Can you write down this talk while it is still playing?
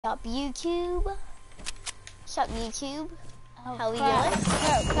Sup YouTube? Sup YouTube? Oh, how we doing?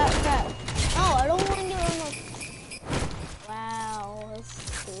 Crap. No, I don't want to get on. Wow, let's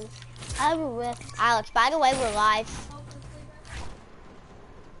see. I have a rift. Alex, by the way, we're live.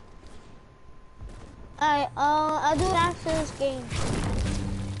 Alright, I'll do it after this game.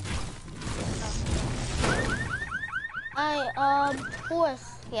 Alright,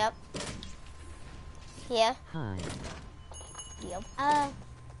 horse. Yep. Yeah. Hi. Yep.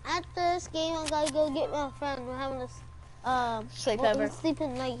 After this game, I gotta go get my friend. We're having this, sleepover. we're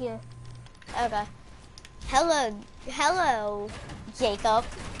sleeping night here. Okay. Hello, Jacob,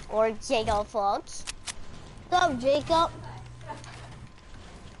 or Jacob Vlogs. What's up, Jacob?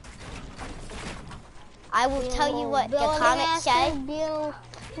 I will tell you what the comment said.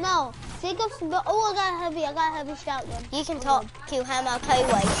 No, Jacob's. Oh, I got a heavy shotgun. You can talk to him. I'll tell you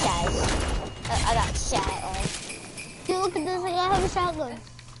what he says. I got chat on. Dude, look at this. I got a heavy shotgun.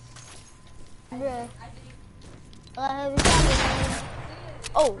 Bruh. I got a heavy shotgun.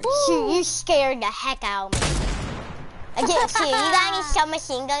 Oh, shoot, you scared the heck out of me. I didn't see you. You got any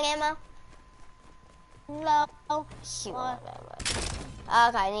submachine gun ammo? No. Shoot, whatever.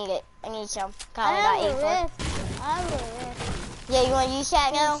 Okay, I need it. I need some. I got 8 for. I have a rift. Yeah, you want to use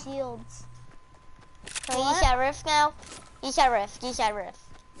that now? Shields. Can we use that rift now? Use that rift.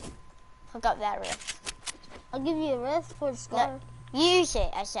 Hook up that rift. I'll give you a rift for the scar. No, use it,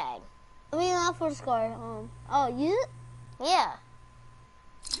 I said. I mean, not for the scar. Oh, use it? Yeah.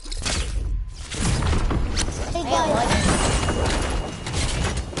 Hey, guys.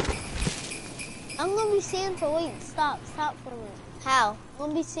 I'm gonna be Santa. Wait, stop for a minute. How? I'm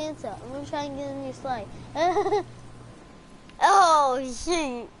gonna be Santa. I'm gonna try and get in your sleigh. Oh,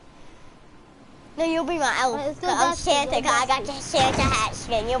 shoot. No, you'll be my elf. Right, I'm Santa, because I got the Santa hat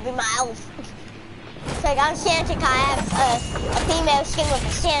skin. You'll be my elf. It's like I'm Santa, because I have a female skin with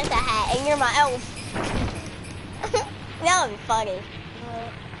a Santa hat, and you're my elf. That would be funny.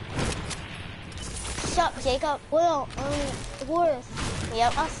 Shut up, Jacob. Well, Horace.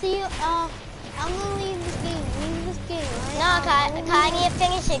 Yep. I'll see you. I'm gonna leave this game. Leave this game, right? No, cause I need to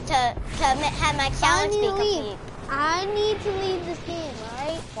finish it to have my challenge be complete. I need to leave this game,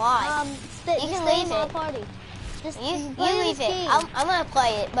 alright? Why? You can leave my it. Party. Just You play leave this it. game. I'm gonna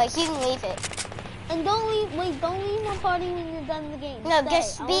play it, but you can leave it. And don't leave my party when you're done the game. No, Stay.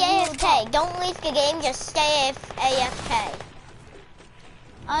 just be AFK. Don't leave the game, just stay AFK.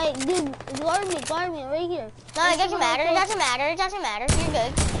 Alright, dude, guard me, right here. No, it doesn't matter, you're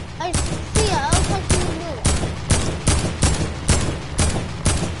good. Alright, see ya, I'll talk to you in a minute.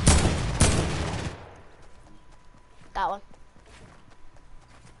 Got one.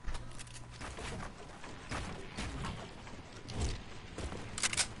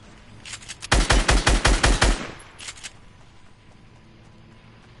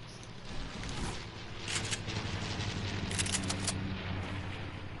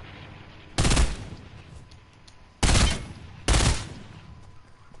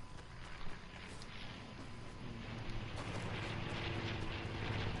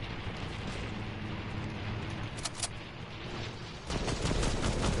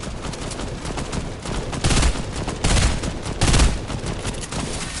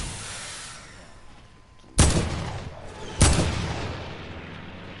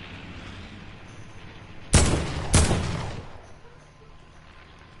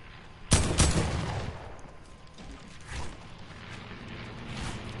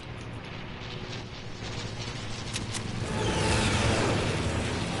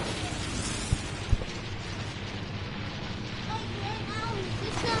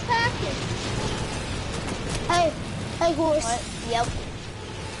 Hey, horse. What? Yep.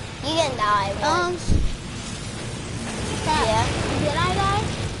 You didn't die. Yeah. Did I die?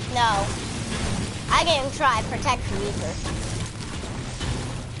 No. I didn't try protect you either.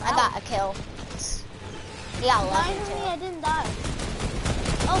 I got a kill. You got lucky too. I didn't die.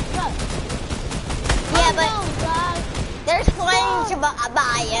 Oh, crap. Yeah, oh, but no, God. there's planes to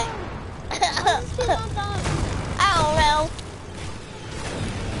buy it. I don't know.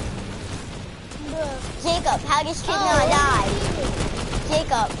 Jacob, how does kid not die?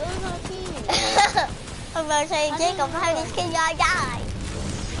 Jacob. I'm about to say, Jacob, how does kid not die?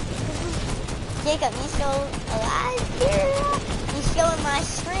 Jacob, you still alive here? You still in my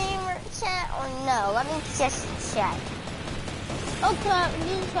streamer chat or no? Let me just check. Okay, I'm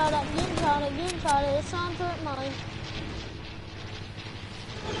getting shot at. It's on to mine.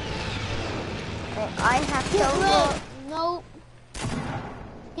 I have to look. Nope.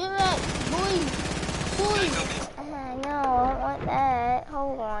 Get wrecked, boys. No, I don't want that.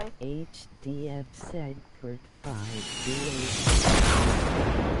 Hold on. HDF said Kurt 5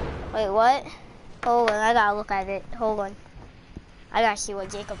 Wait, what? Hold on, I gotta look at it. Hold on. I gotta see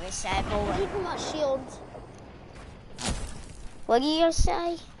what Jacob is saying. Hold on. I'm drinking my shields. What do you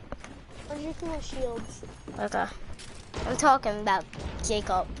say? I'm drinking my shields. Okay. I'm talking about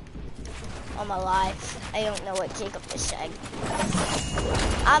Jacob on my live. I don't know what Jacob is saying.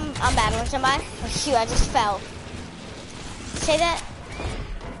 I'm battling somebody. Oh shoot, I just fell. Say that.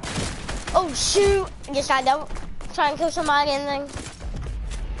 Oh shoot! I just got double. Trying to kill somebody and then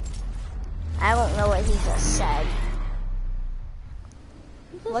I don't know what he just said.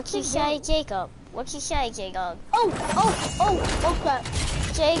 What you say, Jacob? What you say, Jacob? Oh, okay.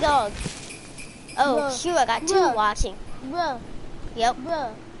 Jacob. Oh Bruh. shoot, I got two Bruh. watching. Bruh, Yep.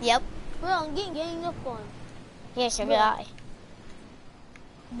 bruh, Yep. bruh, I'm getting ganged up on. Yes, so did Bruh. I.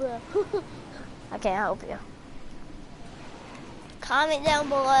 Bruh. I can't help you. Comment down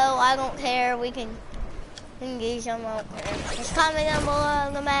below. I don't care. We can do something. I don't care. Just comment down below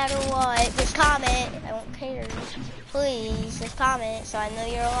no matter what. Just comment. I don't care. Please, just comment so I know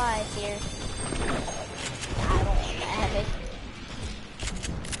you're alive here. I don't want that heavy.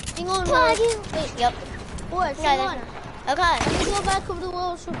 Hang on, Plug bro. you. Wait, Yep. boy, hang on. Okay. Let's go back over the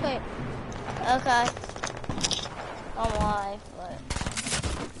walls real quick. Okay. I'm alive, but.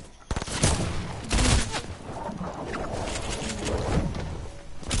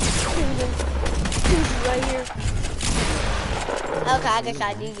 Right here. Okay, I guess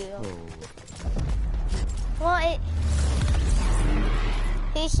I do. What?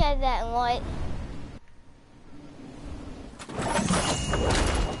 He said that and what?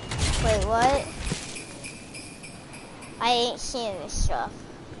 Wait, what? I ain't seeing this stuff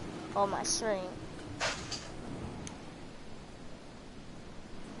on my screen.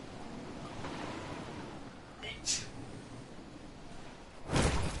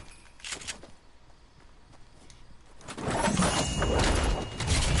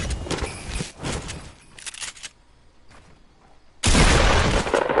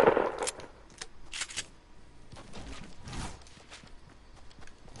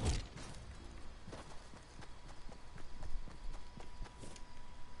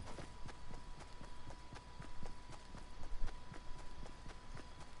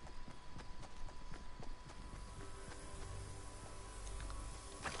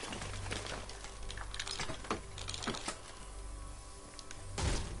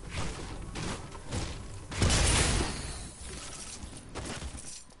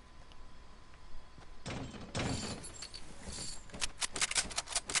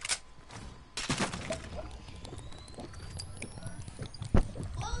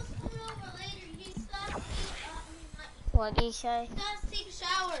 What did he say? Let's take a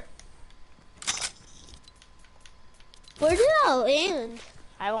shower. Where did I land?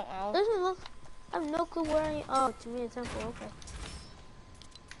 I don't know. Doesn't look. I have no clue where I am. Oh, to me, a temple. Okay.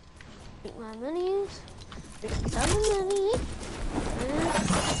 Take my minis. Take some mini.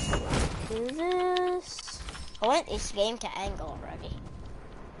 Do this. I want this game to end already.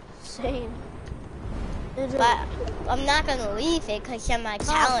 Same. But I'm not gonna leave it because then my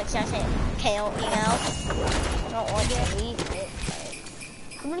challenge doesn't count, you know? I don't want to leave it.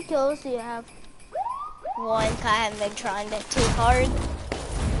 How many kills do you have? One, 'cause I haven't been trying it too hard.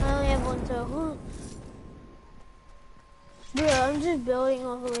 I only have one too. Bro, I'm just building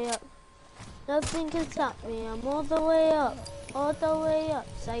all the way up. Nothing can stop me. I'm all the way up. All the way up.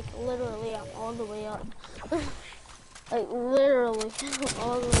 It's like literally I'm all the way up. Like literally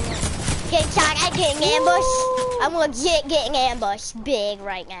all the way up. Getting shot, I'm getting ambushed. I'm legit getting ambushed big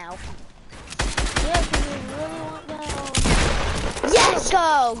right now. Yeah, because you really want that. Yes,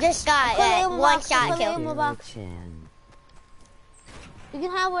 go! This guy, one shot kill. You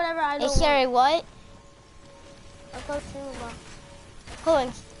can have whatever I don't Hey, Sherry, what? I'll go to the box. Hold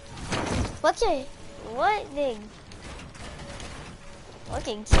on. What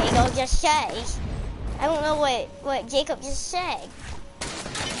did Jacob just say? I don't know what Jacob just said.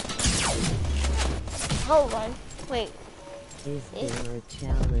 Hold on. Wait. Is there a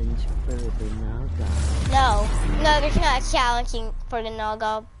challenge for the Naga? No, there's not a challenging for the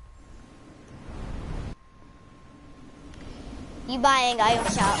Naga. You buying item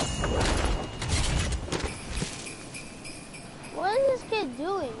shop. What is this kid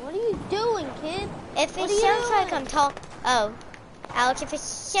doing? What are you doing, kid? If it sounds like I'm talking, Alex, if it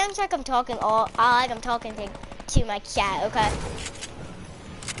sounds like I'm talking I'm talking to my cat, okay?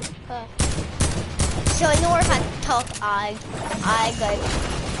 Okay. So ignore if I talk I good.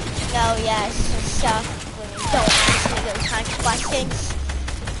 No, yes, stuff. Don't ask me those kinds of questions.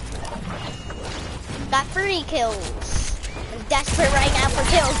 Got 3 kills. I'm desperate right now for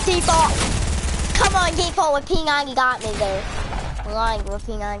kills. Default. Come on, default with P90 got me there. I'm lying with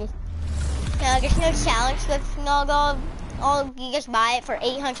P90. No, there's no challenge with Snuggle. All you just buy it for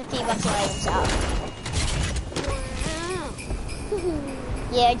 800 V-Bucks and item shop.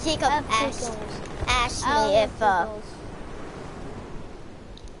 Yeah, Jacob asked me if I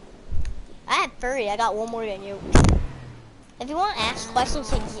had 30. I got one more than you. If you want to ask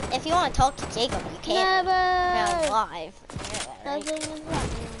questions, if you want to talk to Jacob, you can. Never. Live.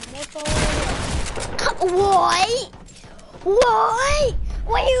 What? What?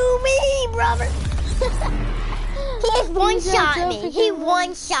 What do you mean, brother? He just one-shot me. He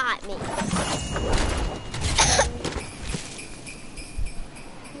one-shot me.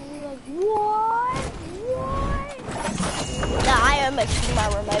 What? No, I almost threw my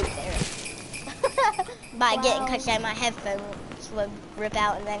remote there. By getting, because then my headphones would rip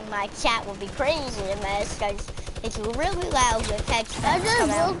out and then my chat would be crazy a mess because it's really loud with headphones. I just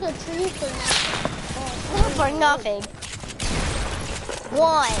broke a tree for nothing. For nothing.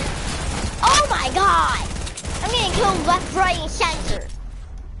 One. Oh my god! I'm getting killed left, right, and center.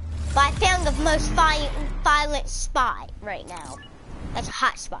 But I found the most violent spot right now. That's a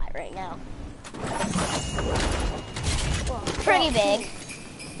hot spot right now. Pretty big.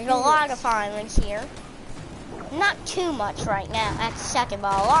 There's a lot of violence here. Not too much right now at the second,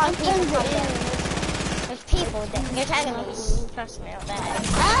 but a lot of people come in. There's people, there's enemies. Trust me on that. I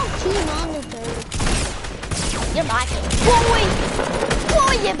have 2 non-deterred. You're my king.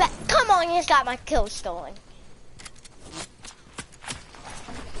 Boy, you bet. Come on, you just got my kill stolen.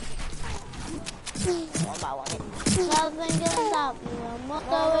 One by one. Nothing can stop me. I'm on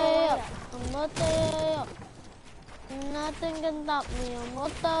the way up. I'm on the way up. Nothing can stop me. I'm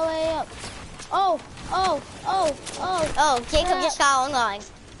on the way up. Oh, Jacob just got online.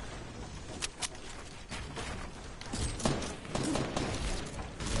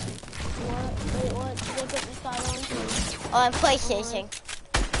 What? Jacob just got on. Oh, I'm PlayStation.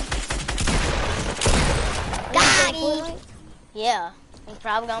 Got him! Yeah, he's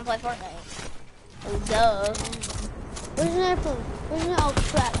probably gonna play Fortnite. Oh, duh. Where's an airplane? Where's an oh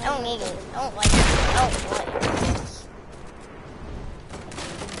crap? I don't need it. I don't like it. I don't like it.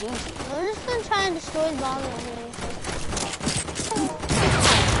 We're just gonna try and destroy the bomb anyway.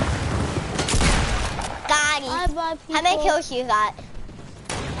 Got him. How many kills you got?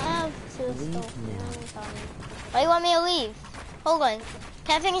 I have 2 still. Why do you want me to leave? Hold on.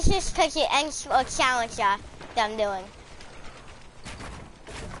 Can I finish this because it ends a challenge that I'm doing?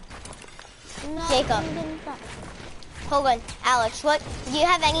 Jacob. Hold on. Alex, what? Do you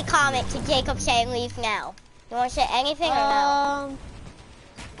have any comment to Jacob saying leave now? You want to say anything or no?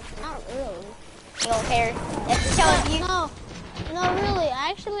 Not really. You don't care? So if you... No, really.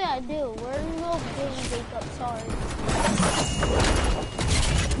 Actually, I do. We're no game, Jacob. Sorry.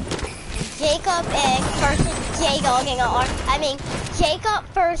 Jacob and versus J-Dog in Jacob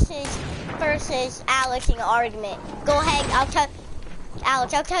versus Alex in an argument. Go ahead.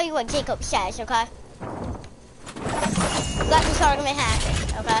 Alex, I'll tell you what Jacob says, okay? Let this argument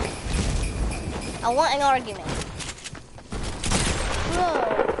happen, okay? I want an argument. Bro.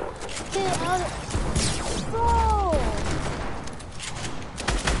 Get out of... Bro.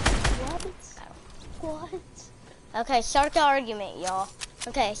 What? Okay, start the argument, y'all.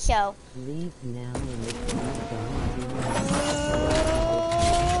 Okay, so... Leave now and the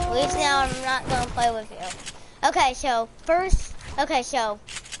Leave now, I'm not gonna play with you. Okay, so first... Okay, so...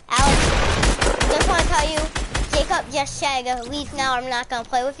 Alex, just wanna tell you, Jacob just said, leave now, I'm not gonna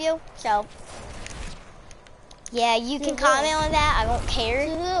play with you, so... Yeah, you can comment on that, I don't care.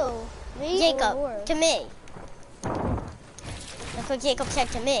 Me Jacob, or to me. That's what Jacob said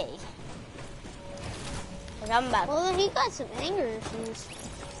to me. Well, then he got some anger issues.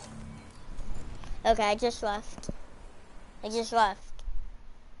 Okay, I just left. I just left.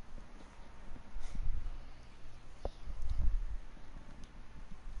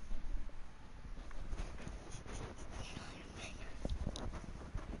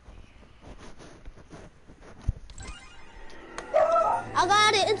 I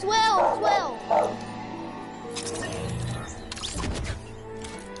got it. It's well. It's well.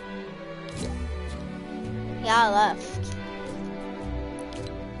 Yeah, I left.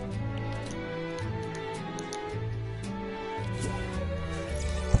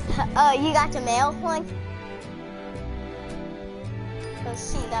 You got the mail one? Let's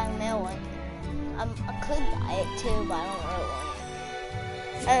see, you got a mail one. I could buy it too, but I don't really want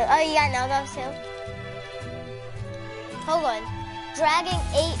it. Oh, you got Nugget too? Hold on.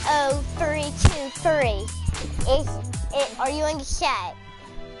 Dragon80323. Are you in the chat?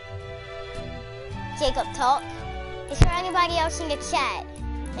 Jacob, talk. Is there anybody else in the chat?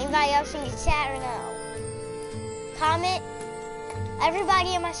 Anybody else in the chat or no? Comment.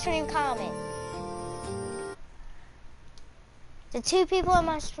 Everybody in my stream comment. The 2 people in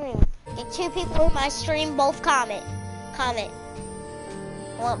my stream. The 2 people in my stream both comment. Comment.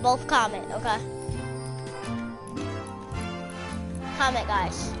 I want both comment, okay? Comment,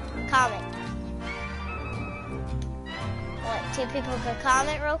 guys. Comment. What, 2 people could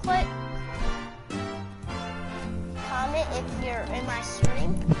comment real quick? Comment if you're in my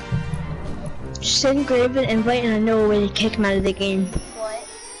stream. Send Grave an invite and I know a way to kick him out of the game. What?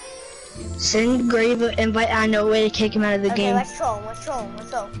 Send Grave an invite and I know a way to kick him out of the game. Okay, let's troll him, let's troll him, let's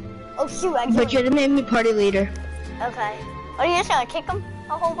troll him. Oh shoot, I But you have to make me party leader. Okay. Are you just gonna kick him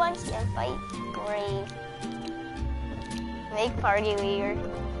a whole bunch and fight? Great. Make party leader.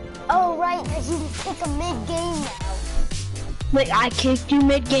 Oh right, because you can kick him mid-game now. Like I kicked you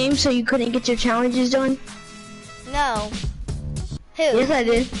mid-game so you couldn't get your challenges done? No. Who? Yes I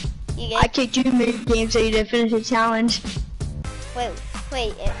did. You I get? kicked you mid-game so you didn't finish the challenge. Wait,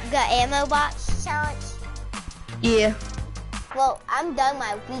 you got ammo box challenge? Yeah. Well, I'm done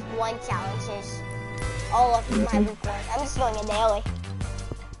my week 1 challenges. All of my week 1. I'm just doing a daily.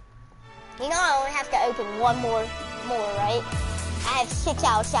 You know I only have to open one more, right? I have 6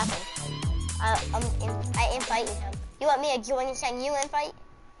 out of 7. I invited him. You want me to join and send you invite?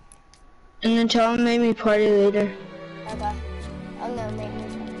 And then tell him make me party leader. Okay. I'm gonna make me.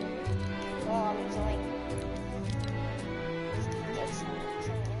 Well, I'm joining.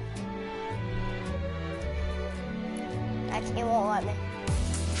 Actually, it won't let me.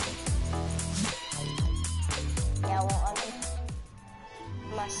 Yeah, it won't let me.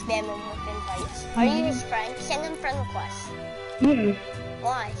 I must spam him with invites. Are you his friend? Send him friend requests.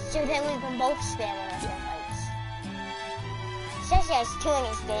 Why? So then we can both spam him with invites. He says he has 2 in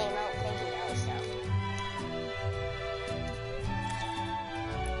his game. I don't think he knows though.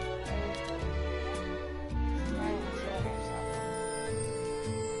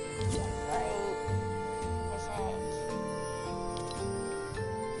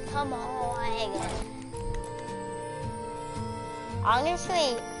 Come on.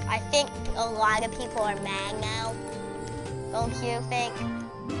 Honestly, I think a lot of people are mad now. Don't you think?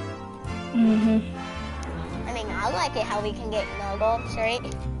 I mean, I like it how we can get nuggets, right?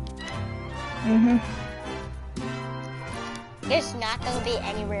 There's not gonna be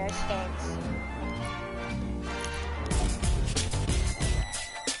any rare skins.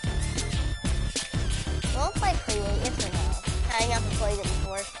 We'll play creative for now. I never played it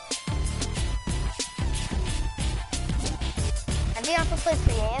before. Have you ever played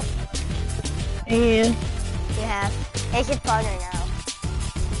creative? Yeah. You have. It's just harder now.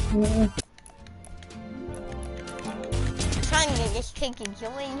 I'm trying to get this kid to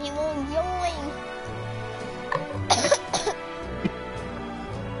join. He won't join.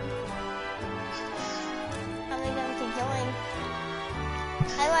 How am I going to join?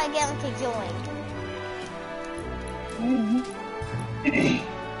 How do I get him to join? I'm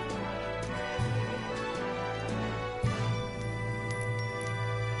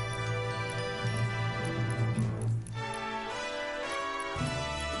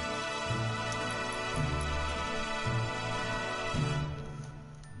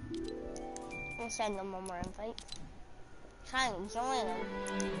gonna send them one more invite. Try and join them.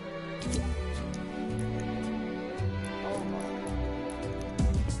 Oh boy.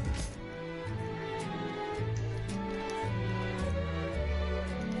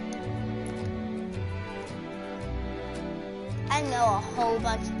 I know a whole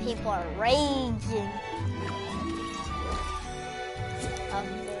bunch of people are raging of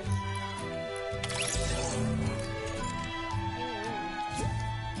this.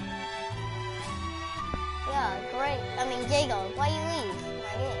 Yeah, great. I mean, Jago, why you leave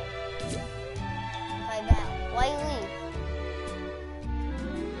my game? Play back. Why you leave?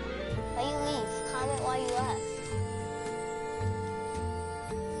 Why you leave? Comment why you left.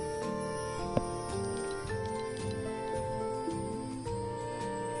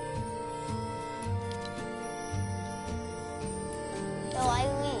 So why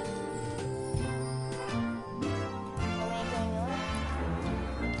you leave? Am I doing yours?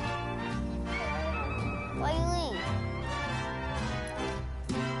 Why you leave?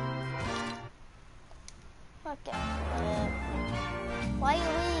 Okay. Why you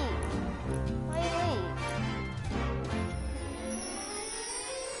leave? Why you leave?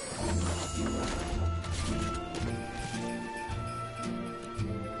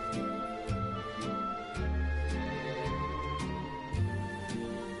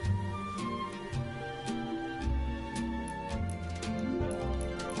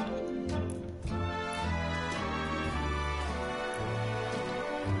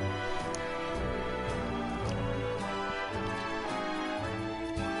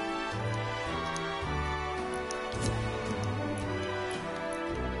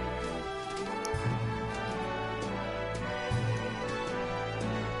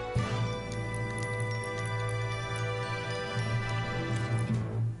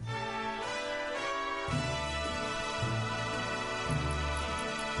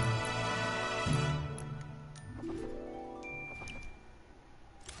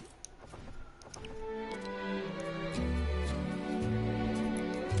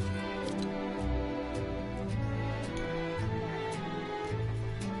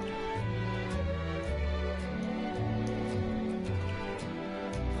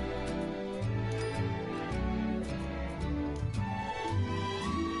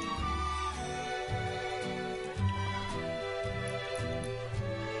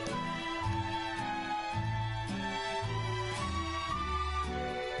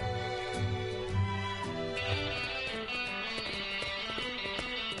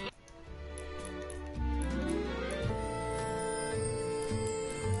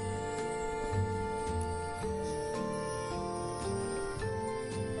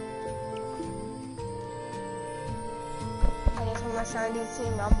 trying to do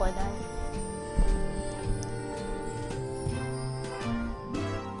Team Rumble then.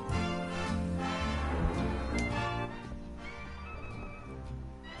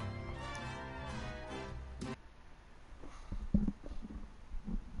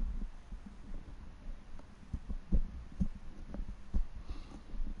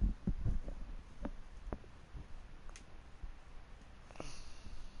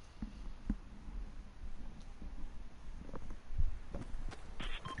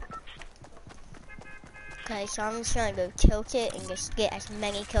 Okay, so I'm just gonna go tilt it and just get as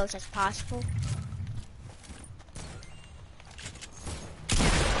many kills as possible.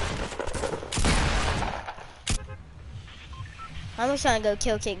 I'm just gonna go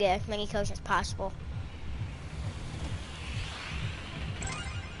tilt it, get as many kills as possible.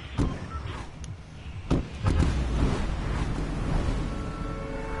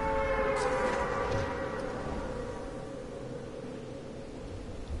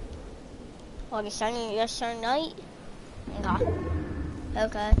 August sunny, just turned night. Okay.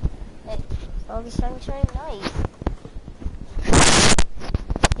 Okay. August sunny turned night.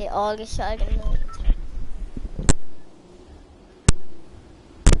 August sunny night.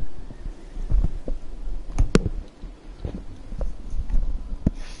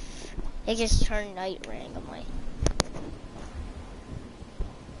 It just turned night randomly.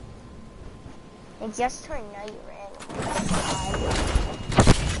 It just turned night randomly.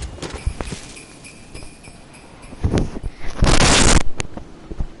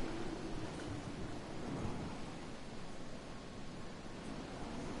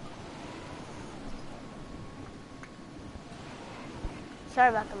 Sorry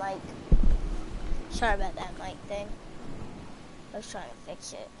about the mic. Sorry about that mic thing. I was trying to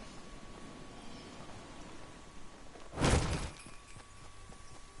fix it.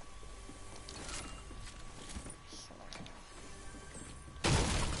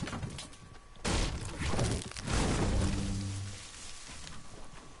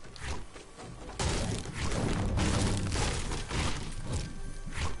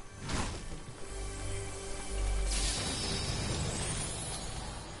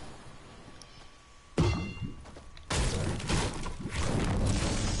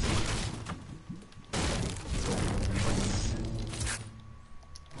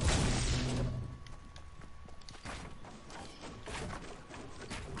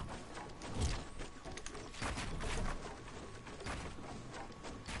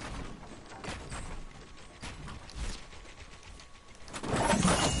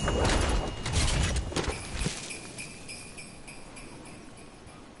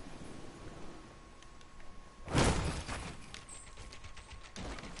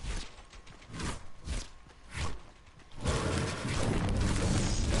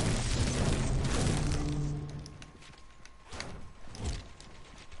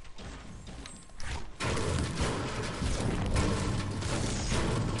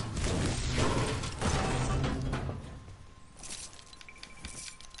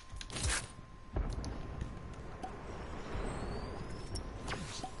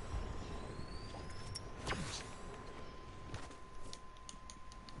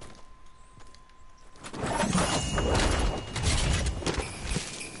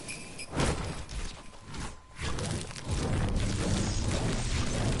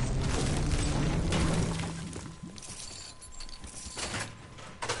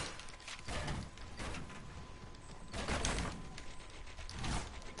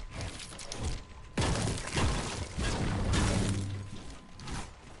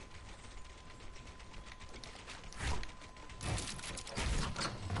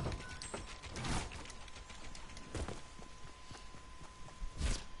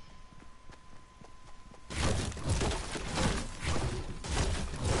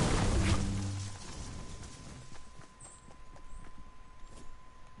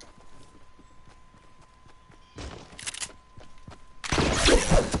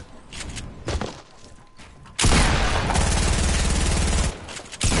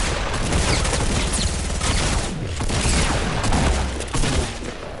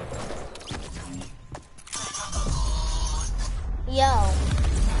 Yo.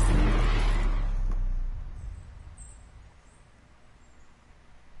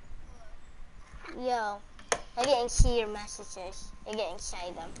 Yo. I didn't see your messages. I didn't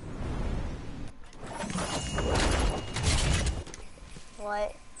say them.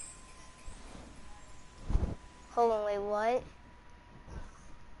 What? Hold on, wait, what?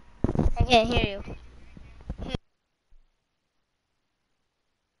 I can't hear you.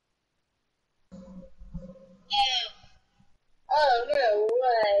 Oh, no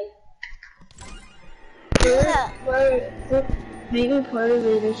way. Yeah. Make me part of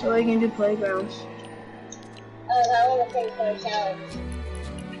it so I can do playgrounds. Oh, I want to play for a challenge.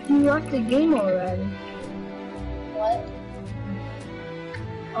 You left the game already. What?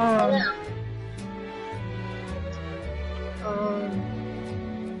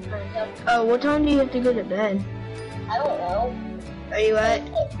 I what time do you have to go to bed? I don't know. Are you at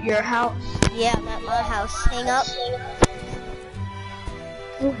your house? Yeah, I'm at my house. Hang up.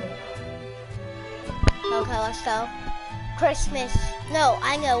 Okay. Okay, let's go. Christmas. No,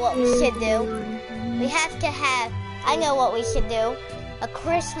 I know what we should do. We have to have, I know what we should do. A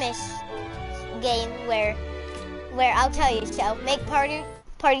Christmas game where I'll tell you. So make party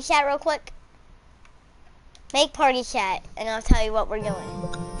chat real quick. Make party chat and I'll tell you what we're doing.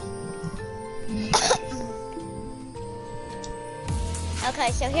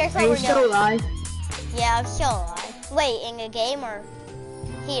 Okay, so here's what Are you we're still doing. alive? Yeah, I'm still alive. Wait, in a game or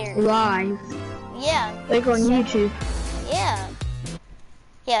here? Live. Yeah. Like on YouTube. Yeah.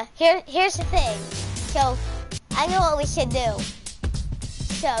 Yeah, here's the thing. So, I know what we should do.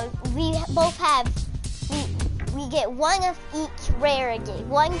 So, we both have, we get one of each rarity.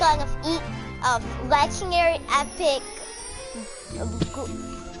 One gun of each, legendary, epic,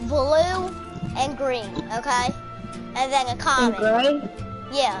 blue, and green, okay? And then a common. Gray?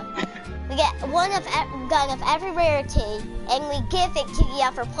 Yeah. We get one of gun of every rarity, and we give it to the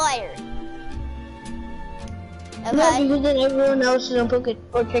other player. Okay? No, because then everyone else is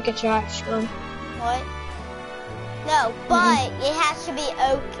gonna pick a trash gun. What? No, but it has to be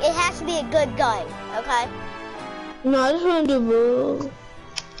it has to be a good gun, okay? No, I just wanna do blue.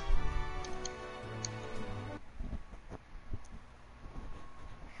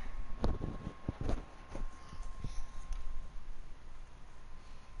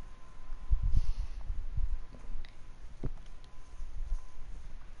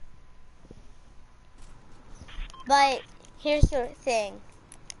 But here's the thing.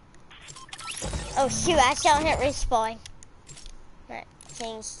 Oh shoot, I still hit respawn. Right,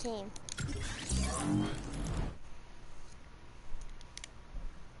 change team.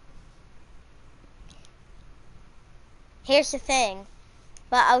 Here's the thing.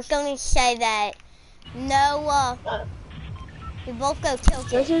 But I was going to say that no, we both go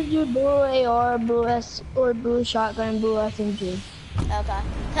tilted. Let's just do blue AR, blue S, or blue shotgun, blue SMG. Okay.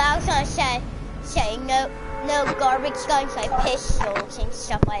 So I was gonna say no garbage guns like pistols and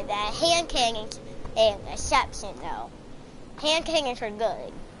stuff like that. Hand cannons and exception though. Hand cannons are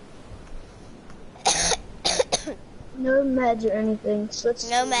good. No meds or anything. So let's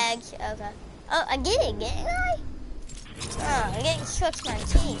No mags. Okay. Oh, I get it, didn't I? Oh, I didn't switch my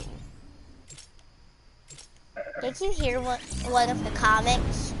team. Did you hear one of the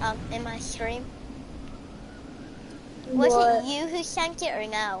comments in my stream? Was it you who sent it or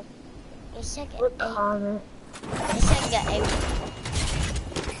no? It said What comment? It said get a.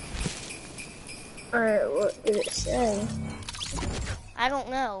 Alright, what did it say? I don't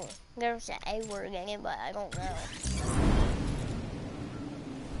know. There was an A word in it, but I don't know.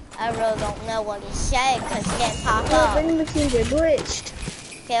 I really don't know what it said because it didn't pop up. Vending machines are glitched.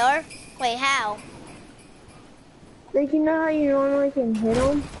 Killer? Wait, how? Like, you know how you normally can hit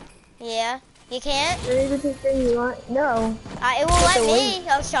them? Yeah. You can't? There is a thing you want. No. It won't let me.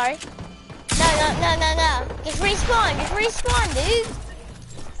 Oh, sorry. No. Just respawn, dude.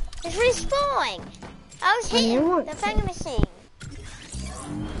 Just respawn. I was hitting the vending machine.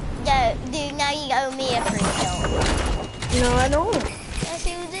 Yeah, dude, now you owe me a free kill. No, I don't. Yes,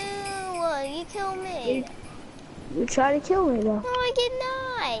 you do. You kill me. You try to kill me, though. No, I did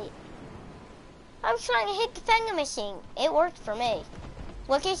not. I was trying to hit the vending machine. It worked for me.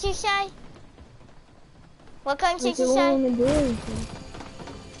 What did you say? What gun did you say?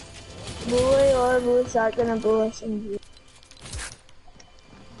 Blue AR, blue shotgun, and blue SMG.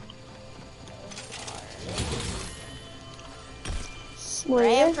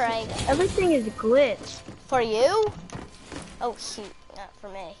 Spray frag. Everything is glitched. For you? Oh shoot, not for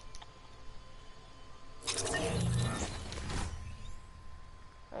me.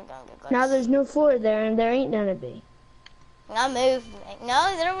 Now there's no floor there, and there ain't gonna be. I'm moving.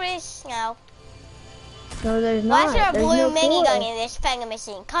 No, there is no. No, there's not. Why is there a blue no minigun floor. in this vending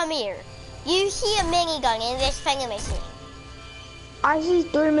machine? Come here. You see a minigun in this vending machine? I see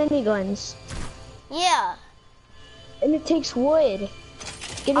 3 miniguns, Yeah. and it takes wood.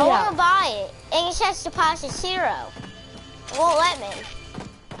 Get it I want out. to buy it, and it says deposit 0. It won't let me.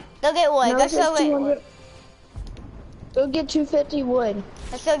 Go get wood. No, Go it says get 200. wood. Go get 250 wood.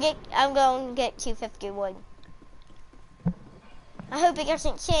 Let's go get. I'm going to get 250 wood. I hope it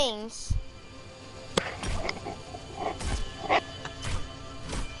doesn't change.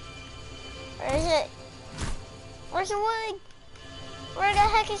 Where is it? Where's the wood? Where the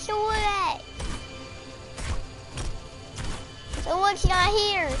heck is the wood at? The wood's not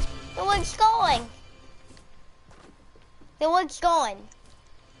here. The wood's going. The wood's going.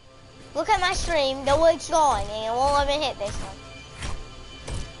 Look at my stream. The wood's going, and it won't let me hit this one.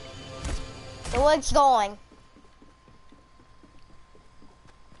 The wood's going.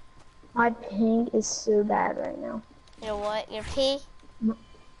 My ping is so bad right now. Your what? Your pee?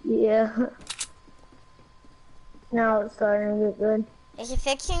 Yeah. Now it's starting to get good. Is it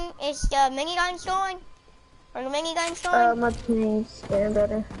fixing? Is the minigun's going? Or the minigun's going? My ping's getting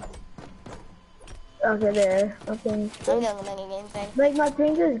better. Okay, there. My ping's I'm good. doing the minigun thing. Like, my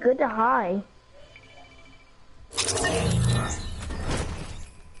ping is good to high.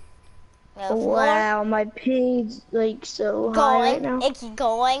 No, Wow, my ping's like so high right now. It's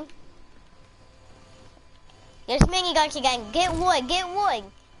going. There's miniguns again. Get wood, get wood.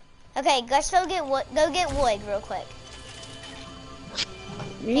 Okay, let's go get wood. Go get wood real quick.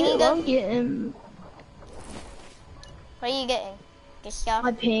 Yeah, I'm getting. What are you getting? Get stuff?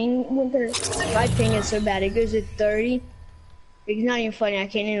 My ping is so bad. It goes to 30. It's not even funny. I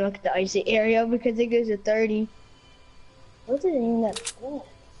can't even look at the icy area because it goes to 30. What's it even that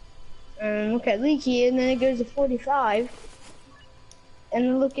bad? Look at leaky, and then it goes to 45. And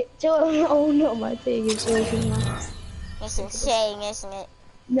then look at oh no, my ping is so bad. It's insane, isn't it?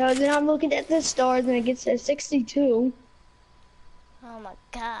 No, then I'm looking at the stars and it gets to 62. Oh my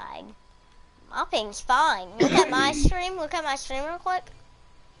god. My ping's fine. Look at my stream. Look at my stream real quick.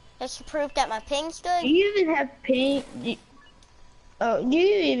 That's proof that my ping's good. Do you even have ping? Do you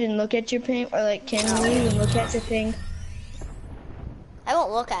even look at your ping? Or like, can you even look at your ping? I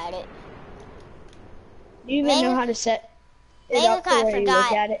won't look at it. Do you even know how to set it up to where you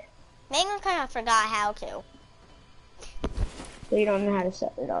look at it? Mainly kind of forgot how to. So you don't know how to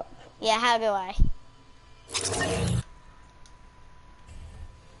set it up. Yeah, how do I?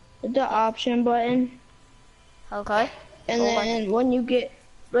 Hit the option button. Okay. And then when you get,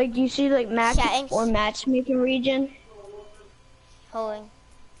 like, you see like match Settings. or matchmaking region. Hold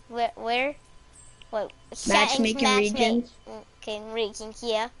on. Where? What? Matchmaking regions. Okay, regions,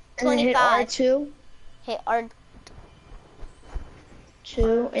 yeah. And then hit 25. R2. Hit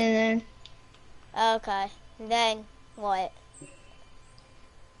R2. And then. Okay. Then what?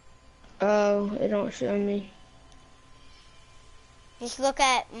 Oh, it don't show me. Just look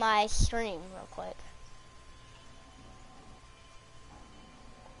at my stream real quick.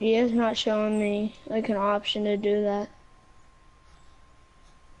 Yeah, it's not showing me like an option to do that.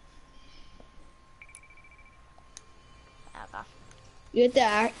 Okay. You have to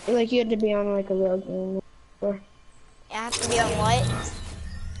act like you have to be on like a real game. Or I have to be on what?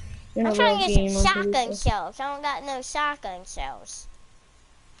 in I'm a trying real to game get on some shotgun computer. shells. I don't got no shotgun shells.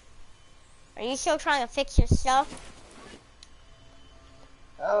 Are you still trying to fix your stuff?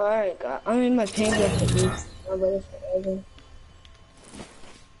 Oh, alright, I mean my ping up to be.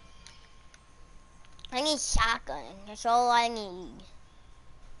 I need shotgun. That's all I need.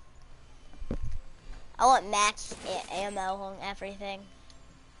 I want max ammo on everything.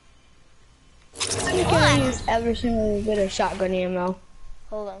 You can use every single bit of shotgun ammo.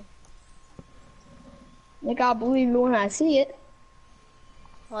 Hold on. Like, I'll believe it when I see it.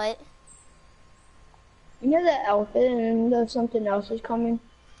 What? You know that outfit and there's something else is coming?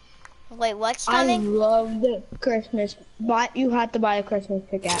 Wait, what's coming? I love the Christmas, but you have to buy a Christmas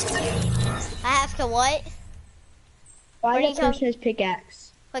pickaxe. I have to what? Buy a Christmas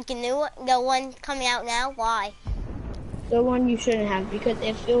pickaxe. Like the new one, the one coming out now? Why? The one you shouldn't have because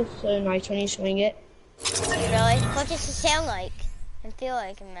it feels so nice when you swing it. Really? What does it sound like? I feel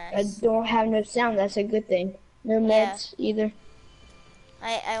like a I mess. don't have no sound, that's a good thing. No Yeah. meds either.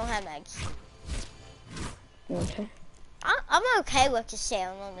 I don't have meds. Okay. I'm okay with the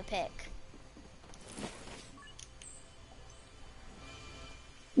sound on the pick.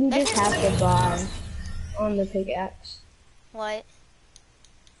 You just have to buy on the pickaxe. What?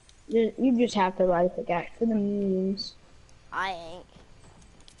 You just have to buy the pickaxe for the memes. I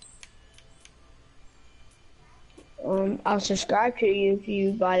ain't. I'll subscribe to you if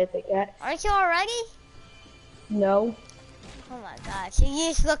you buy the pickaxe. Aren't you already? No. Oh my gosh. So you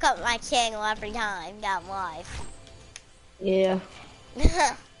just look up my channel every time that I'm live. Yeah.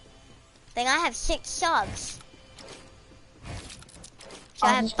 Then I have 6 subs. So I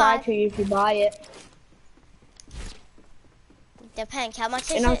I'll have subscribe 5. to you if you buy it. Depends. How much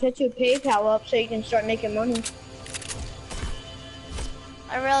is And I'll it? set your PayPal up so you can start making money.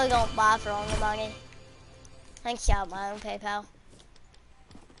 I really don't bother on the money. I can set up my own PayPal.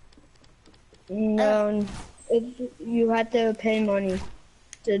 No, you have to pay money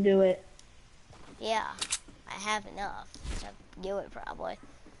to do it. Yeah, I have enough to do it probably.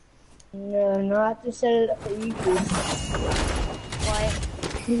 No, not to set it up for YouTube.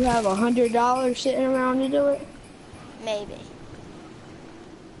 What? You have $100 sitting around to do it? Maybe.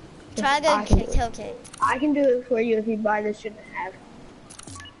 Try I to can do tilt it. I can do it for you if you buy this shouldn't have.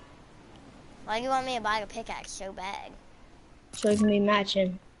 Why do you want me to buy a pickaxe so bad? So it can be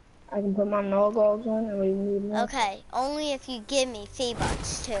matching. I can put my null goggles on and we need more. Okay, only if you give me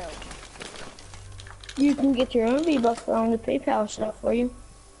V-Bucks too. You can get your own V-Bucks on the PayPal stuff for you.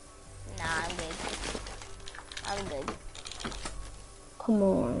 Nah, I'm good. I'm good. Come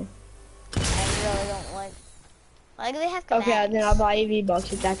on. I really don't want. Why do we have commands? Okay, then I'll buy you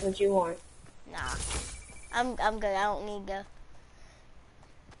V-Bucks if that's what you want. Nah, I'm good. I don't need the.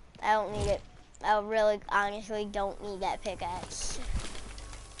 I don't need it. I really, honestly, don't need that pickaxe.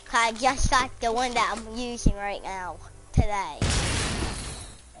 I just got the one that I'm using right now today.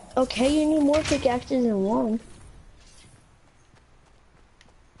 Okay, you need more pickaxes than one.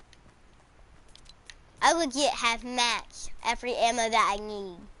 I legit have matched every ammo that I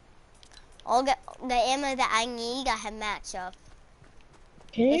need. All the ammo that I need, I have matched of.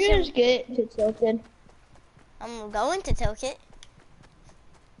 Can you just get it to tilted? I'm going to tilt it.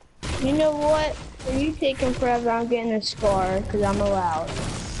 You know what? Are you taking forever? I'm getting a scar because I'm allowed.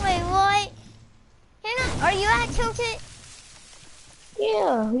 Wait, what? You're not, are you at tilted?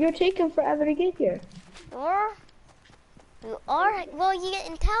 Yeah, you're taking forever to get here. Or you are? Well, you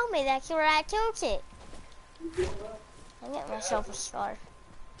didn't tell me that you were at tilted. I'll get myself a scar.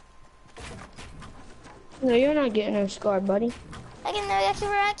 No, you're not getting a scar, buddy. I didn't know that you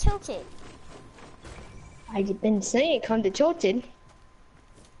were at tilted. I've been saying come to tilted.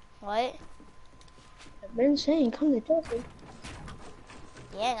 What? I've been saying come to tilted.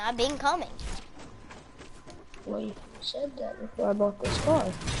 Yeah, I've been coming. Well, you said that before I bought the scar.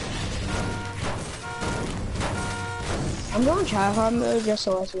 I'm going to try hard mode just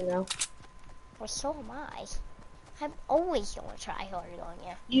to let you know. Well, so am I. I'm always going to try hard on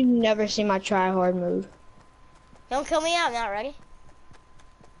you. You never see my try hard move. Don't kill me out, I'm not ready.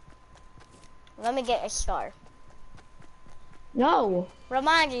 Let me get a star. No,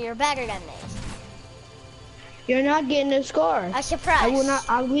 Reminder, you're better than me. you're not getting a scar. I suppress. I will not.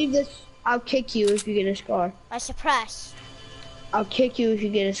 I'll leave this. I'll kick you if you get a scar. I suppress. I'll kick you if you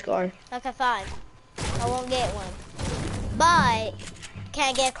get a scar. Okay, fine. I won't get one. But, can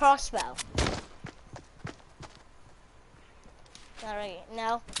I get a crossbow? Not ready.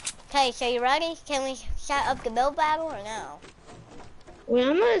 No. Okay, so you ready? Can we set up the build battle or no? Well,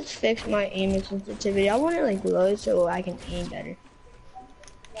 I'm gonna fix my aim sensitivity. I want it like low so I can aim better.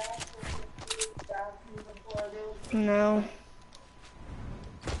 No.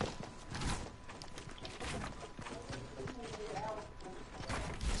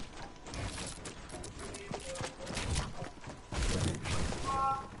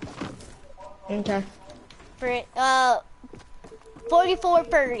 Okay. For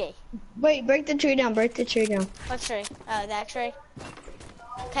 4430. Wait, break the tree down. Break the tree down. What tree? Oh, that tree.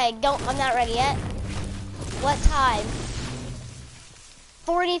 Okay, I'm not ready yet. What time?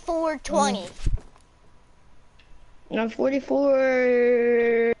 44:20. No,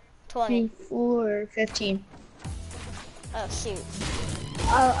 44. 20. 15. Oh shoot.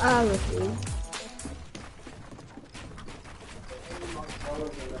 I'll look for you.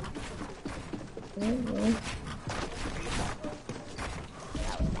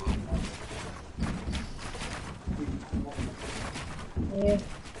 Yeah.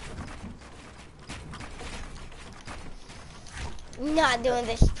 Not doing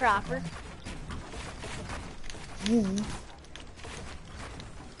this proper.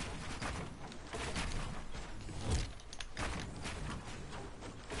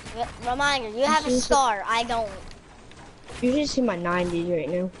 Reminder, you have a scar. I don't. You should see my 90s right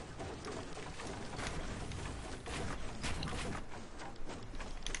now.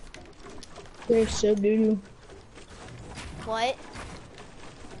 They're so doo-doo. What?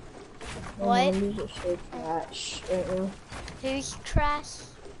 My What? 90s are so trash right now. Who's trash?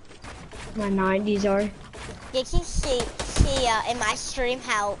 My 90s are. Did you see in my stream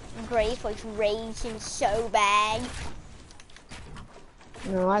how Grace was raging so bad?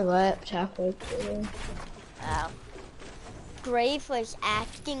 No, I left halfway through. Oh. Grave was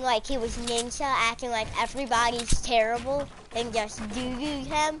acting like he was Ninja, acting like everybody's terrible, and just doo-dooed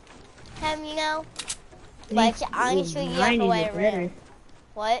him, you know? But honestly, the other way around.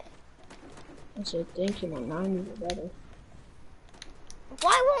 What? I said, thank you, my 90s are better.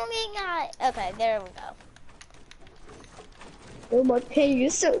 Why won't we not? Okay, there we go. Oh, my ping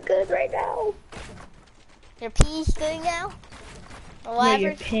is so good right now. Your P's good now? Or No, whatever?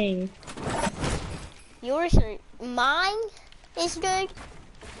 your ping. Yours or mine? is good?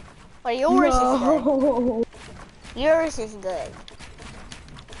 Or yours is good? No. Yours is good.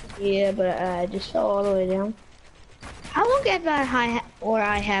 Yeah, but I just fell all the way down. How long have I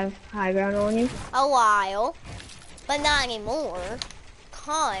have high ground on you? A while, but not anymore.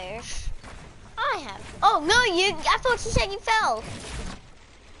 Cause I have. Oh no, I thought you said you fell.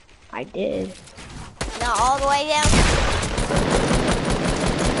 I did. Not all the way down.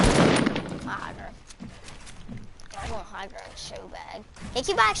 Hydra. I want Hydra so bad. They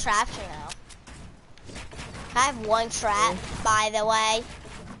can buy traps now. I have one trap, by the way.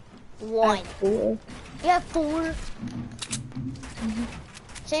 One. I have 4. You have 4?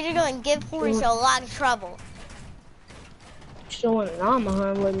 So you're going to give 4 into a lot of trouble. Still want an arm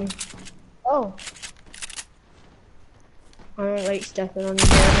behind with me. Oh. I don't like stepping on the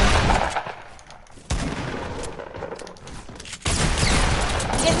building.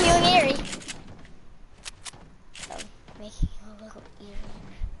 Give you an eerie. So, making a little eerie.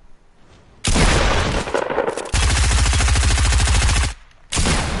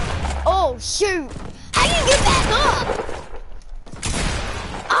 Oh, shoot. How do you get back up?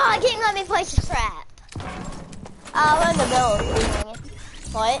 Oh, it didn't let me place a trap. I'm in the building.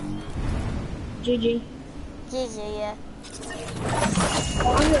 What? GG. GG, yeah.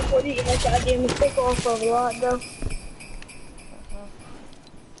 Oh, I'm gonna put it in that goddamn mistake off of a lot though.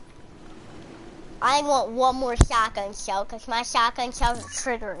 I want one more shotgun shell, because my shotgun shells are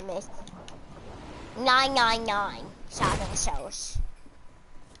triggering me. 999 shotgun shells.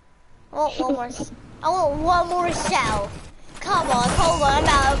 I want one more shell. Come on, hold on, I'm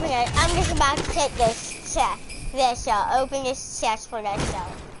about to open it. I'm just about to take this chest. Open this chest for that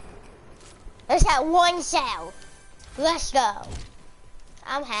shell. Let's have one shell. Let's go.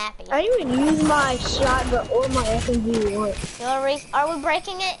 I'm happy. I didn't even use my shotgun or my SMG once. You wanna are we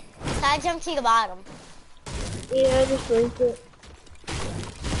breaking it? I jumped to the bottom. Yeah, I just raised it.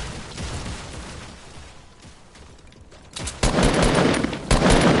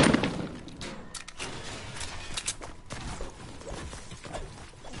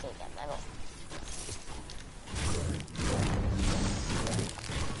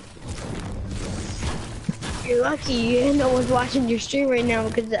 You're lucky no one's watching your stream right now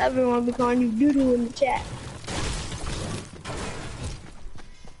because everyone will be calling you doodoo in the chat.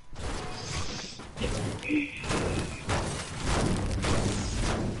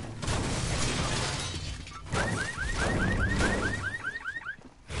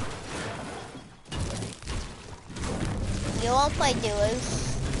 You won't play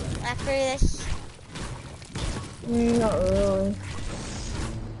duos after this? Not really.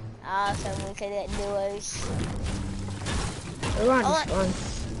 Awesome, we could get duos. The run is fun.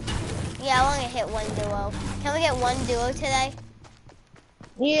 Yeah, I want to hit one duo. Can we get one duo today?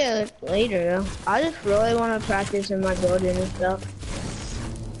 Yeah, later though. I just really want to practice in my building and stuff.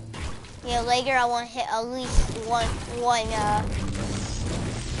 Yeah, later I want to hit at least one.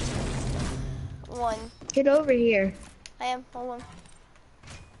 Get over here. I am, hold on.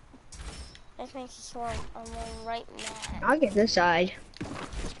 This makes it so I'm on right now. I'll get this side.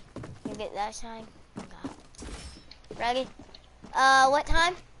 You get that side? Okay. Ready? What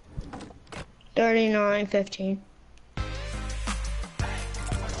time? 39:15.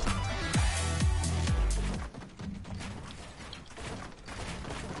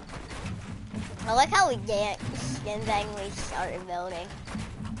 I like how we danced and then we started building.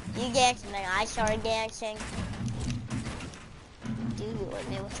 You danced and then I started dancing. Dude, what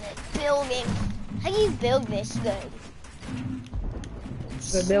do with it? Building. How do you build this good?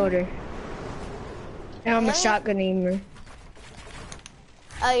 The builder. And I'm a shotgun aimer.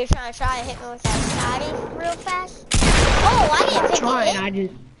 Oh, you're trying to hit me with that shotty real fast? Oh, I didn't pick it. I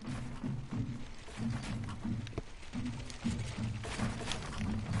just.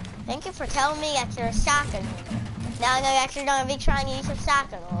 Thank you for telling me that you're a shotgun aimer. Now I know that you're gonna be trying to use your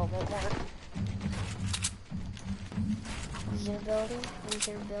shotgun a little bit more. Is there building? Is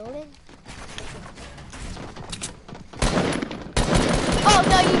there building? Oh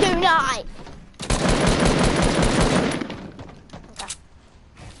no, you do not! Okay.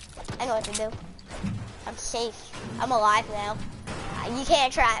 I know what to do. I'm safe. I'm alive now. You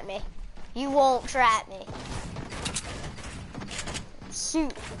can't trap me. You won't trap me.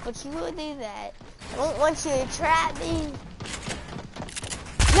 Shoot, but you will do that. I don't want you to trap me.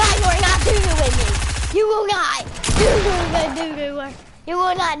 No, you are not doo-dooing me. You will not doo-doo. You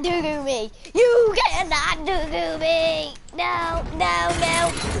will not doo-doo me. You cannot doo-doo me. No, no,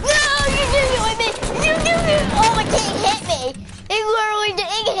 no. No, you're doo-dooing me. You doo-doo. Oh, it can't hit me. It literally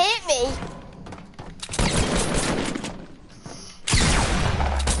didn't hit me.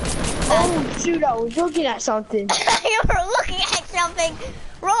 Oh, shoot, I was looking at something. You were looking at something.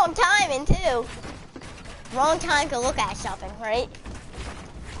 Wrong timing too. Wrong time to look at something, right?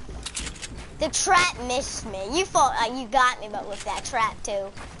 The trap missed me. You thought you got me, but with that trap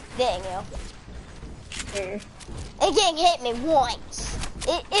too, didn't you? Yeah. It didn't hit me once.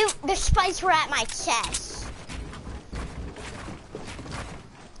 The spikes were at my chest.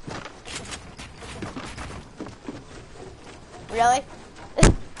 Really?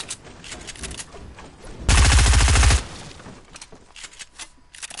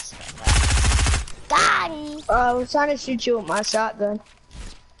 Got him. I was trying to shoot you with my shotgun.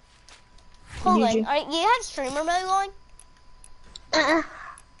 Hold Did on. you? You have streamer mode on?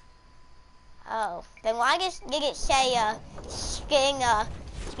 Oh, then why just did it say sking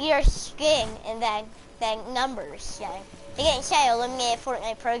your sking and then numbers? So it didn't say eliminate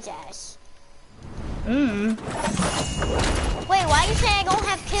Fortnite protest. Mm. Wait, why you say I don't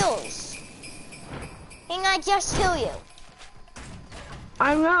have kills? Didn't I just kill you?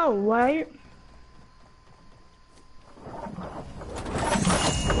 I know, right?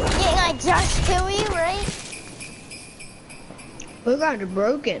 Didn't I just kill you, right? We're kind of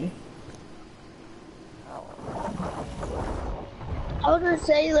broken. I was gonna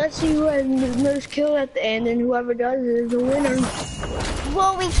say, let's see who has the most kills at the end, and whoever does it is the winner.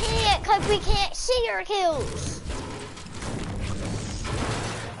 Well, we can't, cause we can't see our kills.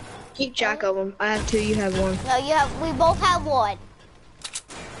 Keep track of them. I have 2, you have 1. No, we both have 1.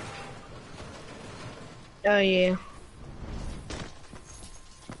 Oh yeah.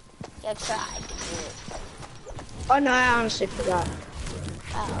 You tried. Oh no, I honestly forgot.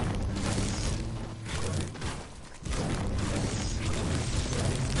 Oh.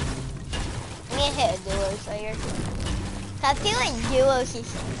 I'm gonna hit a duos later. I feel like duos is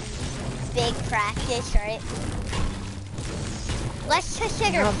big practice, right? Let's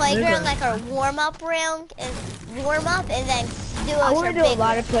consider playground like our warm-up round and then duos I are want to do a big.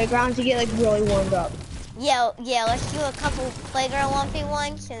 lot of playgrounds to get like really warmed up. Yeah, let's do a couple playground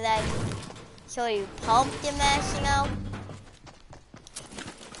 1v1s and then so you pump the mess, you know?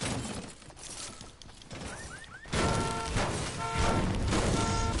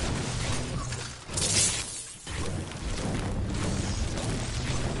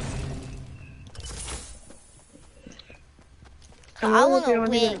 I want to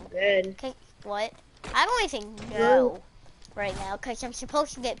win. What? I don't even know right now because I'm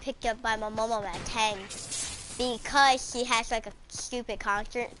supposed to get picked up by my mom at 10 because she has like a stupid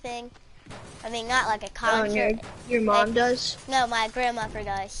concert thing. I mean, not like a concert. Oh, your mom does? No, my grandmother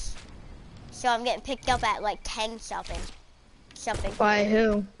does. So I'm getting picked up at like 10 something. By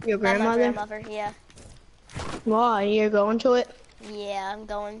who? Your grandmother? By my grandmother, yeah. Why? You're going to it? Yeah, I'm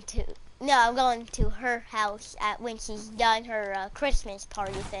going to her house when she's done her Christmas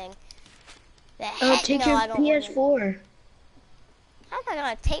party thing. Oh, take your PS4. How am I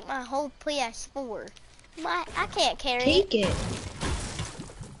gonna take my whole PS4? I can't carry it. Take it.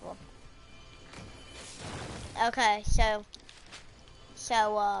 Okay, so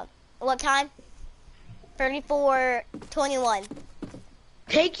what time? 34:21.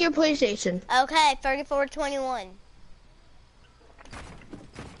 Take your PlayStation. Okay, 34:21.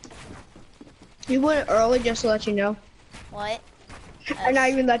 You went early just to let you know. What? And not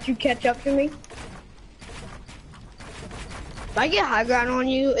even let you catch up to me. If I get high ground on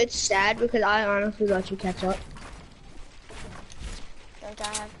you, it's sad because I honestly let you catch up. Don't I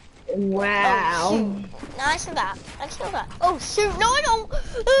have? Wow. Oh, shoot. No, I still got. Oh shoot! No, I don't.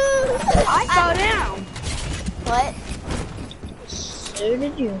 I fell down. What? So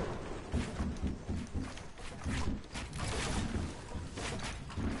did you.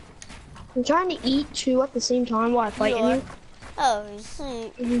 I'm trying to eat 2 at the same time while I'm fighting you. Oh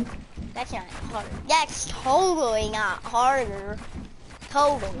shoot. That's not hard. That's totally not harder.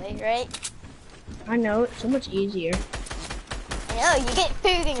 Totally, right? I know, it's so much easier. I know, you get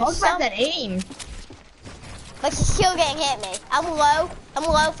food and Talk about that aim. But you're still getting hit me. I'm low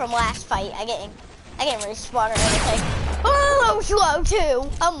from last fight. I getting respawn or anything. Oh, I'm low too.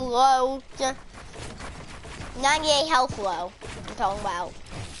 I'm low. 98 health low.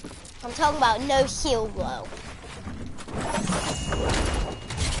 I'm talking about no shield low.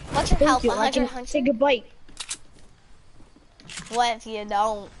 What's your health? 100. Take a bite. What if you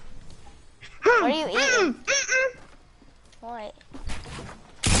don't? What are you eating? What?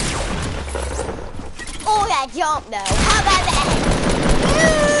 Oh, that jump though. How about that?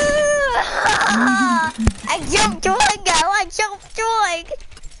 I jumped joy, go. I jumped joy.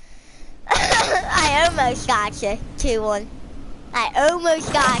 I almost got you. 2-1. I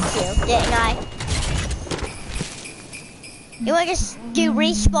almost got you, didn't I? You wanna just do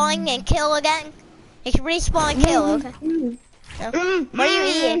respawn and kill again? It's respawn and kill, okay? No. What are you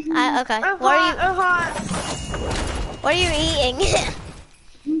eating? Okay. What are you eating?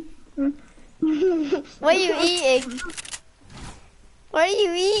 What are you eating? What are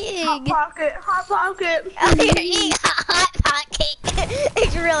you eating? Hot pocket. Oh, you're eating a hot pocket.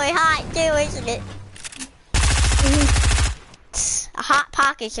 It's really hot too, isn't it? A hot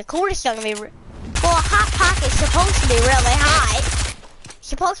pocket's of course gonna be. Well, a hot pocket's supposed to be really hot.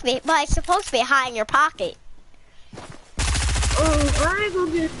 Supposed to be, but it's supposed to be hot in your pocket. Oh, I go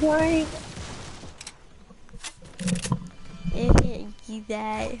get drink. Is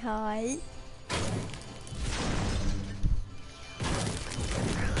that hot?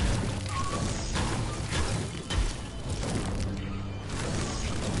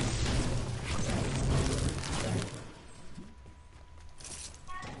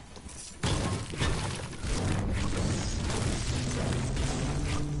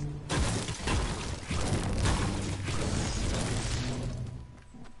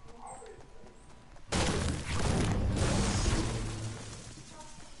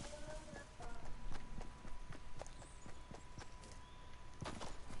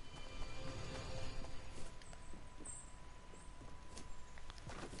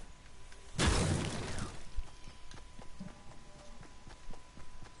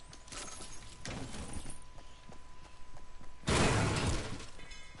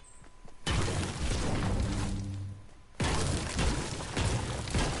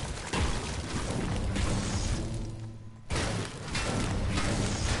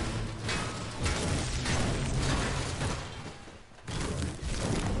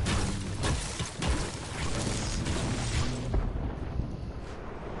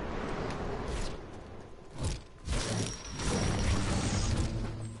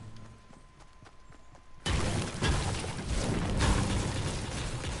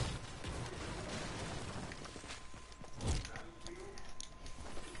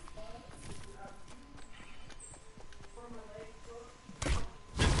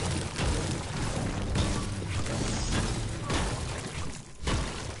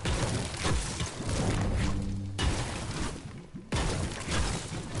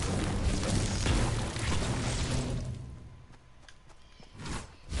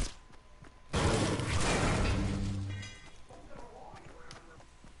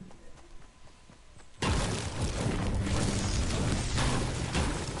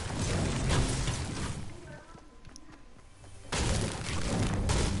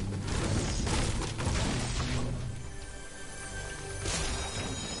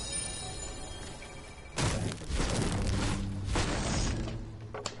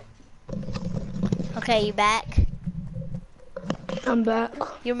 Okay, you back? I'm back.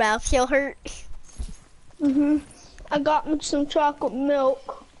 Your mouth still hurt? I got me some chocolate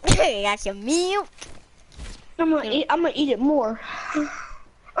milk. You got some milk? I'm gonna eat it more.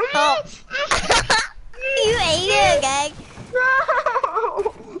 Oh. You ate it, okay?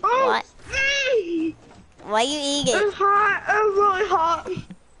 No. What? Why you eat it? It's hot. It's really hot.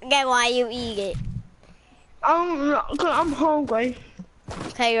 Okay, why you eat it? I'm hungry.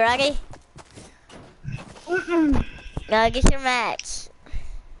 Okay, you ready? Go get your match.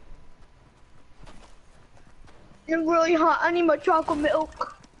 It's really hot. I need my chocolate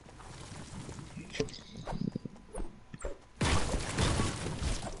milk.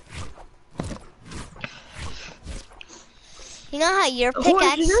 You know how your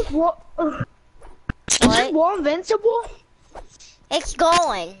pickaxe... Is this wall invincible? It's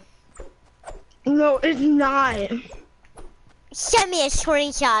going. No, it's not. Send me a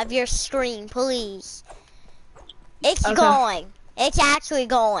screenshot of your screen, please. It's Okay. going. It's actually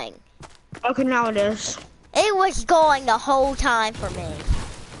going. Okay, now it is. It was going the whole time for me.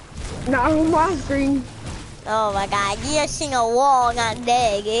 Not on my screen. Oh my god, you just seen a wall not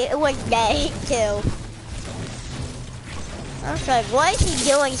dead. It was dead too. I was like, what is he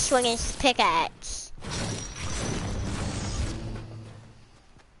doing swinging his pickaxe?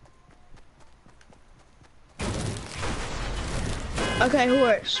 Okay,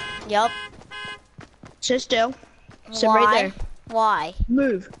 horse. Yup. Sit still. Sit Why? right there. Why?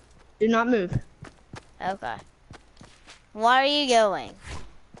 Move. Do not move. Okay. What are you doing?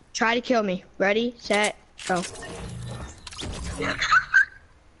 Try to kill me. Ready, set, go.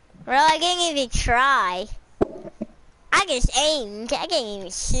 Well, I didn't even try. I just aimed. I didn't even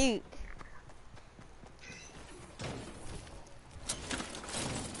shoot.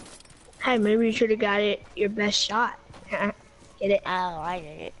 Hey, maybe you should have got it your best shot. Get it? Oh, I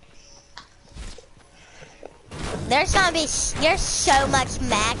did it. There's so much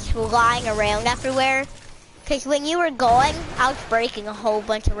Max lying around everywhere. Cause when you were going, I was breaking a whole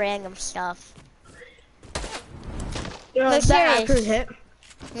bunch of random stuff. No, that serious. hit.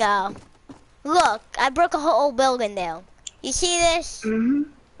 No. Look, I broke a whole building down. You see this?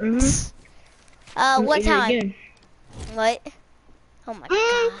 What time? Again. What? Oh my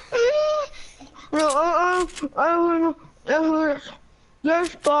god. No, get a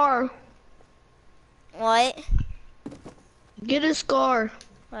scar. What? Get a scar.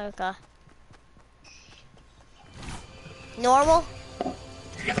 Okay. Normal?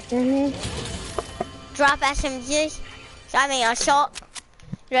 Drop SMGs. I mean, assault.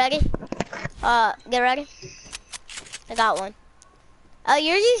 Ready? Get ready. I got one. Oh,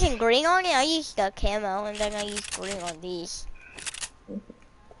 you're using green on it? I used the camo, and then I used green on these.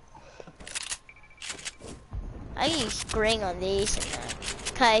 I used green on these.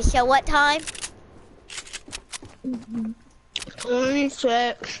 Okay, so what time?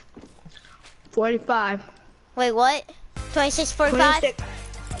 26:45. Wait, what? 26:45? 26.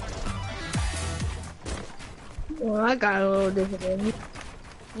 Well, I got a little different.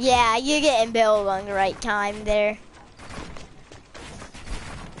 Yeah, you're getting billed on the right time there.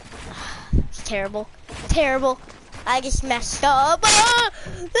 It's terrible. Terrible. I just messed up. Bill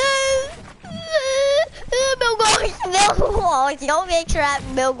Gosh, Bill Gosh. Don't get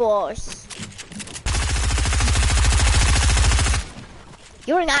trapped, Bill Gosh.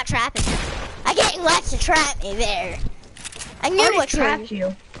 You were not trapping me. I getting left to trap me there. I knew what trapped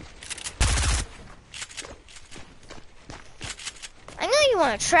you. I know you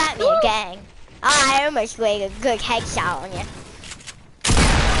want to trap me again. Oh, I almost laid a good headshot on you.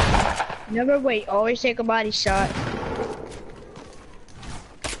 Never wait. Always take a body shot.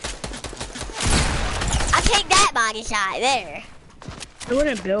 I'll take that body shot there. I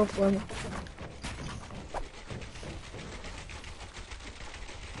wouldn't build for me.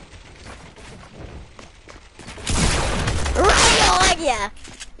 Right on ya.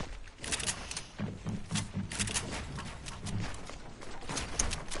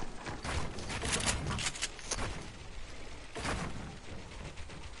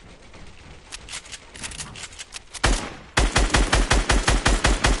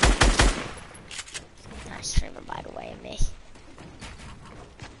 By the way, me.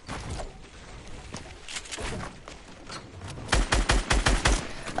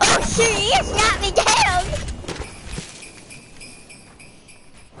 Oh shoot, you just knocked me down!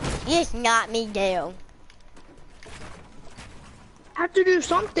 You just knocked me down. Have to do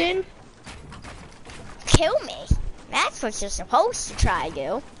something. Kill me. That's what you're supposed to try to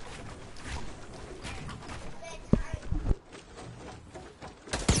do.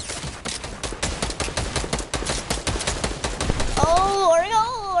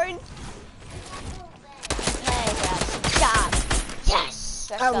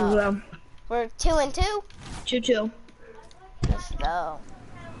 Let's go. We're 2-2? 2-2. Let's go.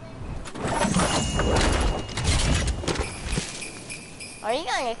 Are you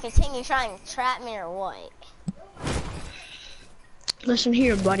going to continue trying to trap me or what? Listen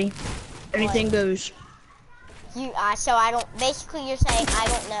here, buddy. Anything goes. You, so I don't, basically you're saying I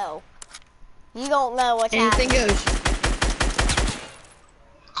don't know. You don't know what's happening. Anything goes.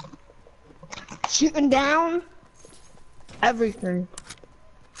 Shooting down. Everything.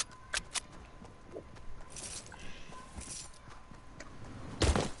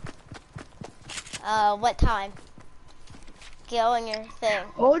 What time? Get on your thing.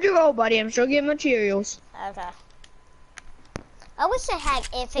 Hold your roll, buddy. I'm still getting materials. Okay. I wish I had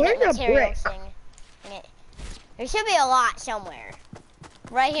infinite materials thing in it. There should be a lot somewhere.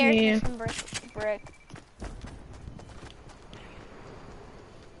 Right here, yeah. Some brick.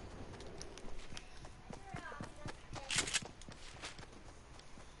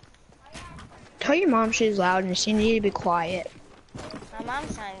 Tell your mom she's loud and she needs to be quiet. My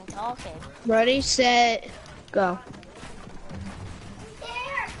mom's not even talking. Ready, set, go.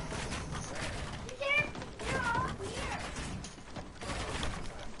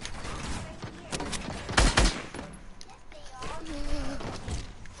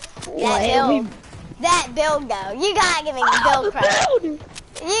 That build though, you gotta give me the build credit.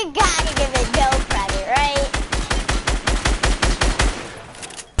 You gotta give me build credit, right?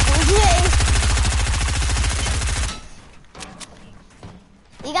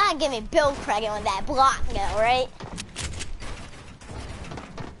 You gotta give me build credit on that block though, right?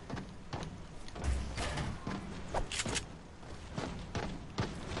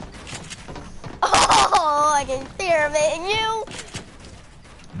 Oh, I can pyramid you.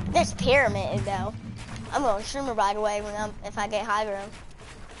 This pyramid though. I'm going streamer by the way if I get high ground.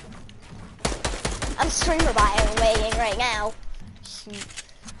 I'm streamer by waiting right now. Shoot.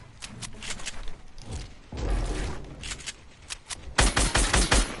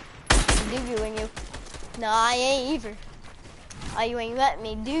 do-gooing you. No, I ain't either. Oh, you ain't letting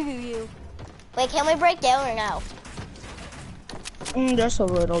me do you. Wait, can we break down or no? Just a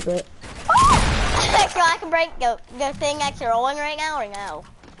little bit. So I can break the thing that you're on right now or no?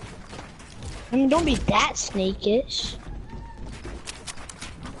 I mean, don't be that snakish.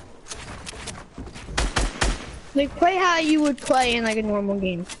 Like, play how you would play in like a normal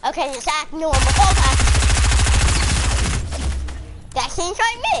game. Okay, just act normal. Okay. That seems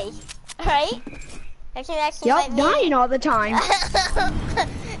like me, right? That seems Yup, like me. dying all the time.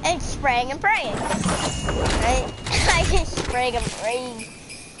 And spraying and praying. Right? I just spraying and praying.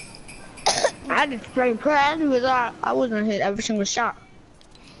 I just spray praying because I wasn't hit every single shot.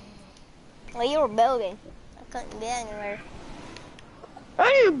 Well, you were building. I couldn't get anywhere.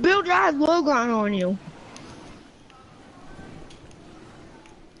 I need to build that low ground on you.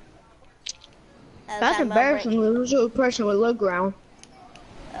 That's embarrassing to lose to a person with low ground.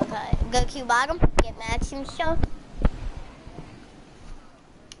 Okay, go to bottom, get mats and stuff.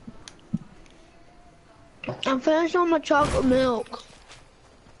 I'm finished on my chocolate milk.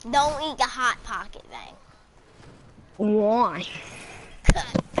 Don't eat the hot pocket thing. Why?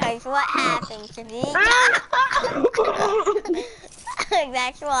 Cause what happens if you eat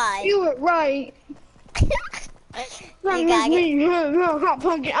That's why. You were right. You gotta get... Hot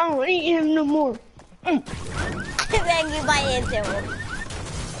pocket, I don't eat him no more. Then you bite into him.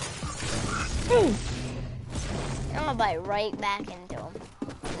 I'm gonna bite right back into him.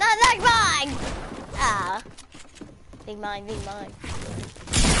 No, that's mine! Ah. Big mine, big mine.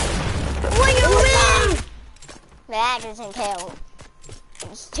 What do you mean? That doesn't count.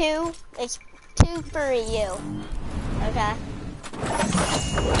 It's two for you. Okay.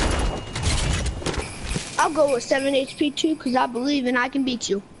 I'll go with 7 HP too, because I believe and I can beat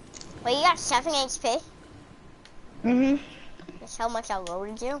you. Wait, you got 7 HP? Mm-hmm. That's how much I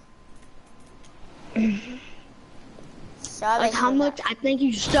loaded you? So Like how much I think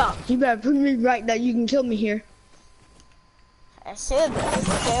you suck. You better prove me right that you can kill me here. I should be able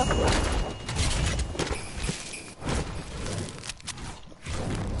to.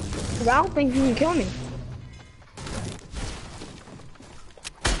 But I don't think you can kill me.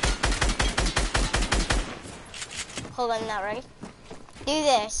 Hold on, not ready. Do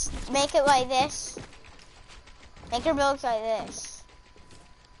this. Make it like this. Make your builds like this.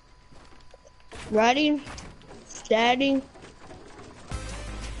 Ready, steady,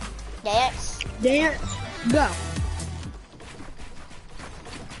 Dance. dance, go.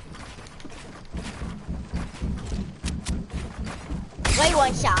 Wait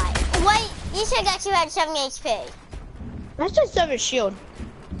one shot. Wait, you said that you had 7 HP. That's just 7 shield.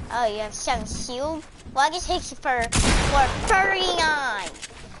 Oh, you have 7 shield? Well, I just hit you for 39.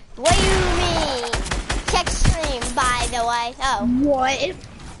 What do you mean? Check stream, by the way. Oh. What?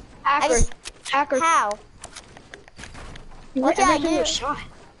 Hacker. How? What did I do? Shot.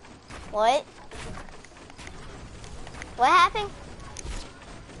 What? What happened?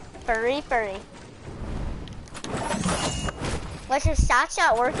 Furry. What's your shots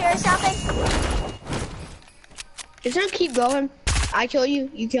not working or something? It's gonna keep going. I kill you,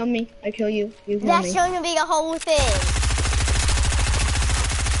 you kill me. I kill you, you kill me. That's going to be the whole thing.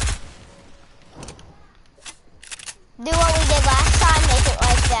 Do what we did last time, make it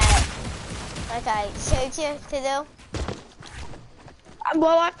like that. Like I showed you to do.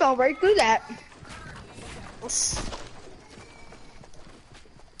 Well, I fell right through that.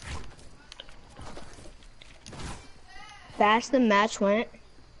 Fast the match went.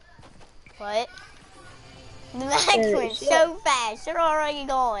 What? The match went so fast, they're already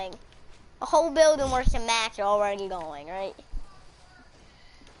going. A whole building worth of match are already going, right?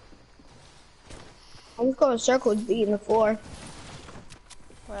 I'm just going circles beating the floor.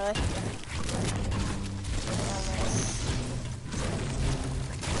 Really?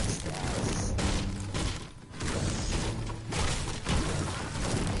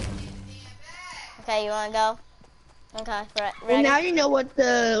 Okay, you wanna go? Okay, ready? And now you know what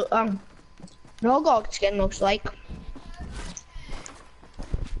the no-go skin looks like.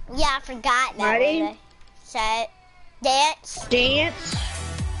 Yeah, I forgot that. Ready? Set. Dance. Dance.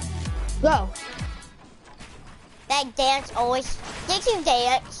 Go. That dance always. Did you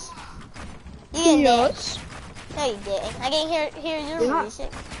dance? You didn't dance. No, you didn't. I didn't hear your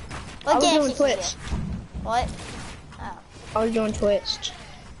music. What I was dance doing did you Twitch. do? What? Oh. I was doing Twitch.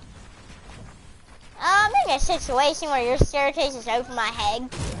 I'm in a situation where your staircase is over my head.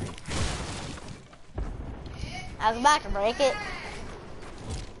 I was about to break it.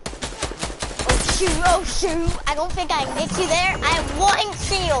 Oh shoot, I don't think I can get you there. I have 1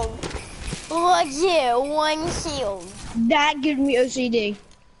 shield. Legit, 1 shield. That gives me OCD.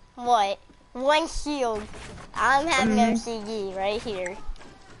 What? One shield. I'm having OCD right here.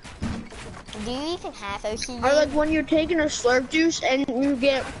 Do you even have OCD? Or like when you're taking a slurp juice and you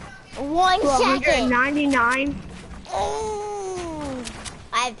get 1 second. 199. Ooh,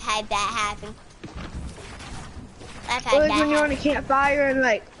 I've had that happen. I've Or had like that when you're on a happen. campfire and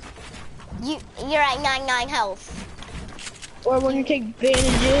like, You're at 99 health. or when you take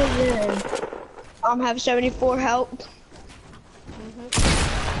bandages and have 74 health.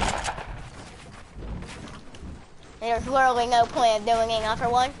 There's literally no point of doing another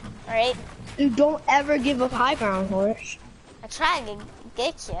one, alright? Dude, don't ever give up high ground, horse. I tried to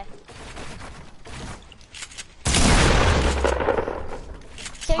get you.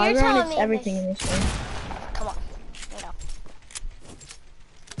 So High you're ground telling is me everything in this. this game. Come on, you know.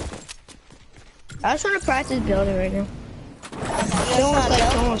 I just want to practice building right now. Okay, Don't you're like,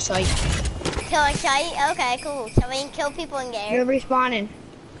 trying don't sight. to kill a site? Okay, cool. So we can kill people in the air. You're respawning.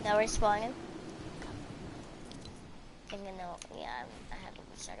 No respawning. Yeah, I have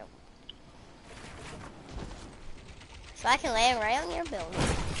a setup. So I can land right on your building.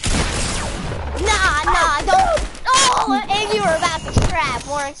 Nah, don't. Oh, and you were about to scrap,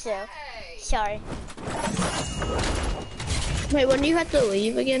 weren't you? Sorry. Wait, when do you have to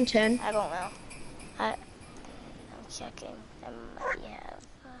leave again? 10? I don't know. I'm checking. I might have.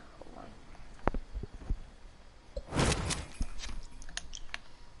 Hold on.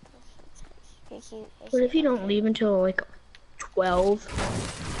 What if you don't leave until like 12?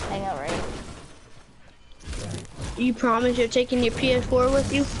 I know, right? You promise you're taking your PS4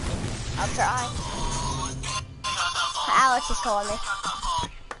 with you? I'll try. Alex is calling me.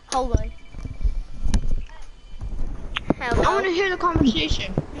 Hold on. Hello? I want to hear the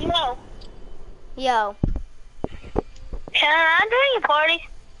conversation. No. Yo. Can I join your party?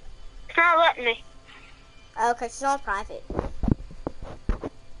 It's not letting me. Oh, cause it's not private.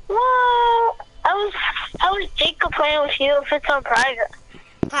 Well, I was Jacob playing with you if it's on private.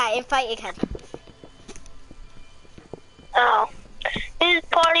 Hi, invite again. Oh. Who's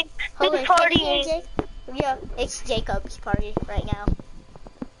party? Hold Who's on, party? can you hear Jake? Yeah, it's Jacob's party right now.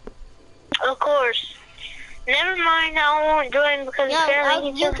 Of course. Never mind, I won't join because No,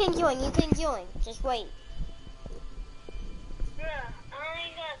 apparently you can join. Just wait. Yeah, I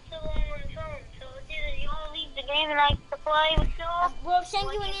only got so long on the phone, so it's either you all leave the game and I can play with you all. We'll send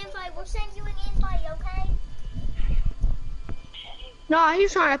you an invite, okay? No,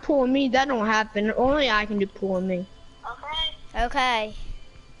 he's trying to pull me. That don't happen. Only I can do pulling me. Okay? Okay.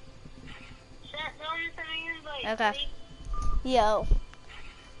 Tell me something invite. Okay. Yo.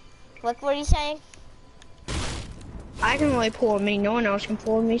 Look what he's saying. I can only pull me. No one else can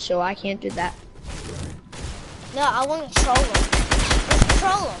pull me, so I can't do that. No, I want to troll him. Just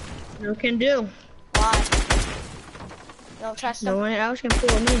troll him. No one can do. Why? You don't trust No him? one else can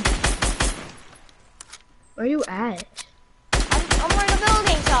pull me. Where you at? I'm where the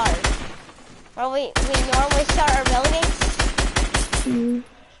buildings are. Where we normally start our buildings.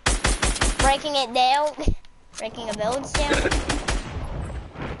 Breaking it down. Breaking the buildings down.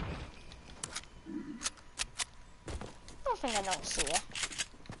 I don't see you.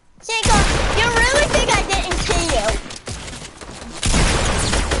 Jacob, you really think I didn't see you?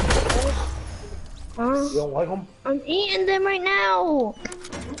 You don't like them? I'm eating them right now.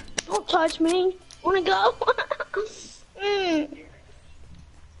 Don't touch me. Wanna go?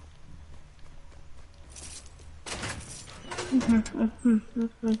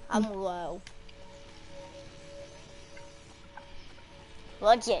 I'm low.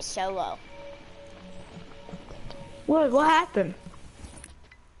 Legit so low. What happened?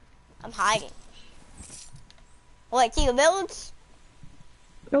 I'm hiding. What, see the builds?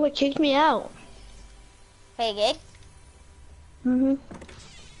 No, it kicked me out. Hey, gig.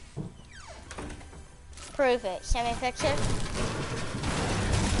 Prove it. Send me a picture.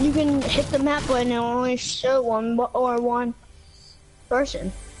 You can hit the map button and only show one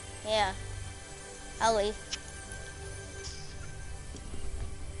person. Yeah. I'll leave.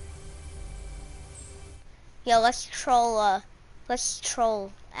 Yo, let's troll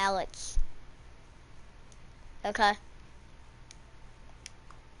Alex. Okay.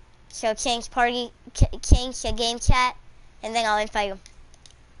 So change the game chat, and then I'll invite him.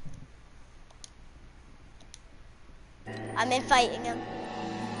 I'm inviting him.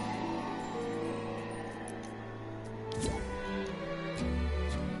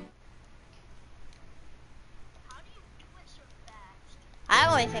 I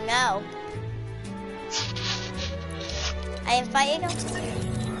don't even know. I invited him.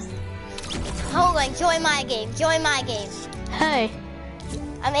 Hold on, join my game. Hey.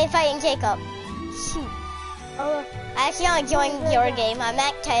 I'm inviting Jacob. Shoot. Okay. I actually want to join your game. I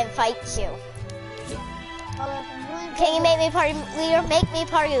meant to invite you. Okay. Can you make me party leader? Make me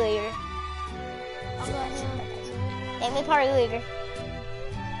party leader. Make me party leader.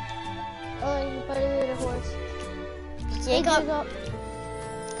 Oh, you party leader horse. Jacob. Jacob.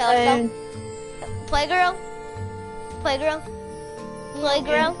 Okay, let's go. Playgirl. Playgirl.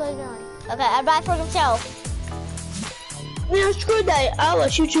 Playgirl. Playground. Okay, I'm back for himself. Man, screw that. I'll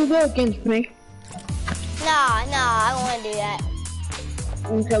let you two go against me. Nah, I don't want to do that.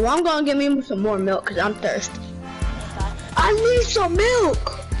 Okay, well, I'm gonna get me some more milk because I'm thirsty. Okay. I need some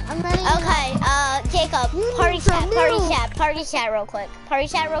milk. I'm ready. Okay, Jacob, party chat real quick. Party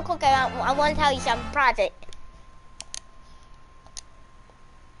chat real quick, I want to tell you something private.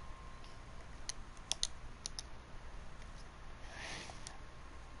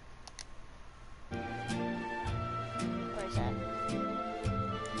 Where's that?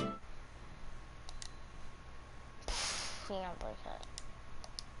 Hang on, where's that?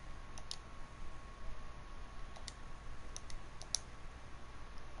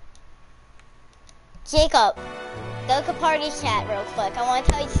 Jacob, go to party chat real quick. I want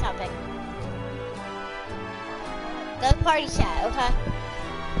to tell you something. Go to party chat, okay?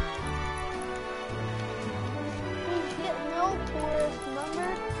 Please get milk for us,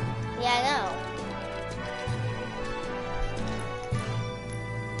 remember? Yeah, I know.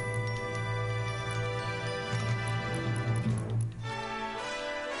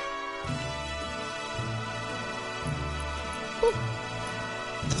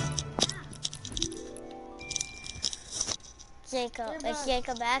 Jacob, is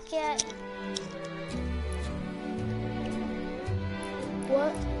Jacob back yet?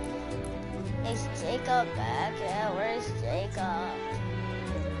 What? Is Jacob back yet? Where's Jacob?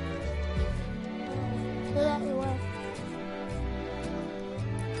 Get out your way.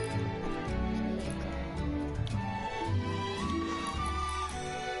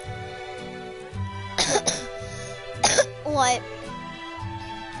 What?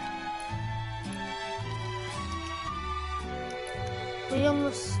 You're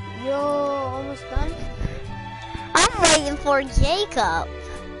almost done? I'm waiting for Jacob.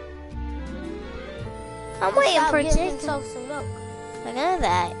 I'm waiting for getting Jacob. himself some milk. I know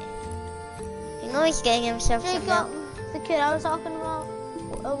that. You know he's getting himself some milk. Jacob, the kid I was talking about,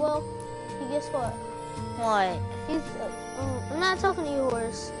 well, guess what? What? He's, I'm not talking to you,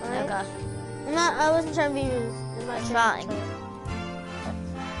 horse, alright? Okay. I wasn't trying to be rude. That's fine.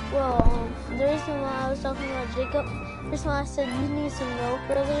 Well, the reason why I was talking about Jacob, the reason why I said you need some milk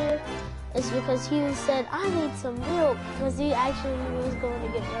earlier is because he said, I need some milk, because he actually was going to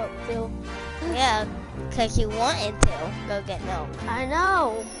get milk too. Yeah, because you wanted to go get milk. I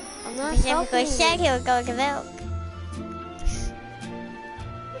know. I'm not Because talking he to said you. he would go get milk.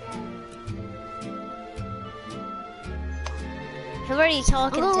 Who are you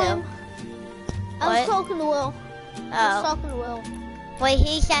talking to? I was What? talking to Will. I was Oh. talking to Will. Wait,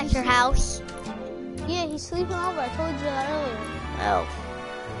 he's at your house? Yeah, he's sleeping over. I told you that earlier. Oh.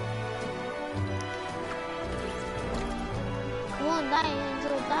 Come on, die,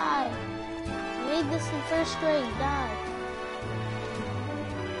 Angel, die. You made this in first grade, die.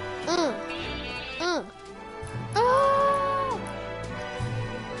 Ah!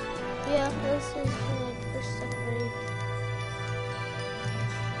 Yeah, this is like first, second grade.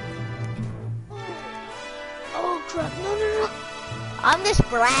 Oh crap! No! I'm just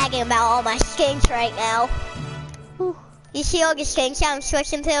bragging about all my skins right now. Whew. You see all the skins I'm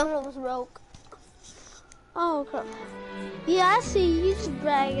switching to? It was broke. Oh crap! Yeah, I see you just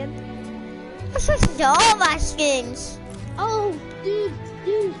bragging. I'm switching to all my skins. Oh, dude,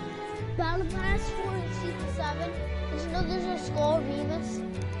 Battle Pass 4 and Season 7. Did you know there's a skull Remus?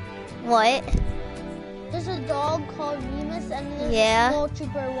 What? There's a dog called Remus, and there's Yeah. a small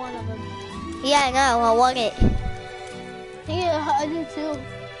trooper, one of them. Yeah, I know. I want it. Yeah, I do too.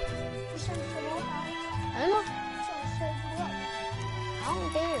 I know. I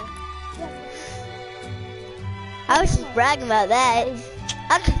don't care. I was just bragging about that.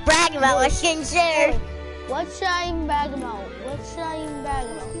 I'm just bragging about my skins there. What should I even brag about? What should I even brag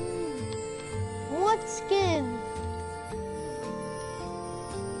about? What skin?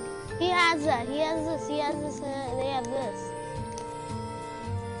 He has that. He has this. He has this. They have this.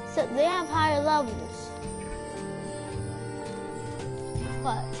 So they have higher levels.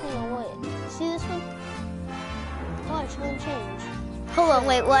 Watch, hang on, wait. See this one? Watch, it won't change. Hold on,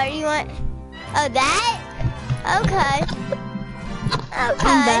 wait, what do you want? Oh, that? Okay. I'm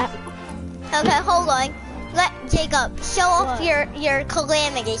Okay. back. Okay, hold on. Let Jacob show off What? your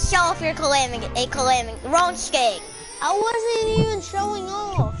calamity. Show off your calamity. Wrong skin. I wasn't even showing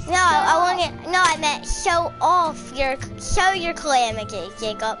off. No, I want to. No, I meant show your calamity,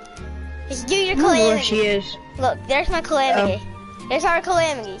 Jacob. Just do your Where calamity. she is. Look, there's my calamity. There's our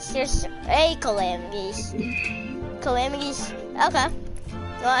calamities. There's a calamities. Calamities. Okay.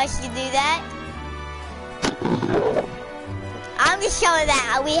 You want us to do that? I'm just showing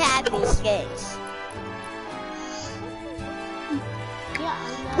that we have these skins. Yeah,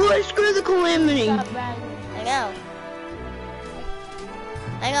 I know. Boy, screw the calamity. Stop bragging. I know.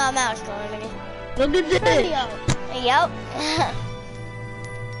 I know a mouse calamity. Look at this. Video. Yep.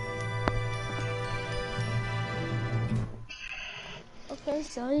 Okay,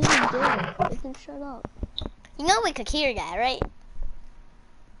 so you can do it. You can shut up. You know we could hear that, right?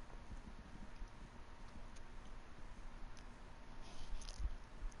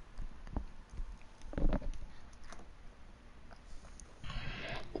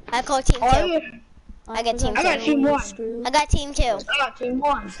 I call team 2. I got team 2. I got team 1. I got team 2. I got team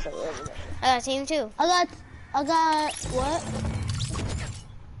 1. I got team 2. I got what?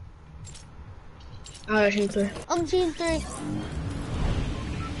 I got team 3. I'm team 3.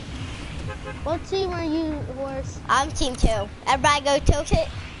 What team are you, Horse? I'm team 2. Everybody go tilt it.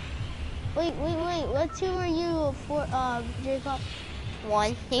 Wait. What team are you for, Jacob?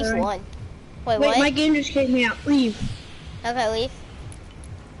 1. He's Alright. 1. Wait, Wait, what? my game just kicked me out. Leave. Okay, leave.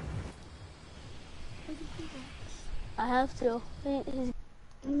 I have to. He's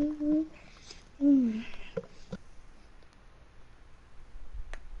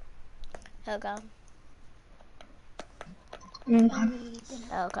Okay.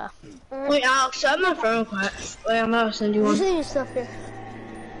 Okay. Wait, Alex, I'm my friend request. Wait, I'm about to send you one. using your stuff here.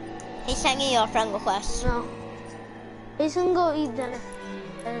 He's sending you a friend request. No. He's gonna go eat dinner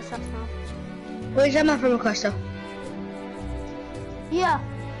at his house now. Wait, send my friend request though. Yeah.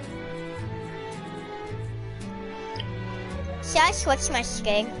 Should I switch my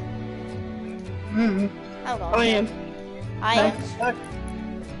skin? I'll go. I am. I am.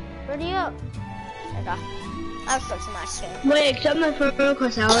 Ready up. Okay. I'll switch my skin. Wait, accept my friend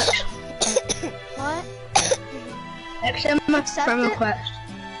request, Alex. What? Accept my Accept friend it? request.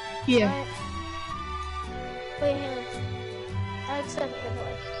 Yeah. Alright. Wait, hang on. I accept it.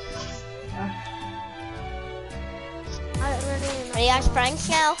 Alright, ready? Are you guys friends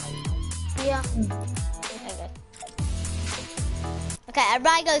now? Yeah. Okay. Okay,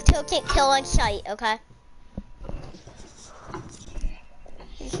 everybody go tilt it, kill on sight, okay?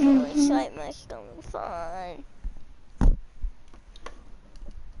 Kill on sight must be fun.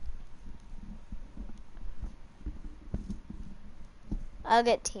 I'll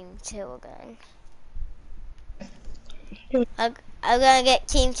get team 2 again. I'm gonna get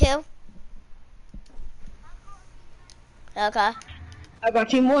team 2. Okay. I got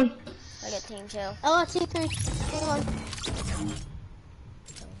team 1. I get team 2. I got team 3. Hang on.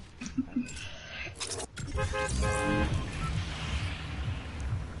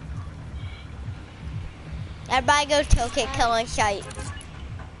 Everybody go tilt it, kill on sight.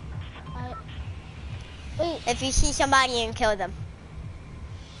 Wait. If you see somebody, you can kill them.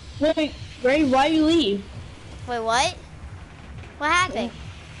 Wait, Ray, why you leave? Wait, what? What happened?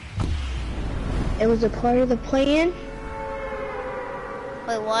 It was a part of the plan.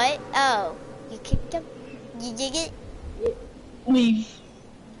 Wait, what? Oh, you kicked him? You dig it? Leave.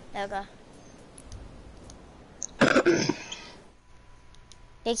 Okay.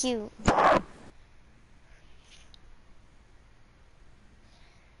 Thank you.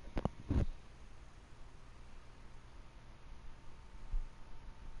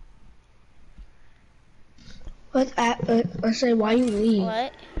 I say, why you leave?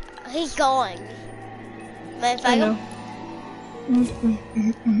 What? He's going. Mind if I I know.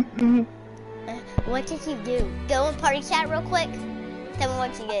 go? What did you do? Go in party chat real quick. Tell me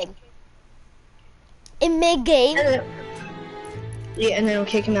what you did. In mid-game? Yeah, and then I'll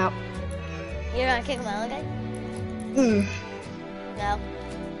kick him out. You're gonna kick him out again? No.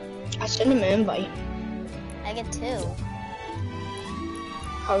 I sent him an invite. I get 2.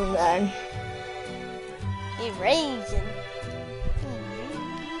 Oh man. He's raging.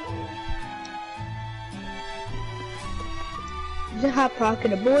 Is a hot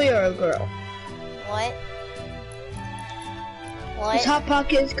pocket a boy or a girl? What? This hot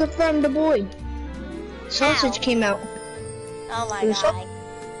pocket is confirmed a boy. Sausage Ow. came out. Oh my It was god.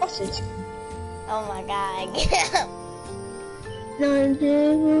 Sausage. Oh my god.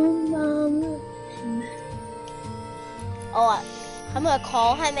 Oh, I'm gonna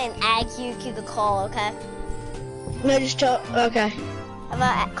call him and add you to the call, okay? No, just tell. Okay. I'm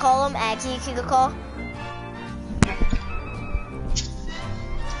gonna call him, add you to the call.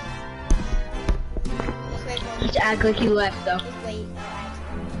 Just wait for him. Just act like you left though. Just wait.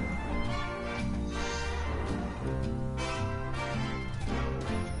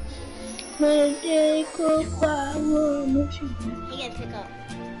 He gonna pick up.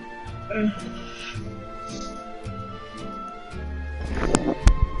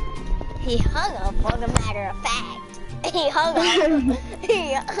 He hung up, for the matter of fact. He hung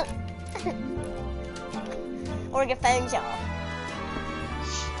up. Or your phone's off.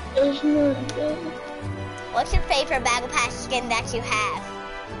 It's not good. What's your favorite Battle Pass skin that you have?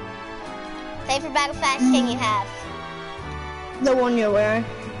 Favorite Battle Pass skin you have? The one you're wearing.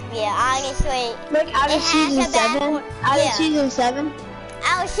 Yeah, honestly. Like out of season 7? Out of season 7?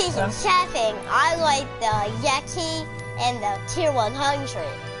 Out of season 7, I like the Yeti and the Tier 100.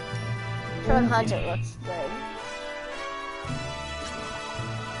 Tier 100 looks good.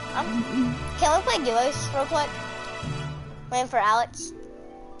 Can we play duos real quick? Waiting for Alex.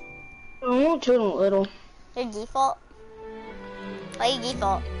 I want to little. Your default? Play your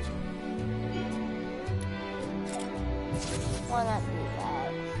default. Why not do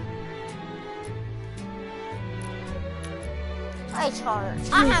that? Ice heart.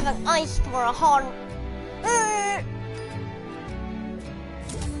 I have an ice for a heart.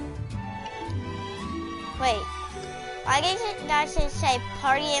 Wait. I guess that should say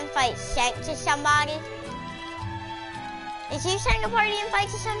party invite sent to somebody. Did you send a party invite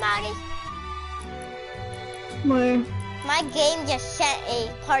to somebody? Where? My game just sent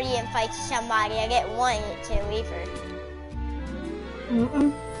a party invite to somebody. I didn't want it to either.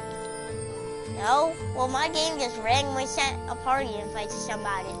 No? Well, my game just randomly sent a party invite to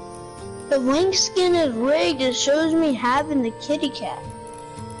somebody. The Link skin is rigged. It shows me having the kitty cat.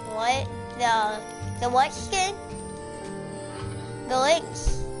 What? The what skin? The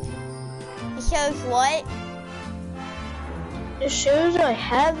links. It shows what? It shows I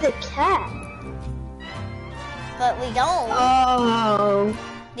have the cat. But we don't. Oh.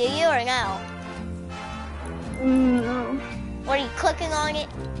 Do you or no? No. Were you clicking on it?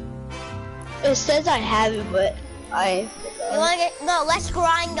 It says I have it, but I. You want to get? No, let's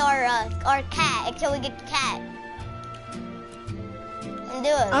grind our cat until we get the cat. And do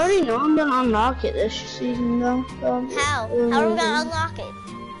it. I already know I'm gonna unlock it this season though. So How? How are we gonna unlock it?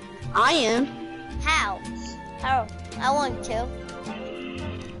 I am. How? How? I want to.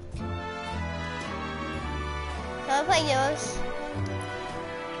 Can we play yours?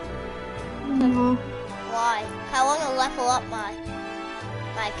 No. Why? I want to level up my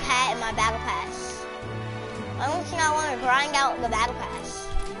cat and my battle pass. I don't think I want to grind out the battle pass.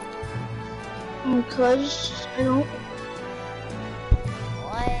 Because I don't.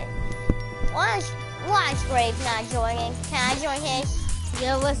 What? Why is Brave not joining? Can I join his?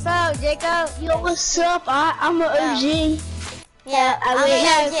 Yo, what's up, Jacob? Yo, what's up? I'm an OG. Yeah, I'm an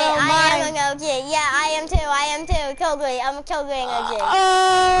OG. so I am an OG. Yeah, I am too. Totally. I'm a totally an OG.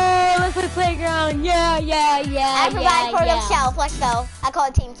 Oh, let's play playground. Yeah. Everybody for themselves. Let's go. I call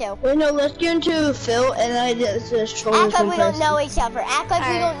it team 2. Wait, no, let's get into Phil and then I just troll Act like we don't know each other. Act like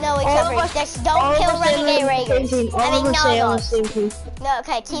we don't know each other. Just don't kill Renegade Raiders. I mean, none of us. No,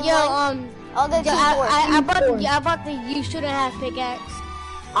 okay, team 1. I'll go team 4. I bought the you shouldn't have pickaxe.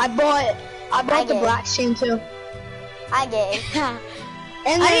 I bought the black team too. I did.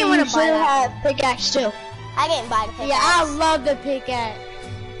 And I didn't want to buy that. have pickaxe too. I didn't buy the pickaxe. Yeah, I love the pickaxe.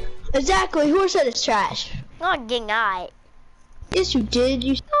 Exactly. Who said it's trash? No, I did not. Yes, you did.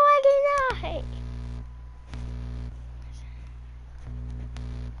 You. No, I did not.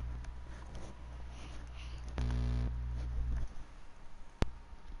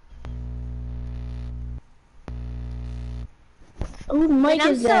 Oh, Mike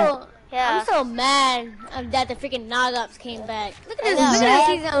is that? Yeah. I'm so mad that the freaking Nogops came back. Look at this. I know. Look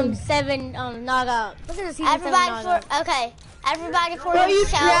at the season 7 Nogop. Look at the season 7 Nogop. Everybody for Bro, you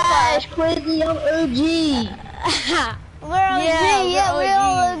themselves. trash, Quizzy. I'm OG. We're OG. Yeah, we're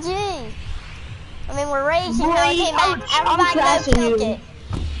all OG. I mean, we're raging Boy, how it came back. I'm Everybody trashing go you. it.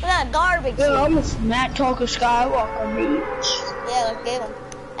 We're not garbage. Yo, I'm a Smack Talker Skywalker, bitch. Yeah, let's get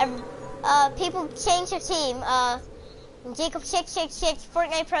them. People change their team. Jacob 666,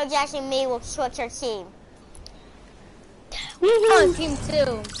 Fortnite Pro Jackson, and me will switch our team. Oh, team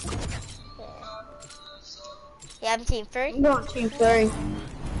 2. Yeah, I'm team 3. I'm on team 3.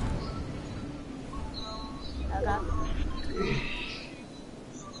 Okay.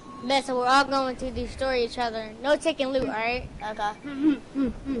 Man, so we're all going to destroy each other. No taking loot, alright? Okay.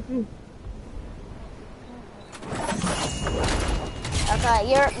 Okay,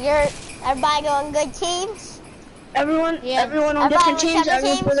 you're everybody on good teams? Everyone on Everybody different with teams, separate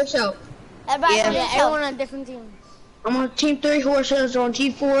everyone teams? for themselves. Everybody Yeah. on Yeah, good everyone on different teams. I'm on team 3, Horses on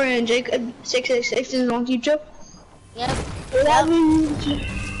team 4, and Jacob 666 is on team 2. Yep. So that means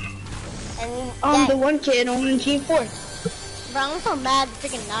And the one kid on team 4. Bro, I'm so mad the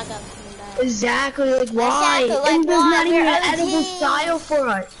freaking Nogop coming back. Exactly, like why? Exactly, like and there's why? not even We're an edible OGs. style for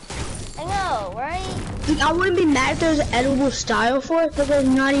us. I know, right? Like, I wouldn't be mad if there was an edible style for us, but there's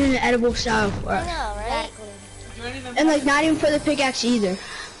not even an edible style for I us. know, right? Exactly. And like not even for the pickaxe either.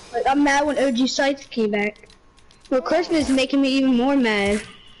 Like I'm mad when OG sites came back. But Christmas is making me even more mad.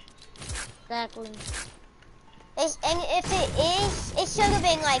 Exactly. And if it is, it should have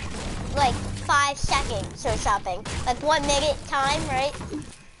been like 5 seconds or something. Like 1 minute time, right? You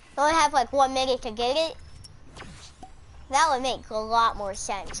only have like 1 minute to get it. That would make a lot more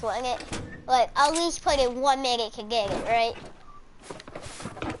sense, wouldn't it? Like at least put in 1 minute to get it, right?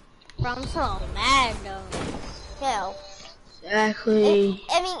 Bro, I'm so mad though. No. Exactly.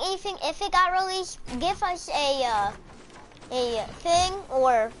 I mean, even if it got released, give us a thing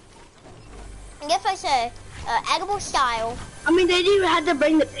or give us a edible style. I mean, they didn't even have to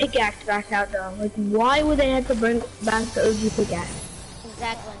bring the pickaxe back out though. Like, why would they have to bring back the OG pickaxe?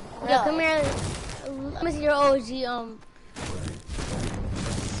 Exactly. Really? Yo, come here. Let me see your OG.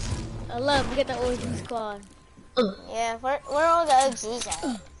 Look, we get the OG squad. Yeah, where all the OGs at?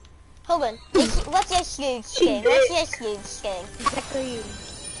 Hold on. What's this dude's skin? What's this dude's skin? Exactly.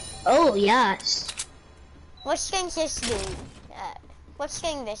 Oh yes. What skin's this dude? What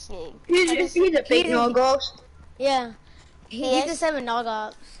skin this dude? He's a fake no ghost. Yeah. He's the is? 7 dog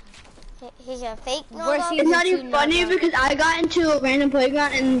ops. He's a fake Where's no he? It's not Season even 2 funny knockout. because I got into a random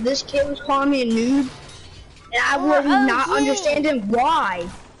playground and this kid was calling me a noob. And I was not OG. understanding why.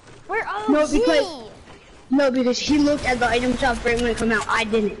 We're OG. No, because he looked at the item shop right when it came out. I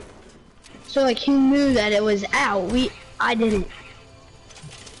didn't. So like he knew that it was out. I didn't.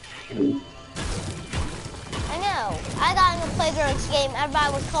 I know. I got in the playground game.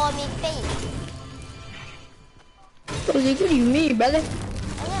 Everybody was calling me fake. I was like, what do you mean, brother? I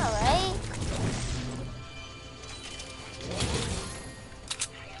know, right?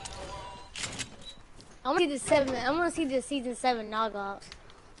 I want to see the 7. I want to see the season 7 dog ops.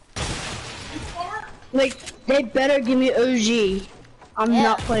 Like they better give me OG. I'm Yeah.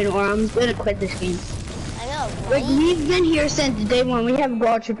 not playing or I'm gonna quit this game. I know, Like right? we've been here since day one. We have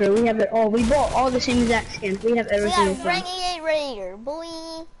Brawl Trooper. We have it all. We bought all the same exact skins. We have We everything. got Renegade Raider, boy.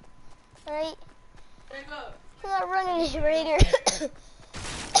 Right? We got Renegade Raider.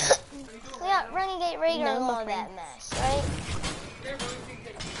 We got Renegade Raider and all that mess, right?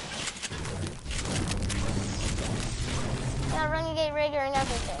 We got Renegade Raider and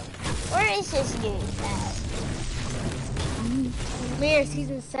everything. Where is this dude at? We're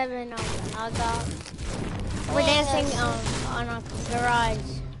season 7 dog ops. We're Yeah, dancing on a garage.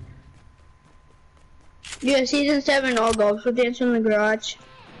 Yeah, season 7 all goes. We're dancing in the garage.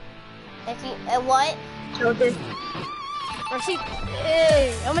 If you, what? Okay.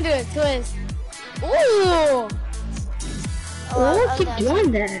 Hey, I'm gonna do a twist. Ooh! Oh, Oh, keep okay.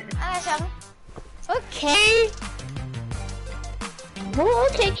 doing that. I got something. Okay. Oh,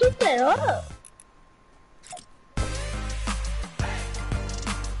 okay, keep that up.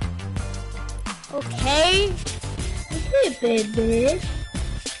 Okay. Okay, baby.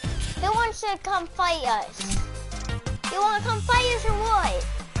 Who wants to come fight us? You want to come fight us or what?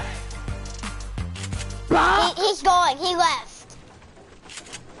 He's going. He left.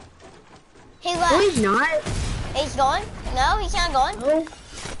 He left. No, he's not. He's going? No, he's not going. No.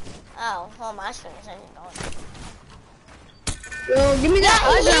 Oh, well, my screen is not going. Yo, give me that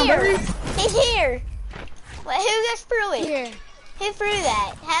Yeah, he's eye down, here. buddy. He's here. Wait, who just threw it? Here. Who threw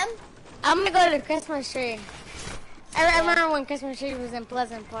that? Him? I'm gonna go to the Christmas tree. I remember when Christmas tree was in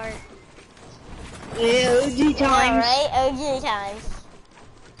Pleasant Park. Yeah, OG Yeah, times. right? OG times.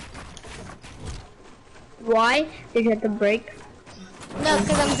 Why? Did you have to break? No,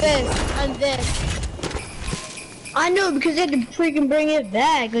 because I'm this. I'm this. I know, because they had to freaking bring it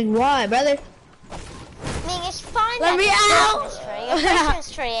back. Like, why, brother? I mean, it's fine. Let that me the out! Christmas tree. A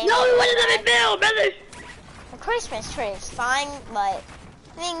Christmas tree ain't No, we that wanted bad. them in Bill, brother. A Christmas tree is fine, but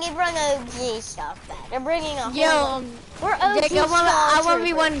I mean, you bring OG stuff back. They're bringing a whole. Yo, We're OG Jake, I won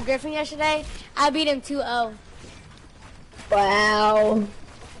stormtroopers. V1 Griffin yesterday. I beat him 2-0. Wow.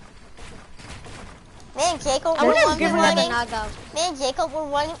 Me and Jacob I were wonder if Griffin got the 1v1ing. knockout. Me and Jacob were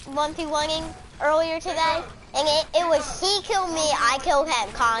 1v1ing earlier today, and it was he killed me, I killed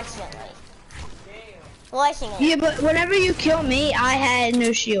him constantly. Watching it. Yeah, but whenever you kill me, I had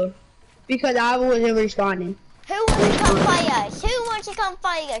no shield. Because I wasn't responding. Who wants to come fight us? Who wants to come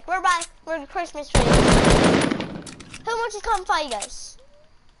fight us? We're the Christmas tree. Who wants to come fight us?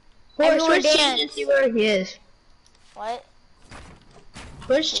 Everyone Switch teams dance. and see where he is. What?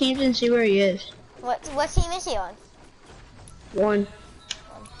 Switch teams and see where he is. What team is he on? One.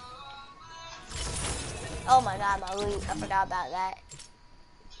 Oh my god, my loot. I forgot about that.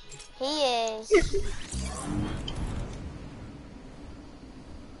 He is.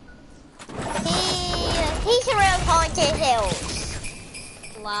 He's around Haunted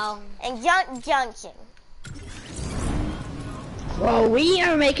Hills. Wow. And Junction. Well, we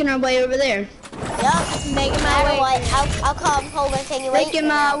are making our way over there. Yup. Making my way. I'll come home and can you wait? Making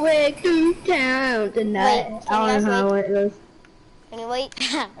my way through town tonight. Wait, I don't know how it goes. Can you wait?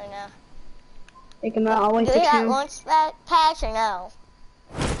 I know. Making my way Do through we got town. launch pads or no?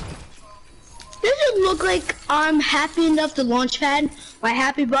 Does it look like I'm happy enough to launch pad my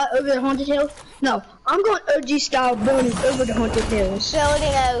happy butt over the Haunted Hills? No, I'm going OG style building over the Haunted Hills.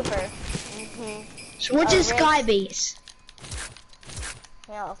 Building over. So which is Sky Base?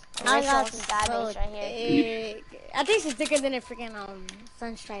 No. I got sky base right here. I think she's thicker than a freaking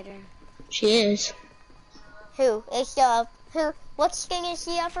Sunstrider. She is. Who? It's who? What skin is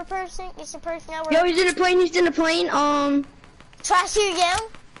the upper person? It's the person that we're... Yo, he's in a plane, he's in a plane. Try to shoot down.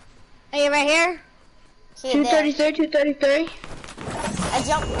 Are you right here? See it there. 233.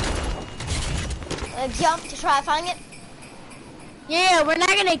 A jump to try to find it. Yeah, we're not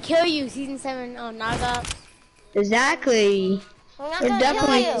gonna kill you, season 7 on Naga. Exactly. We're not We're gonna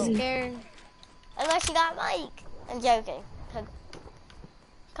definitely- kill you. Scared. Unless you got Mike. I'm joking.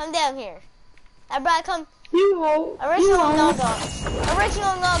 Come down here. Everybody come. You won't. Original Nuggets.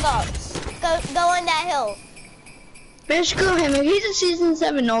 Original Nuggets. Go on that hill. Let's go him. If he's a season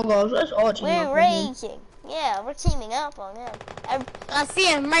 7 no goals, let's all team up We're with him. raging. Yeah, we're teaming up on him. I see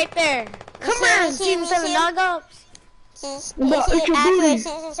him right there. Come see him, on, you see him, season you 7 see him? Naga. Is But it's it your actually booty. a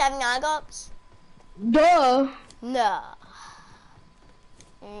season 7 Nuggets? Duh. No.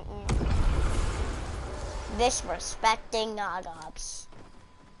 Disrespecting Nuggets.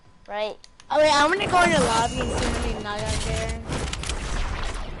 Right? Oh wait, I'm gonna go in the lobby and see how many Nagas there.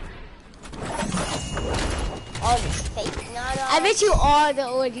 All these fake Nuggets. I bet you all the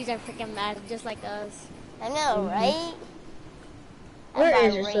OGs are freaking mad, just like us. I know, right? Where I'm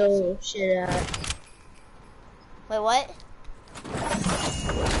is about this raging. little shit at? Wait, what?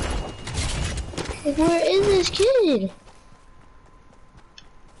 Like, where is this kid?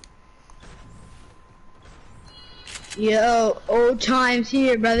 Yo, old times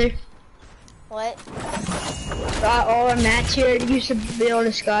here, brother. What? Got all our mats here. Used to build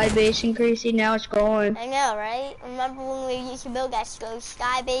a sky base in Creasy, now it's gone. I know, right? Remember when we used to build those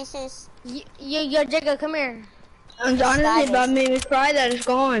sky bases? Yo, Jacob, come here. And honestly, about made me cry that it's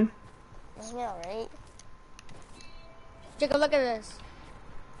gone. I know, right? Jacob, look at this.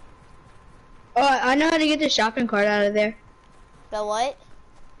 Oh, I know how to get the shopping cart out of there. But what?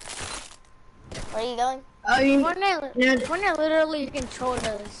 Where are you going? Oh, you, Fortnite literally controlled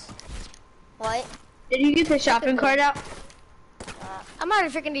us. What? did you get the shopping cart out? I'm about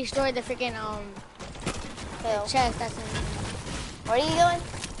to freaking destroy the freaking Who? chest that's in. Where are you going?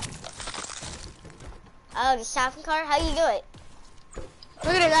 Oh, the shopping cart? How you do it?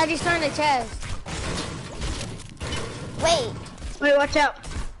 Look at it, I destroyed the chest. Wait. Wait, watch out.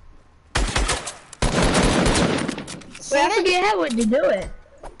 Wait, I forget how to do it.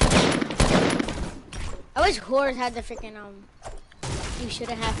 I wish Horrors had the freaking you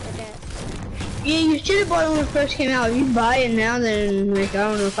shouldn't have forget. Yeah, you should have bought it when it first came out. If you buy it now, then like I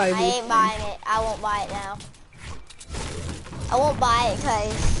don't know if I. I ain't buying it. I won't buy it now. I won't buy it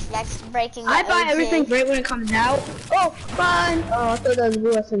because that's breaking the I buy OG. everything right when it comes out. Oh, fine. Oh, I thought that was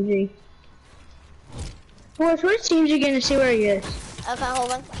blue SMG. Horse, which teams you gonna see where he is? Okay,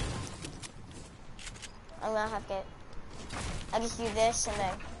 hold on. I'm gonna have to get... I'll just do this and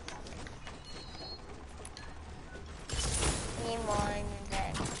then... Need one and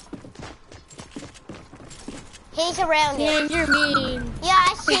then... He's around Yeah, it. you're mean. Yeah,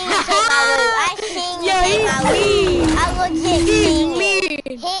 I seen you take my loot. I seen you Yeah, take he's my loot. mean. I legit seen you. Mean.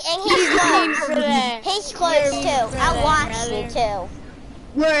 And He's he's mean close. for that. He's close You're too. mean for I that, watched you brother. too.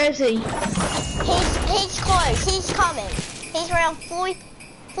 Where is he? He's close. He's coming. He's around 40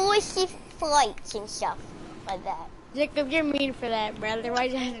 flights and stuff like that. Jacob, you're mean for that, brother.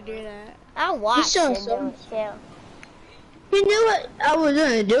 Why'd you have to do that? I watched saw him some. do it too. He knew what I was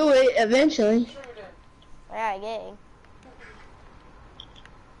gonna do it eventually. Alright, good.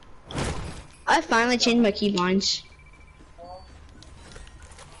 I finally changed my keybinds.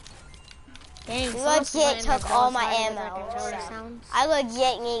 Dang, You someone's legit playing took the all boss my fight with ammo. their controller sounds. I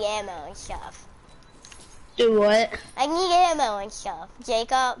legit need ammo and stuff. Do what? I need ammo and stuff.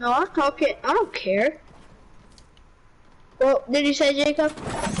 Jacob. No, I'm talking. I don't care. What did you say, Jacob?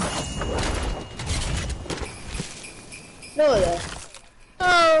 No, that.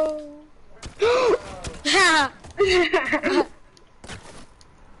 Oh.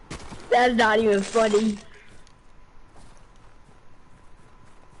 That's not even funny.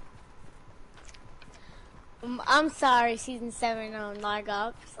 I'm sorry, season 7 on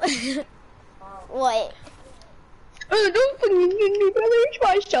Nargops. What? Oh, don't put me, brother. It's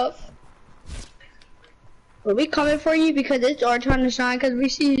my stuff. Well, we coming for you because it's our time to shine because we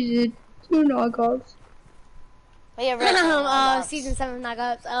see 2 knockoffs. We original Season 7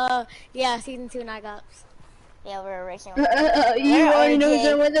 Nargops. Yeah, season 2 Nargops. Yeah, we're original. You We're already know who's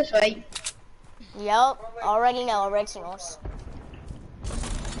OG. going with us, right? Yup, already know originals.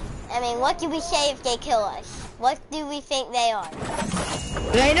 I mean, what do we say if they kill us? What do we think they are?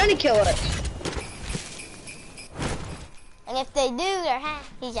 They ain't gonna kill us. And if they do,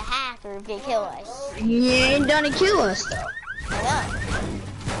 he's a hacker if they kill us. He ain't gonna kill us, though. I know.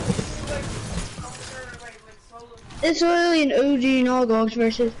 It's literally an OG Noggogs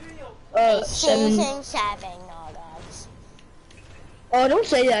versus, Season 7. 7 Noggogs. Oh, don't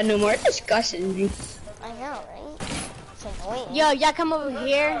say that no more. It's disgusting, dude. I know, right? It's annoying. Yo, y'all come over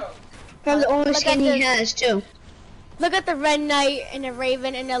here. Probably the only Look skin at he has, too. Look at the Red Knight and the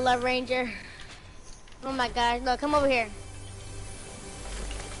Raven and the Love Ranger. Oh my gosh, look, come over here.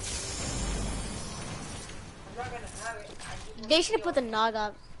 They should have put the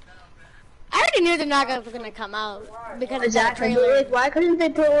Noggops. I already knew the Noggops were gonna come out because of that Exactly. trailer. Like, why couldn't they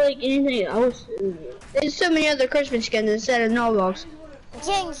put, like, anything else in there? There's so many other Christmas skins instead of Noggogs.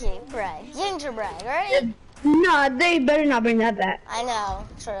 Gingerbread, right? Nah, they better not bring that back. I know,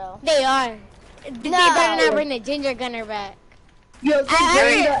 true. They are. They better not bring the Ginger Gunner back. Yo, if they I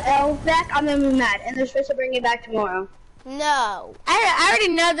bring heard- the elf back, I'm gonna be mad. And they're supposed to bring it back tomorrow. No. I already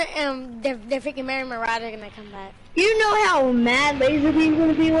know that the freaking Mary Mirage are gonna come back. You know how mad Laser Beam's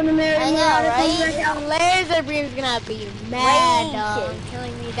gonna be when the Mary I know, Mirage comes right? back out? Laser Beam's gonna be mad, dog. Raging. I'm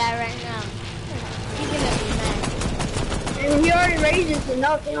telling you that right now. He's gonna be mad. And he already rages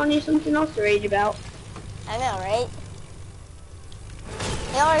enough. They don't need something else to rage about. I know, right?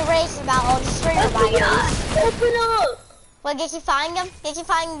 They already raced about all the streamer Open bikes. up! Open up! Well, did you find them? Did you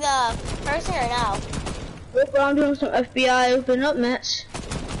find the person or no? Look, I'm doing some FBI open up match.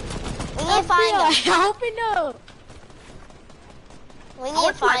 We need to find them. Open up. We I need to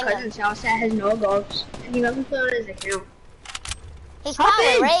went to my find them. cousin's house that has no dogs. And he doesn't fill out his account. He's Hop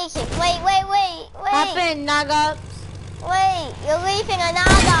probably in. racing. Wait. Happen, Noggops. Wait, you're leaving a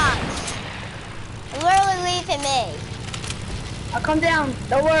Noggox. You're literally leaving me. I'll come down.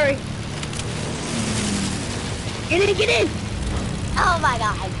 Don't worry. Get in, get in! Oh my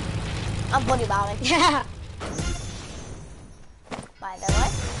god. I'm booty bombing. Yeah. By the way,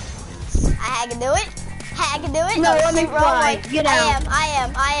 I had to do it. No, Oh, let me shoot, wrong fly. way. Get out. I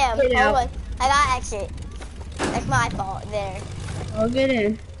am. Get out. Hold on. I got exit. That's my fault there. I'll get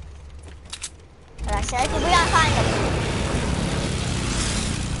in. Alright, so we gotta find him.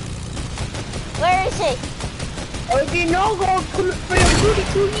 Where is he? Okay, no go come for your booty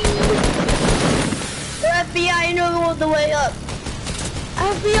cookie. The FBI, you know the way up.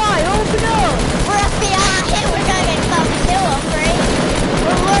 FBI, open up! We're FBI. We're gonna fucking kill him, right?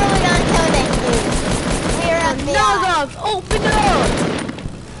 We're literally gonna kill this dude. We're FBI. Noggops, open up.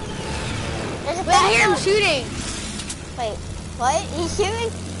 There's a Wait, I hear him bad shooting. guy. Wait, what? He's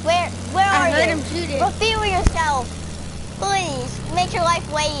shooting? Where are I you? heard him shooting. Reveal yourself. Please, make your life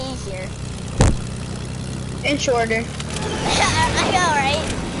way easier. And shorter. I know, right?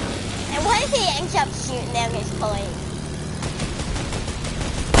 And what if he ends up shooting them his plane?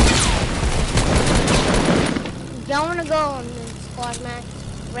 Y'all wanna go on the squad match?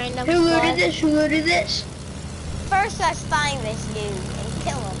 Random Who squad? looted this? Who looted this? First, let's find this dude and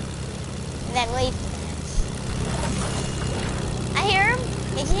kill him. And then leave the match. I hear him.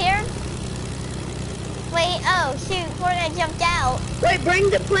 Did you hear him? Wait, oh shoot, Fortnite jumped out. Wait, bring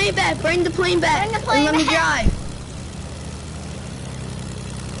the plane back. Bring the plane back. Bring the plane and let me back. drive.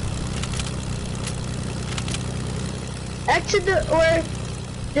 Exit or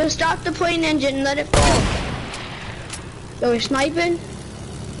just stop the plane engine and let it fall. So we're sniping?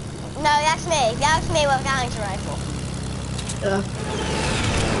 No, that's me. That's me with a silencer rifle.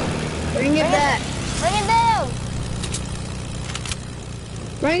 Bring it back. Bring it down.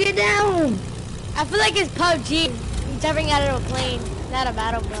 Bring it down. I feel like it's PUBG. Jumping out of a plane, not a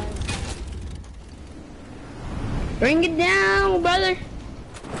battle bus. Bring it down, brother.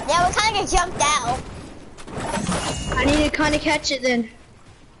 Yeah, we kind of jumped out. I need to kind of catch it then.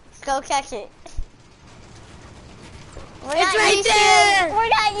 Let's go catch it. We're It's not right used to there. it. We're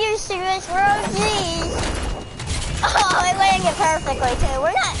not used to this. We're OGs. Oh, it landed perfectly too.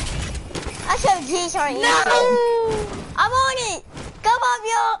 We're not. Us OGs aren't used to it. No! I'm on it. Come on,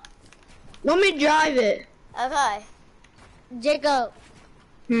 y'all. Let me drive it. Okay. Jacob,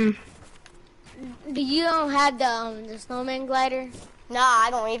 Hmm. do you don't have the snowman glider? Nah, I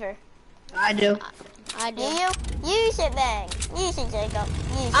don't either. I do. I do. Use it then. Use it, Jacob.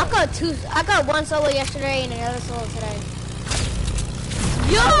 Use I it. got two. I got one solo yesterday and another solo today.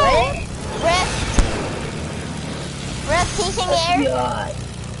 Yo! Rift teaching air. God.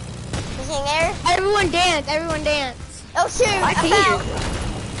 Teaching air. Everyone dance. Everyone dance. Oh shoot! I see fell. you.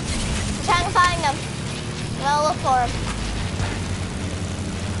 I'm trying to find them. I'm gonna look for him.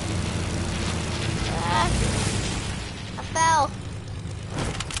 I fell.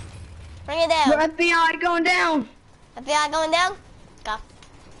 Bring it down. FBI going down. FBI going down? Go.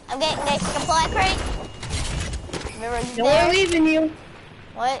 I'm getting the supply crate. No, we're leaving you.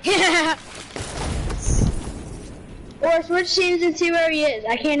 What? Yeah. Or switch teams and see where he is.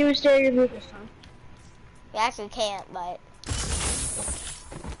 I can't even stare your roof this time. We actually can't, but...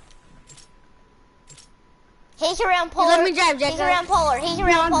 He's around polar. Let me drive, Jacob. He's around polar. He's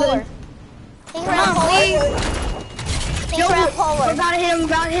around I'm polar. good. He's around polar. He's around We're polar. about to hit him. We're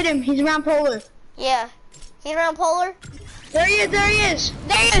about to hit him. He's around polar. Yeah. He's around polar. There he is. There he is.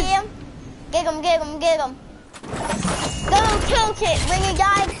 There he See is. him? Get him, get him, get him. Go tilt it. When you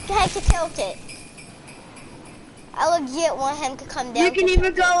die, head to tilt it. I legit want him to come down. You can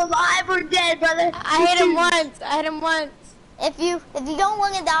either go alive or dead, brother. I hit him once. I hit him once. If you don't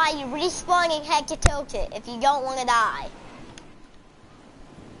want to die, you respawn and head to tilt it. If you don't want to die.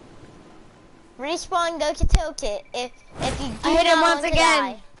 Respawn, go to tilt it. If you do I hit him not once want to again.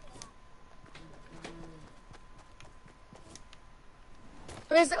 die.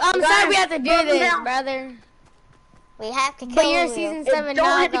 I'm sorry we have to do Guys, this, down. brother. We have to kill But you're you. season 7 Don't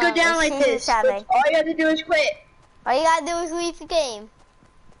now. have to go down like Season this. 7. All you have to do is quit. All you gotta do is leave the game.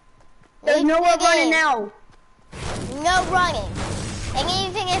 There's Leave no the more running game. now. No running. And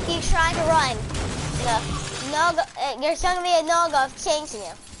even if you try to run, there's gonna be a no-go of chasing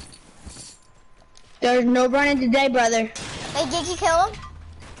you. There's no running today, brother. Wait, did you kill him?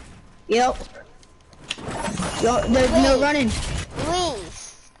 Yep. There's no Wait. running. Leave.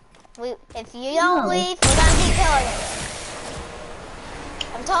 If you don't No. leave, we're gonna keep killing you.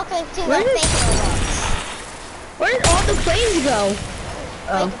 I'm talking to Where the is- faking ones. Where did all the planes go? Wait,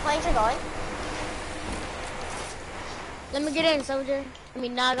 Oh. the planes are going. Let me get in, soldier. I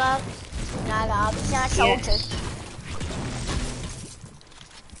mean, Naga. Nah, it's not soldier.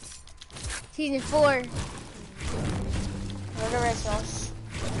 Season 4. We're the originals.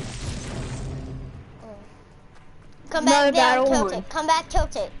 Come Another back down, battle tilt won. it. Come back,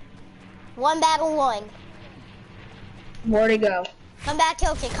 tilt it. One battle won. More to go. Come back,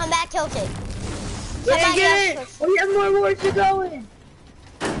 tilt it. Come back, tilt it. Yeah, back get down, it. We have more wars to go in.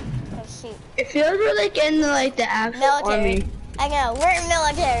 Oh shoot. It feels we're like in the actual Military. army. I know, we're in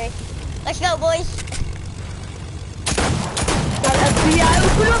military. Let's go, boys. FBI,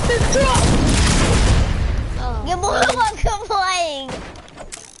 open up this truck. Oh. Good boy, good playing.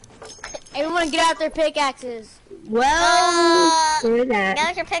 Everyone get out their pickaxes. Well, screw that.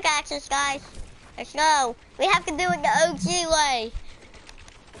 Now's your pickaxes, guys. Let's go. We have to do it the OG way.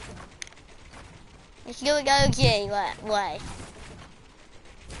 Let's do it the OG way.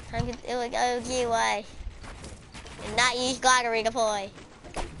 Time to do it the OG way. And not use glider redeploy.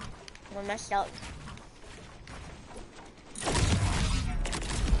 We're messed up.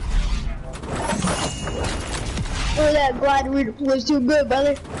 Oh, that glide was too good,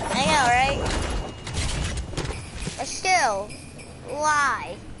 brother. I know, right? But still,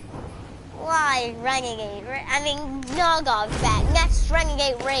 why? Why Renegade? I mean, Nogog's back. Next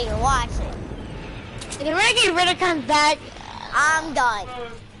Renegade Raider, watch it. If the Renegade Ritter comes back, I'm done.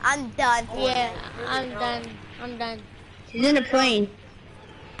 I'm done. yeah, I'm done. I'm done. He's in a plane.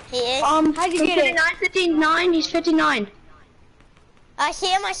 He is. How'd you he's get it? 59, 59, he's 59. I see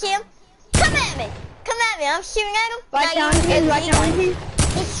him. I see him. Come at me. Come at me. I'm shooting at him. Right Now down you- here, right he- down here.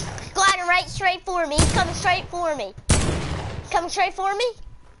 He's gliding right straight for me. He's coming straight for me. He's coming straight for me.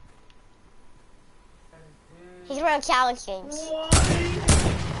 He's around challenge games.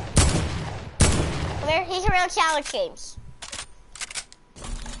 Come here. He's around challenge games.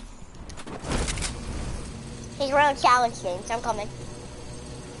 He's around challenge games. I'm coming.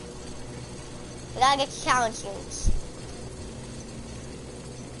 We gotta get to challenge games.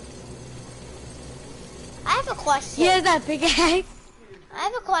 I have a question. He has that pickaxe. I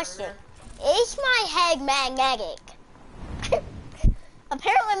have a question. Is my head magnetic?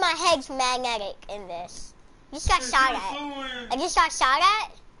 Apparently my head's magnetic in this. I just got shot at. I just got shot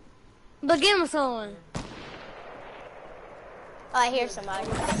at? But give him someone. Oh, I hear somebody.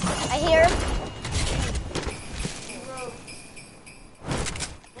 I hear him.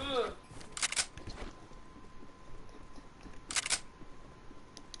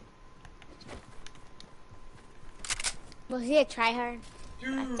 Was he a tryhard?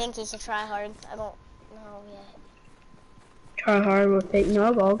 I think he's a tryhard. I don't know yet. Try hard with fake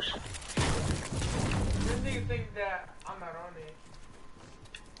no-balls. This nigga think that I'm not on it.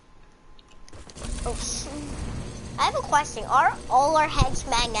 Oh, shoot. I have a question. Are all our heads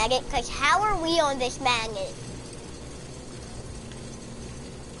magnetic? Because how are we on this magnet?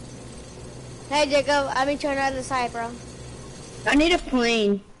 Hey Jacob, I've been trying to other side, bro. I need a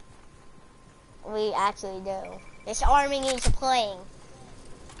plane. We actually do. This army needs a plane.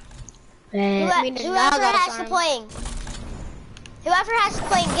 Man. Whoever has the plane. Whoever has the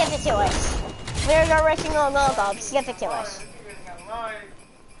plane, give it to us. We're the original logos. Give it to us.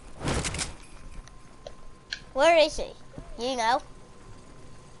 Where is he? You know?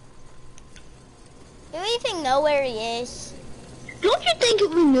 Do we even know where he is? Don't you think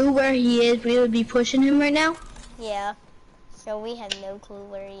if we knew where he is, we would be pushing him right now? Yeah. So we have no clue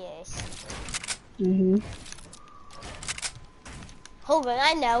where he is. Mm-hmm. Hold on,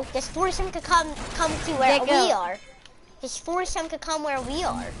 I know. Just force him to come to where we are. Just force him to come where we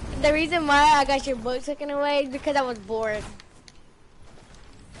are. The reason why I got your book taken away is because I was bored.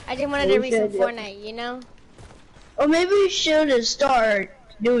 I just wanted to read some Fortnite, you know? Or maybe we should have started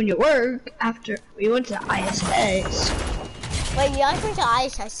doing your work after we went to ISS. Wait, you guys went to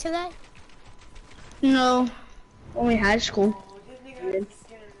ISS today? No, only high school.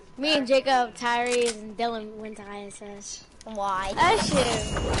 Me and Jacob, Tyrese, and Dylan went to ISS. Why? That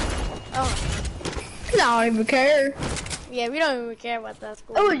shit. Oh. I don't even care. Yeah, we don't even care about that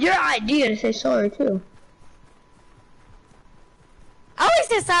school. It was your idea to say sorry too. I always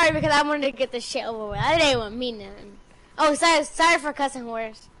say sorry because I wanted to get this shit over with. I didn't want me nothing. Oh, sorry for cussing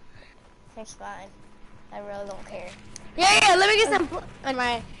horse. It's fine. I really don't care. Yeah, let me get some.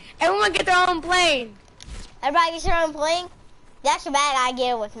 Alright, everyone get their own plane. Everybody gets their own plane? That's a bad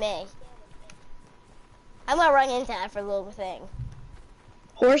idea with me. I'm gonna run into that for a little thing.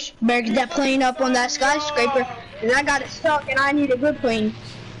 Horse, better get that plane up on that skyscraper, cause I got it stuck and I need a good plane.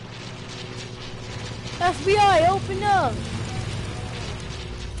 FBI, open up.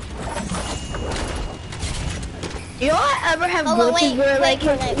 Do y'all ever have glitches where like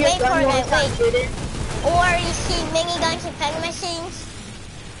your gun won't stop shooting? Or you see miniguns and vending machines?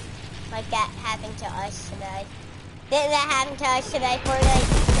 Like that happened to us today. Didn't that happen to us today, Fortnite?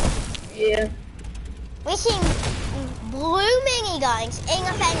 Yeah. We seen blue miniguns in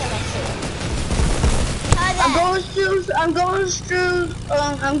a vending machine. I'm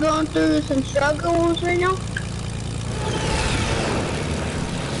going through some struggles right now.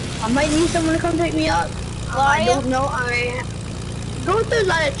 I might need someone to come pick me up. I don't know. I'm going through a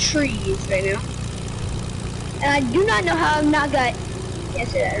lot of trees right now. And I do not know how I'm not got. Can't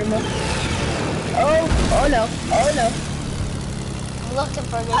say that anymore. Oh no. I'm looking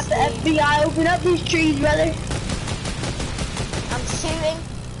for this. Got the FBI open up these trees, brother. I'm shooting.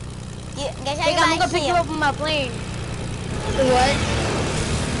 Does I'm gonna pick you up on my plane. What?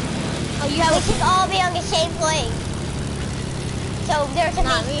 Oh, you have we should all be on the same plane. So there's a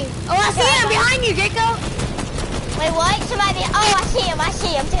me. Oh, I see him behind you, Jacob. Wait, what? Somebody. Oh, I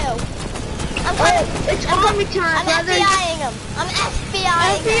see him too. I'm coming. It's army time, I'm brother. FBIing him. I'm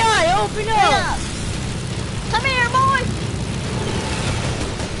FBIing him. FBI, open up. Come here, boy.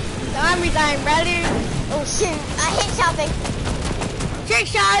 The army time, brother. Oh shoot! I hit something. Trick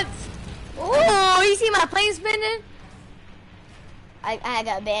shots. Oh, you see my plane spinning? I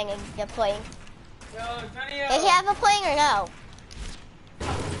got banging the plane. Does he have a plane or no?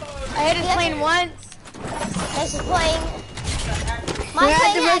 I hit his plane once. There's a plane. My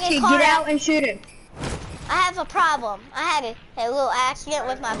plane had a car. Get out and shoot him. I have a problem. I had a little accident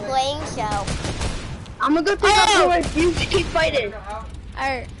with my plane, so. I'm gonna go pick up yours. You keep fighting.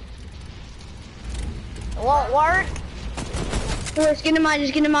 Alright. It won't work. Just get in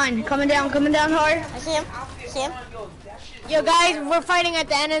mine. Coming down hard. I see him. Yo, guys, we're fighting at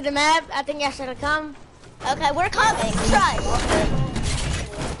the end of the map. I think y'all should come. Okay, we're coming. Trust.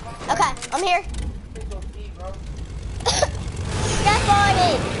 Okay, I'm here. Step on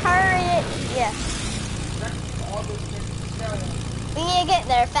it. Hurry it. Yeah. We need to get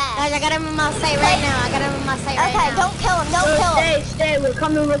there fast. Guys, I got him in my sight right now. Okay, don't kill him. Don't kill him. Stay. We're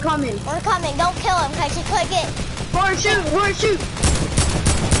coming. We're coming. Don't kill him because he could get. Horse shoot. Don't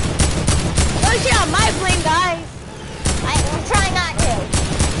shoot on my plane, guys. I'm trying not to.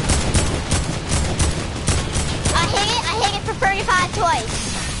 I hit it for 35 twice.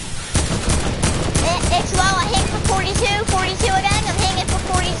 It's low. I hit it for 42 again. I'm hitting it for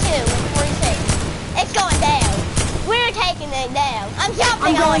 42 and 46. It's going down. We're taking it down. I'm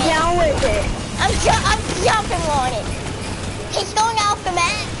jumping on it. I'm going down with it. I'm jumping on it. He's going off the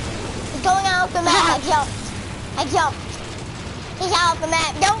map. I jumped. He's off the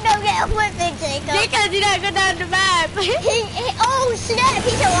map. Don't go get with me, Jacob. Jacob, do not go down the map. Oh snap!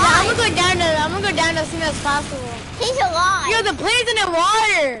 He's I'm alive. gonna go down as soon as possible. He's alive. Yo, the plane's in the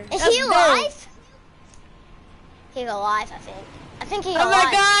water. Is That's he dope. alive? He's alive, I think. I think he's Oh alive.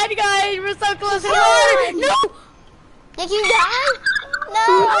 my God, guys, we're so close to the He's water. alive. No. Did you die?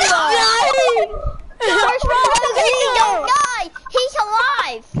 No. I'm dying. What's wrong? He don't die. He's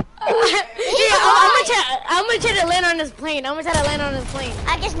alive. I'm gonna try to land on this plane.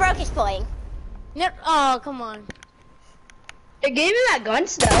 I just broke his plane. Yep. Oh, come on. They gave me that gun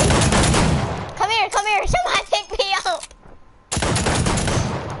still. Come here. Somebody pick me up.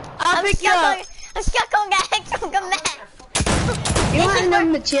 I'll pick you up. I'm stuck on the map. You want no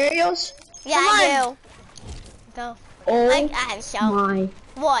materials? Yeah, Come I on. do. Go. Oh I have a shell. my.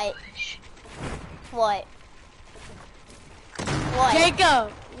 What?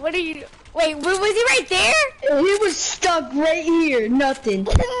 Jacob, what are you? Wait, was he right there? He was stuck right here. Nothing.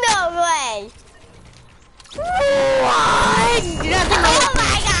 No way. What? Do not take my Oh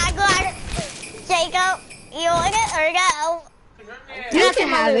my God, Glenn. Jacob, you want it or no? You can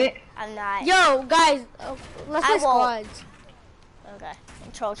have it. I'm not. Yo, guys, let's I play won't. squads. Okay.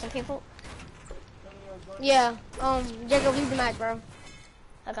 Control some people. Yeah. Jacob, leave the match, bro.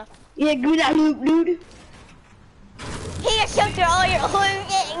 Okay. Yeah, give me that loot, dude. He just took through all your loot.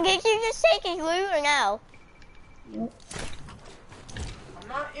 Did you just take his loot or no? I'm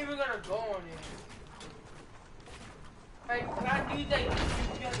not even gonna go on it. Like, can I do that? You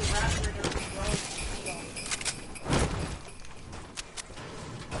have the rapper and everything.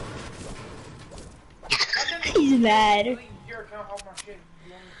 He's mad. Delete your account off my shit.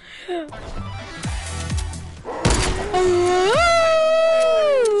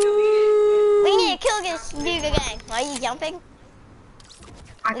 We need to kill this dude again. Are you jumping?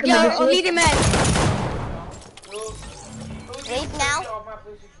 I can Yo, leave the match. Leave now?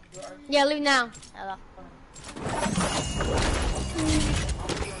 Yeah, leave now. Okay.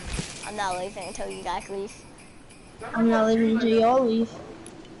 I'm not leaving until you guys leave. I'm not leaving until y'all leave.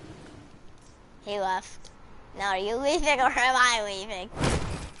 He left. Now are you leaving or am I leaving?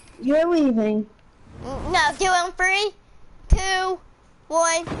 You're leaving. No, do it on 3, 2,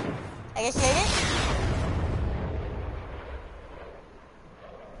 1. I just did it.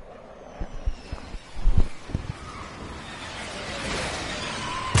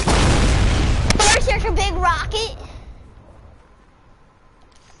 First, there's a big rocket.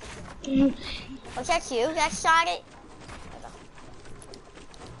 Was that you that shot it?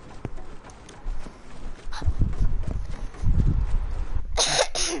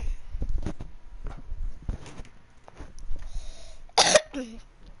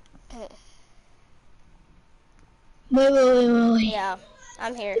 Wait. Yeah,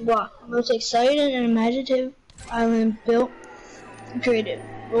 I'm here. The most exciting and imaginative island built and created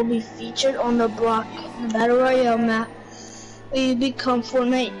will be featured on the block in the Battle Royale map where you become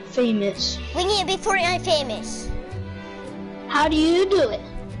Fortnite famous. We need to be Fortnite famous. How do you do it?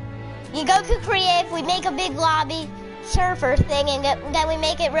 You go to creative, we make a big lobby surfer thing, and then we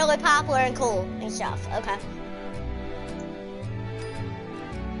make it really popular and cool and stuff. Okay.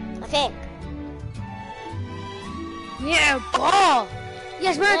 I think. Yeah, ball.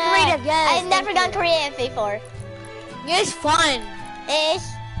 Yes, we're creative. Yes. I've never done creative before. Yeah, it's fun. Ish.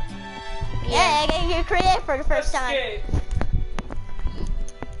 Yeah, you're creative for the first time.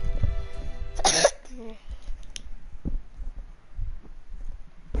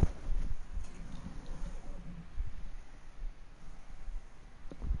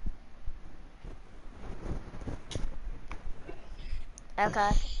 Okay.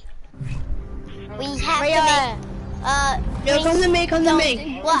 We have to make, Yo, come to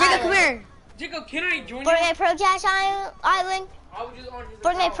me. What Jacob, island? come here. Jacob, can I join you? Fortnite Pro Cash Island? I was just on his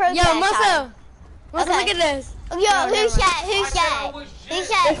Fortnite account. Pro Yo, Cash Island. Musa, Okay. look at this. Yo, never who's mind. that? Who's that? Who's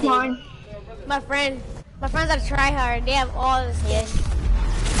that? It's mine. My friends are tryhard. They have all this. Yes.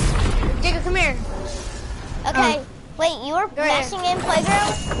 Jacob, come here. Okay. Wait, you were Go ahead. messing in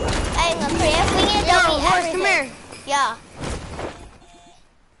playground? And the creative, we need to Yo, delete Horse, everything. come here. Yeah.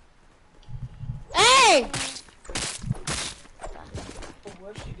 Hey!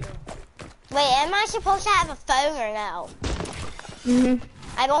 What'd she do? Wait, am I supposed to have a phone or no? Mhm.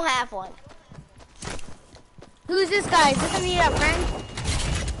 I don't have one. Who's this guy? Is this gonna be a friend?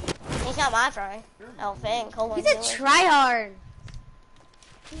 He's not my friend. I don't think. Hold on. He's a do it. tryhard.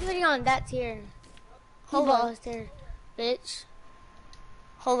 He's already on that tier. Hold He on. lost there, bitch.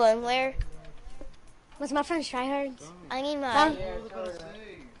 Hold on, where? What's my friend's tryhards? I need my. Huh?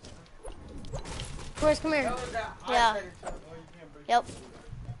 Horse, come here. Yeah. Yep.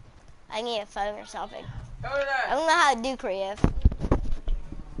 I need a phone or something. I That. don't know how to do creative.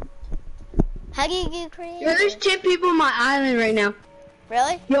 How do you get Yo, creative? there's 10 people on my island right now.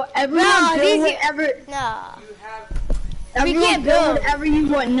 Really? Yo, everyone No, build these- whatever. No. You have. Everyone can't build build. whatever you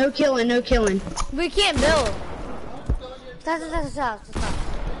want. No killing, no killing. We can't build. Stop.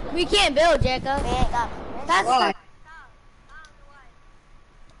 We can't build, Jacob. We ain't got That's Why?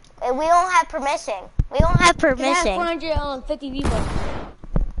 We don't have permission. We don't have It has permission. 450 people.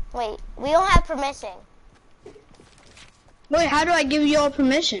 Wait, we don't have permission. Wait, how do I give you all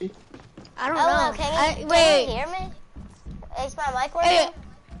permission? I don't Hello, know. can you Wait, hear me? Is my mic working? hey,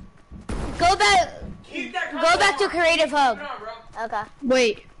 go back. Keep that Go back to combo on. Creative Hub. Put it on, bro. Okay.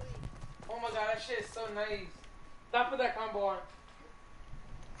 Wait. Oh my god, that shit is so nice. Stop put that combo on.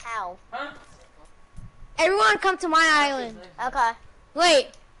 How? Huh? Everyone come to my island. Okay. Wait.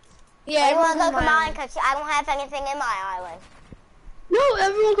 Yeah, I want everyone to come go to to my mine island. because I don't have anything in my island. No,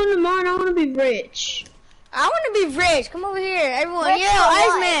 everyone come to mine. I want to be rich. I want to be rich. Come over here, everyone. Rich Yo, for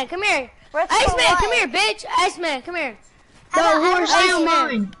what? Iceman, come here. Rich for Iceman, what? come here, bitch. Iceman, come here. How No, about who are everybody- stealing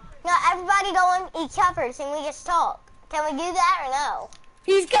Iceman. mine? No, everybody go on each other's and we just talk. Can we do that or no?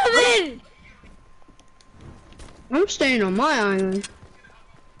 He's coming. I'm staying on my island.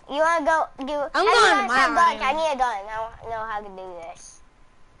 You want to go do... I'm Hey, going you to guys my have guns. I island. need a gun. I don't know how to do this.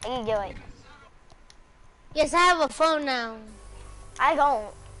 How do you do it? Yes, I have a phone now. I don't.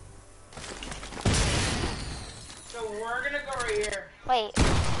 So we're gonna go right here. Wait.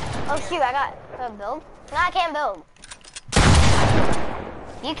 Oh shoot, I got... Can I build? No, I can't build.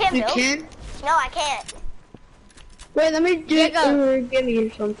 You can't You build? can? No, I can't. Wait, let me do Jacob. give you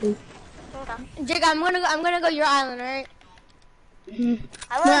something. Okay. Jake, I'm gonna go to your island, alright?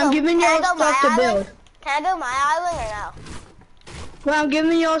 I'm giving can I y'all go my stuff to island? build. Can I go my island or no? Well, I'm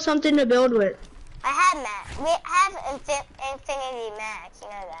giving y'all something to build with. I have max. We have infinity max. You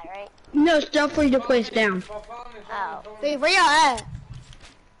know that, right? No, stuff for you to place down. Follow me, Oh. follow me. Wait, where y'all at?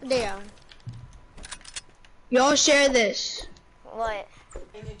 There. Y'all share this. What?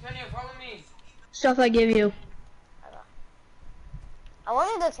 Hey, Antonio, follow me. Stuff I give you. I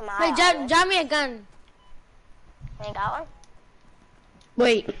want to go to my Wait, island. drop me a gun. You got one?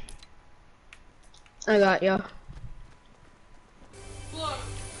 Wait. I got y'all. Look.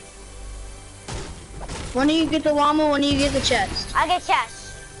 One of you get the llama, one of you get the chest. I get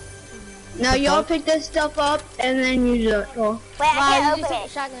chest. Now y'all pick this stuff up and then use it. Oh, Wait, I Wow, can't you open took a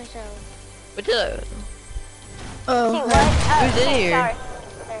it. shotgun shell. What's up? Shoot, oh, what? Oh, Who's in shit, here?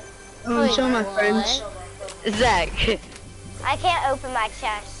 sorry. show my friends. Zach. I can't open my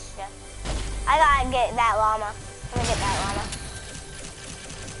chest. I gotta get that llama. I'm gonna get that llama.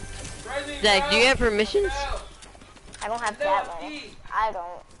 Rising, Zach, do you bro. have permissions? I don't have No, that many. Pete. I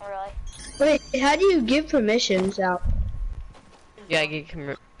don't, really. Wait, how do you give permissions out? You gotta get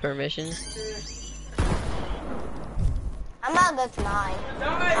permissions. I'm about to go to mine.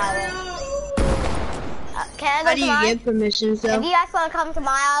 Die, Can I How go do to you mine? give permissions If though? you guys want to come to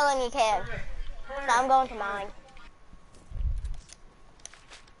my island, you can. So I'm going to mine.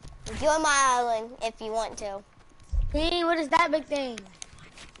 Join my island if you want to. Hey, what is that big thing?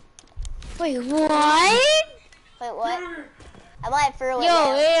 Wait, what? Wait, what? I might throw it Yo,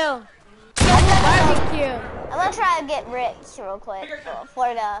 now. ew. Barbecue. I'm gonna try to get rich real quick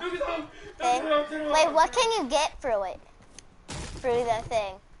for the thing. Wait, what can you get through it? Through the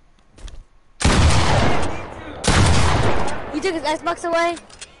thing. You took his Xbox away?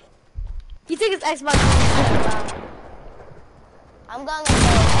 You took his Xbox away. Wow. I'm gonna go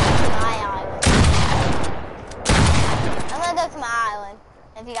to my island. I'm gonna go to my island.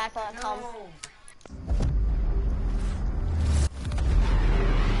 If you guys wanna come.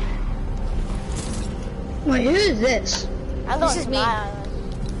 Wait, who is this? I'm This going is to me. my island.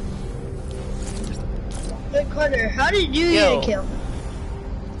 Hey Carter, how did you Yo. get a kill?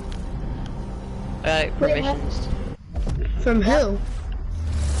 Permissions. From who?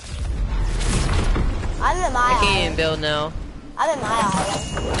 I'm in my I can't island. even build now. I'm in my island.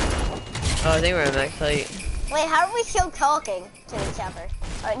 Oh, I think we're at max height. Wait, how are we still talking to each other?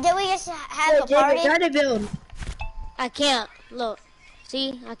 Did we just have Wait, a Jacob, party? try to build. I can't. Look.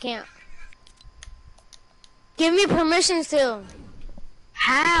 See? I can't. Give me permission to.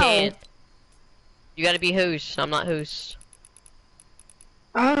 How? Can't. You gotta be host. I'm not host.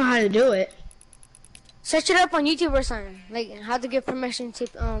 I don't know how to do it. Search it up on YouTube or something. Like how to give permission to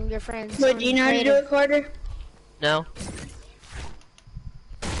your friends. Wait, do you know how to do it, Carter? No.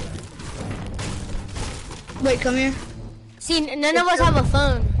 Wait, come here. See, none of us have a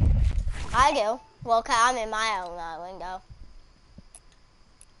phone. I do. Well, 'cause I'm in my own island, though.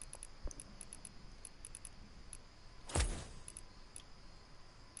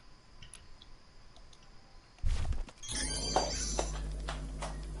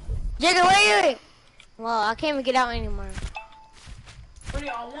 Jacob, wait. Well, I can't even get out anymore. Honey,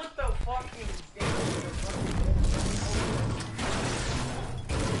 I want the fucking thing.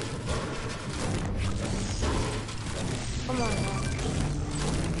 Come on, man.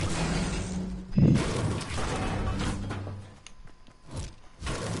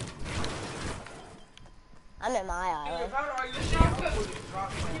 I'm in my island.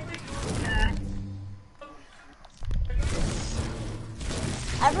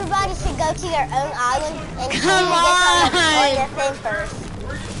 Everybody should go to their own island and Come on your on! thing first.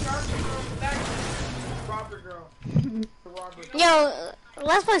 Yo,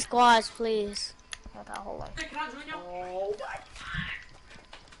 let's play squads, please. Okay, hold on. Hey, can I join you? Oh my god.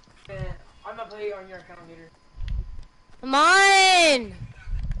 Man, I'm not playing on your account either. Come on!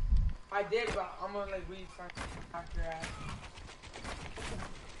 I did, but I'm gonna like restart after that.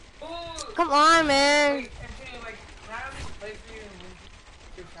 Ooh. Come on, man. Wait, Antonio, like, can I just play for you and win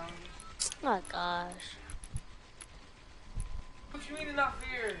your challenges? Oh my gosh. What you mean not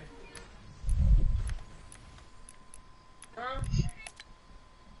fair? Huh?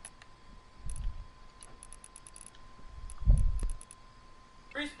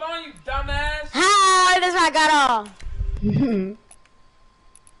 Respawn, you dumbass! How? That's what I got off.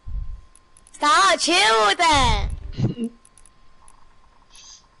 Stop, chill with that.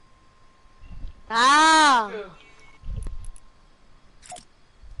 Stop.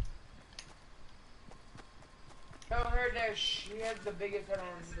 Tell her that she has the biggest head on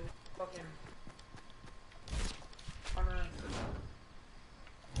the fucking... on her.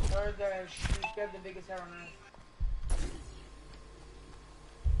 Tell her that she has the biggest head on her.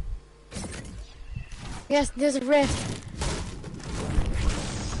 Yes, there's a rift.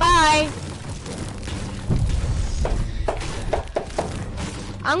 Bye.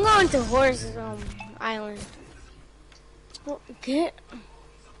 I'm going to Horse Island. Get.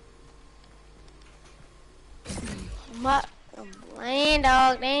 What? Lane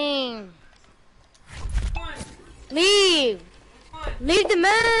dog, dang. Leave. Leave the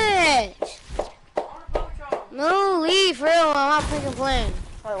match. No, leave for real. I'm not freaking playing.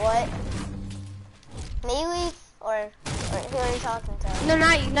 Wait, what? Me leave? Or who are you talking to? No,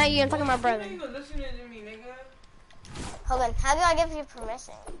 not you. I'm talking to my brother. You even listening to me, nigga? Hold on, how do I give you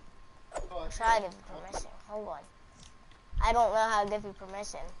permission? I'll try to give you permission. Hold on. I don't know how to give you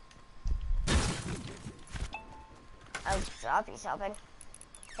permission. I'll drop you something.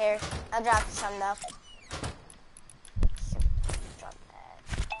 Here, I'll drop you some though. Drop that.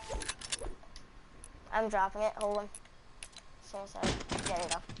 I'm dropping it, hold on. So, there you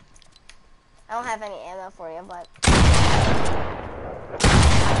go. I don't have any ammo for you, but...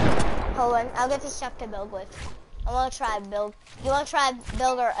 Hold on, I'll give you stuff to build with. I wanna try build... You wanna try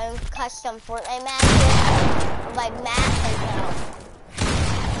build our own custom Fortnite map here? Like map or no?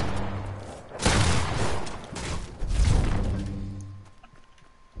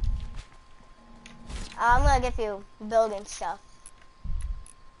 I'm gonna give you building stuff.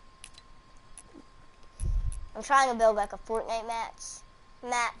 I'm trying to build like a Fortnite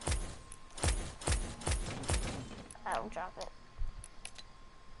map. I'll drop it.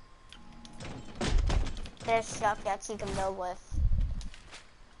 There's stuff that you can build with.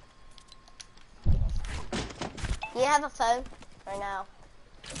 Do you have a phone or no?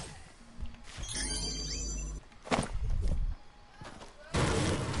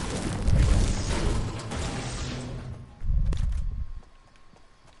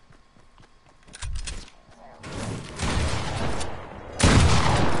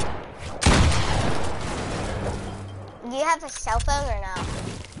 Do you have a cell phone or no?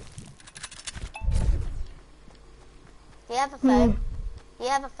 Do you have a phone? Do you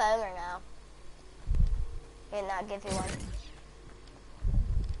have a phone or no? Did not give you one.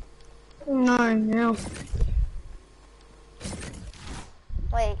 No.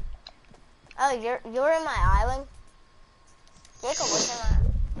 Wait. Oh, you're in my island? Jacob, what's in my...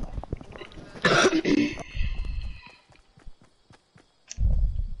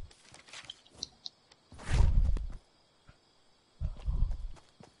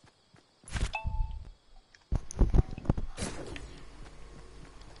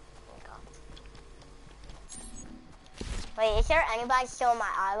 Wait, is there anybody still on my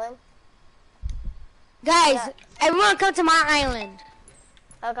island? Guys, Yeah. everyone come to my island.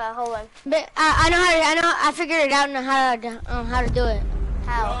 Okay, hold on. But I figured it out and how to do it.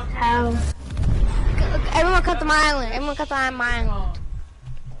 How? Everyone come to my island. Everyone come to my island.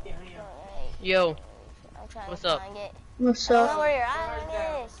 Yo, I'm trying what's to up? find it. What's I don't know up? where your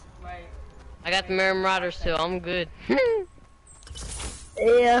island is. I got the Marauders too. I'm good.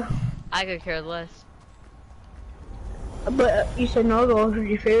 Yeah. I could care less. But you said Narwhal was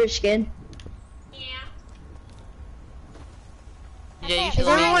your favorite skin. Yeah, you Is should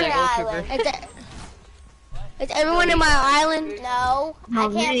let me everyone use your that gold island? trooper. Is everyone in my island? No, I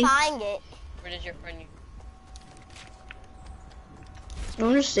Not can't me. find it. Where does your friend you?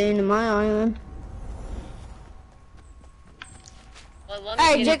 I'm just staying in my island. Well, let me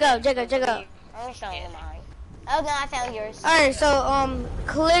Alright, get it. Jacob. I'm showing you mine. Oh no, I found yours. Alright, so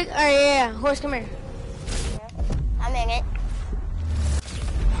click. Alright, yeah. Horse, come here. I'm in it.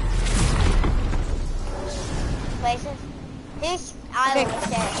 Places. Whose island is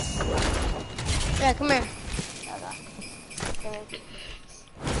this? Yeah, come here. Okay.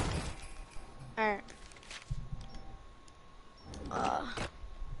 Alright. My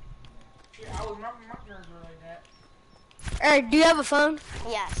parents were like that. Alright, do you have a phone?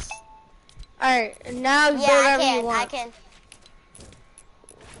 Yes. Alright, now build Yeah, I whatever you can. want. I can.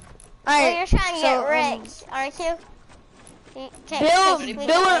 Alright, Well, you're trying to so, get rich, aren't you? You can't- we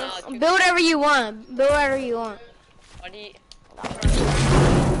build whatever you want. Build whatever you want. What do you?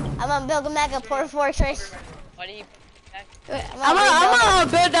 I'm gonna build a mega port fortress. What do you? I'm gonna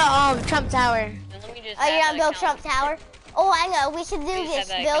build the Trump Tower. Then let me just. Oh, you're add gonna that build Trump account. Tower? Oh, I know. We should do Please this have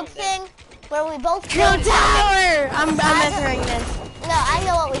that build account then. thing where we both Trump build something. Tower! I'm entering this. No, I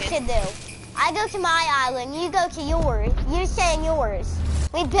know what we should do. I go to my island, you go to yours. You stay in yours.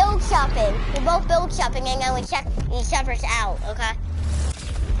 We build something. We both build something and then we check each other's out, okay?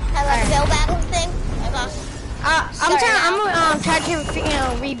 Kind of like a build battle thing? Okay. I'm trying to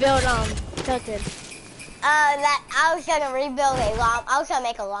rebuild Tilted. I was gonna rebuild a llama. I was gonna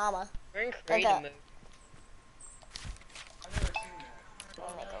make a llama. We're in creative Okay. mode.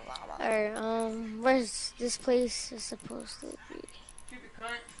 I'll make a llama. Alright, where's this place is supposed to be? Keep it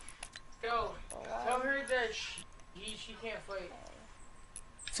cunt. Yo, tell her that she can't fight.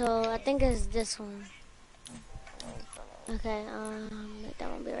 So I think it's this one. Okay, that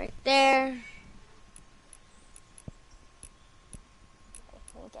one be right there.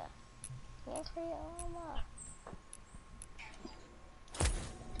 Okay. Can't create a llama.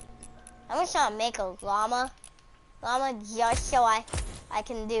 I'm just trying to make a llama just so I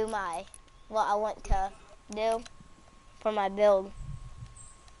can do what I want to do for my build.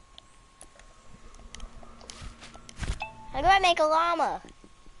 How do I make a llama?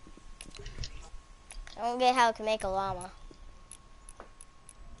 I don't get how I can make a llama.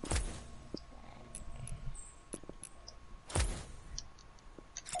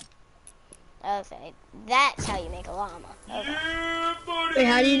 Okay, that's how you make a llama. Okay. Wait,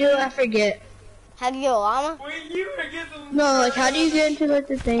 how do you do it? I forget. How do you do a llama? Wait, you forget the. No, like how do you get into like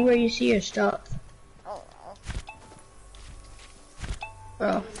the thing where you see your stuff? Oh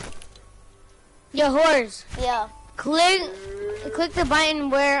Oh. Yo, horse. no. Yeah. Click the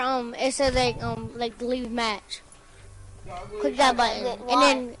button where it says like leave match. Click that button,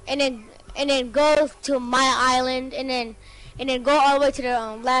 Why? and then go to my island, and then go all the way to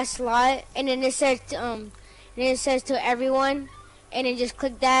the last slot, and then it says to everyone, and then just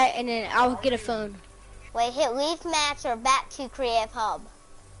click that, and then I'll get a phone. Wait, hit leave match or back to creative hub.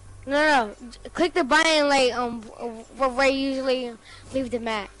 No, click the button like where you usually leave the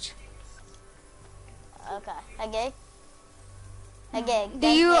match. Okay. Okay. Okay. Do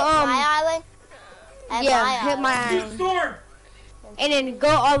you my island? At yeah, my hit my island. island, Storm. and then go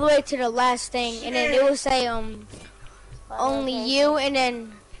all the way to the last thing, and then it will say only you, and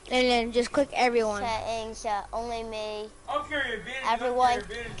then just click everyone. Settings, only me, I'll carry advantage. everyone.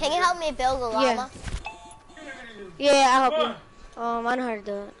 Can you help me build a llama? Yeah, I'll help you. I know how to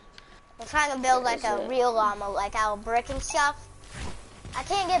do it. I'm trying to build like a real llama, like out of brick and stuff. I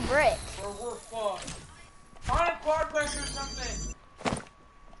can't get brick. We're fucked. Find a quadplex or something.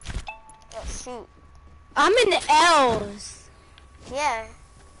 Oh, shoot. I'm in the L's. Yeah.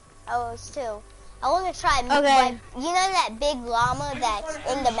 I was too. I want to try, Okay. like, you know that big llama that's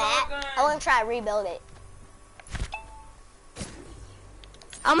in the map? I want to try to rebuild it.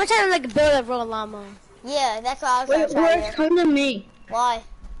 I'm gonna try to like build a real llama. Yeah, that's what I was Wait, going to try to Horse, do. come to me. Why?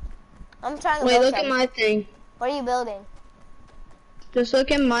 I'm trying to Wait, build look at something. my thing. What are you building? Just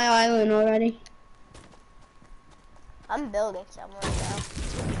look at my island already. I'm building somewhere now.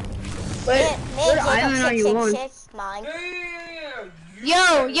 Wait, Me what and island are you on? 666, mine.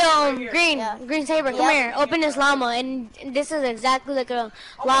 Yo, Green, Yeah. Green Saber, come Yep. here. Open this llama, and this is exactly like a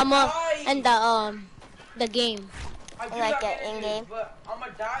llama in the game. Like an in-game. But I'm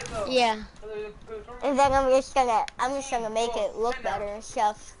gonna die though. Yeah. And then I'm just gonna make it look better and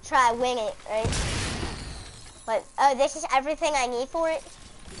stuff. Try to wing it, right? But oh, this is everything I need for it.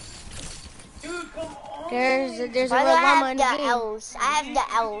 Dude, come on. There's a real Why do I llama have in the the game. L's? I have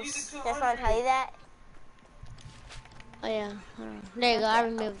the L's. Just want to tell you that. Oh yeah. There you go. I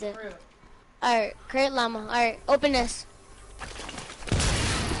removed it. Real. All right, create llama. All right, open this.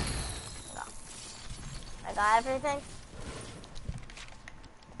 I got everything.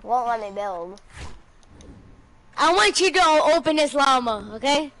 Won't let me build. I want you to open this llama,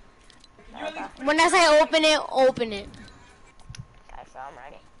 okay? When I say open it, open it. Okay, so I'm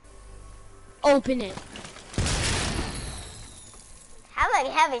ready. Open it. How many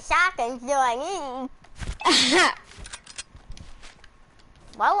heavy shotguns do I need?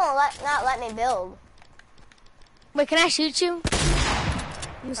 Why won't not let me build? Wait, can I shoot you?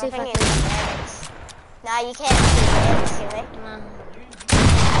 Let me see if I it's can. damage. Nah, you can't shoot me. No.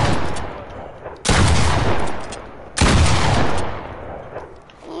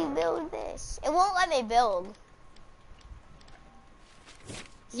 You build this. It won't let me build.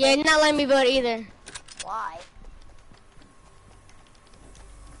 Yeah, it's not letting me build either. Why?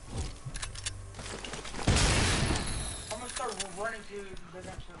 I'm gonna start running to the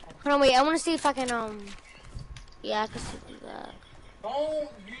next circle. Hold on, wait. I want to see if I can Yeah, I can do that. Don't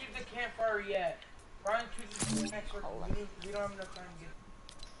use the campfire yet. Run to the next circle. We don't have enough time to get.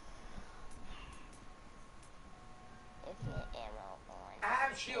 Infinite ammo on. I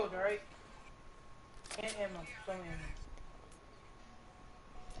have shield, alright? And ammo. Some ammo.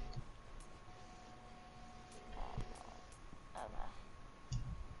 Okay.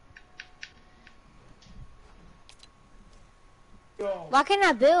 Yo, Why can't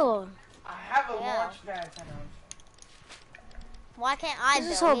I build? I have a Yeah. launch pad. Why can't I This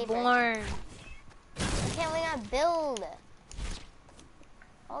build is so either? boring. Why can't we not build?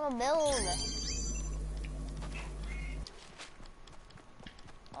 I wanna build.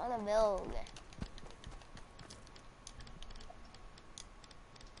 I wanna build.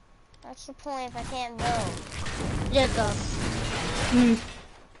 What's the point if I can't build? Jacob.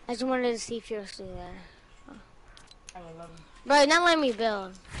 I just wanted to see if you're still there. I have 11. Bro, not letting me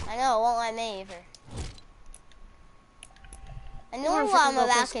build. I know, it won't let me either. I know wanna what I'm freaking go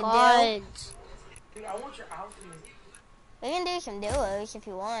about for to do. squads. Dude, I want your outfit. We can do some duos if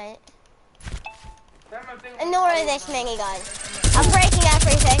you want. That's my thing. Ignore this minigun. I'm breaking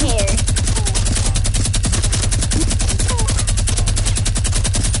everything here.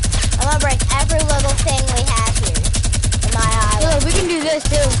 I'm gonna break every little thing we have here in my Yo, island. we can do this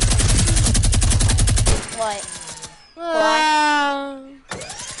too. What?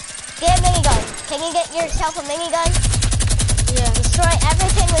 Get a minigun. Can you get yourself a minigun? Yeah. Destroy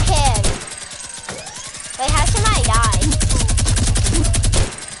everything we can. Wait, how somebody died?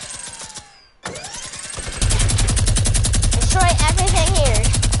 Destroy everything here.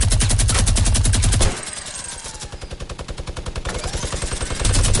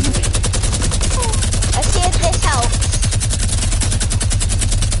 Let's see if this helps.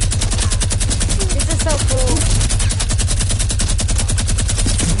 This is so cool.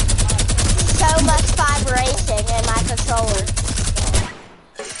 So much vibration in my controller.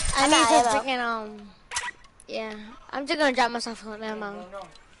 I I'm need out to of ammo. freaking yeah. I'm just gonna drop myself on ammo. No.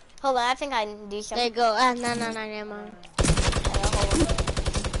 Hold on, I think I can do There something. you go. No, ammo.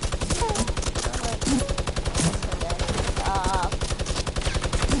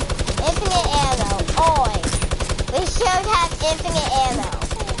 Infinite ammo. Oi. We should have infinite ammo.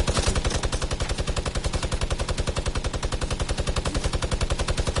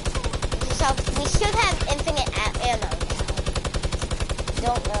 So we should have infinite ammo now.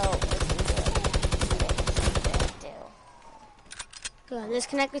 Don't know what to do. Go, let's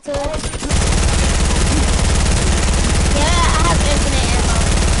connect it to it. Yeah, I have infinite ammo.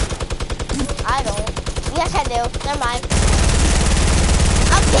 I don't. Yes, I do. Never mind.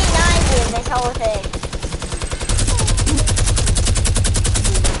 I'm P90 in this whole thing.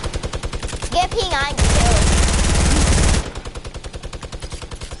 Get P90 too.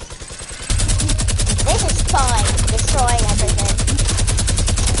 This is fun, destroying everything.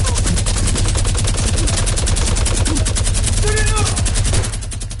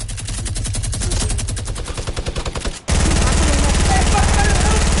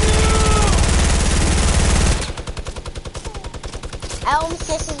 Elms,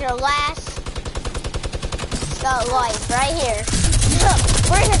 this is your last life right here.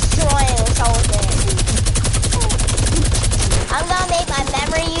 We're destroying this whole thing. I'm gonna make my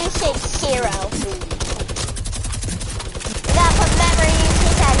memory usage 0. We gotta put memory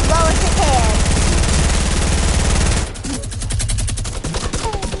usage as low as it can.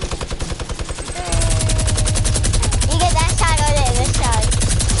 You get that side or this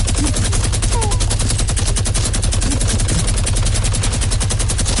side.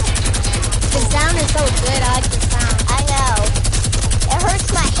 The sound is so good. I like the sound. I know. It hurts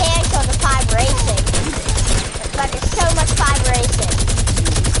my hands on the vibration. But it's so much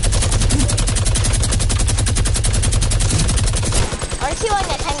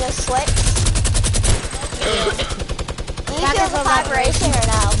the vibration or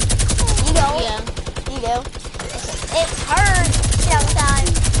no? You don't? Yeah. You do? It's heard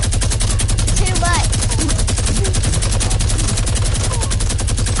sometimes. Too much.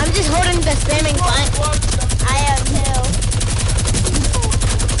 I'm just holding the spamming button. I am too.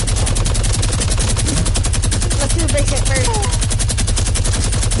 Let's do the big shit first.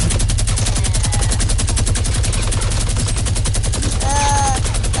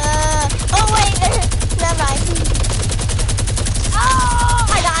 Oh wait, never mind. Oh,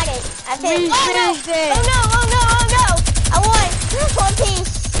 I got it. I finished. Oh no! Oh no! Oh no! Oh no! I won. One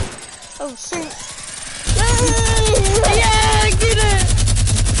piece. Oh shoot! Yeah, get it.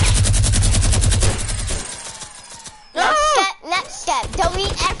 Next step.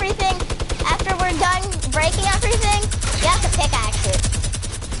 Delete everything after we're done breaking everything. You have to pickaxe it.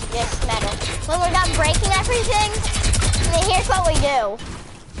 This metal. When we're done breaking everything, then here's what we do.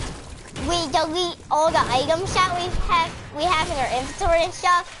 We delete all the items that we have in our inventory and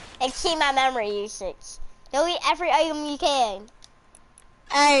stuff, and see my memory usage. Delete every item you can.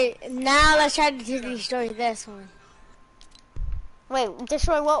 Alright, now let's try to destroy this one. Wait,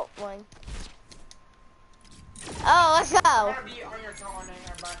 destroy what one? Oh, let's go.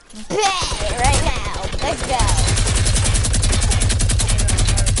 Bet right now. Let's go.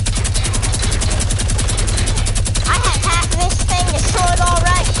 I have half this thing destroyed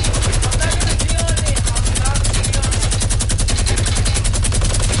already.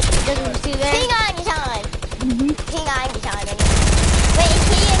 Doesn't see there? P90 time. P90 time. Wait, is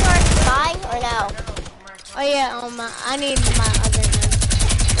he in yours mine or no? Oh yeah, I need my other gun.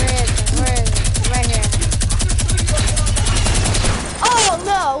 Where is it? Where is it? Right here. Oh,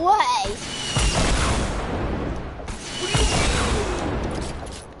 no way.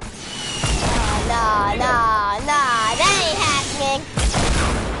 Nah, that ain't happening.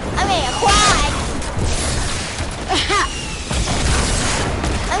 I mean, a quad.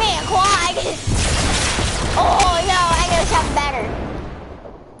 I mean, a quad. Oh, no, I know something better.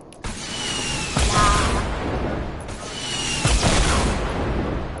 Nah.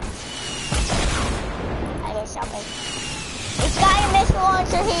 I know something. It's got a missile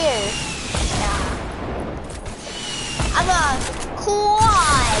launcher here. Nah. I'm a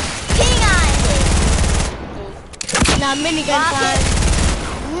quad. P90. Now minigun time.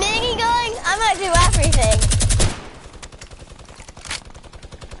 Minigun? I'm gonna do everything.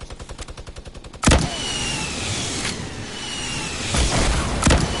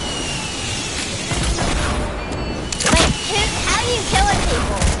 Wait, how are you killing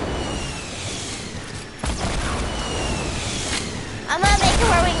people? I'm gonna make it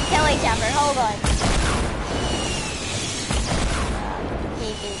where we can kill each other. Hold on.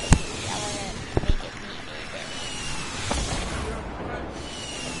 PvP. I wanna make it PvP.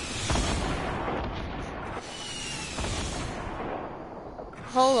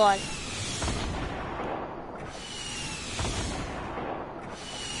 Hold on.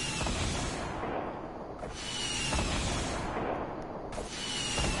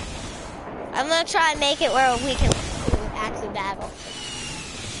 I'm gonna try and make it where we can actually battle.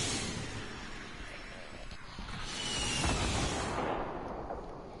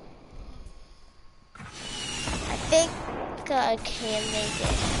 I think I can make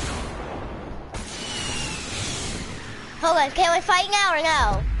it. Hold on, can we fight now or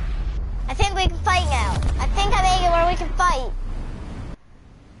no? I think we can fight now. I think I made it where we can fight.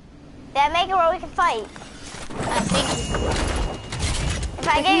 Did I make it where we can fight? I think. If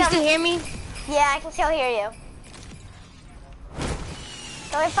I Can you still hear me? Yeah, I can still hear you.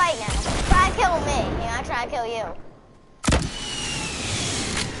 So we fight now. Try to kill me, and I try to kill you.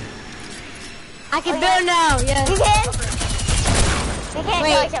 I can build now, yeah. You can? We can't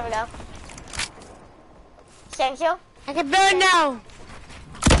kill Wait. each other though. Essential? I can build now.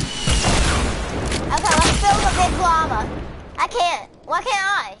 Okay, let's build a big llama. I can't. Why can't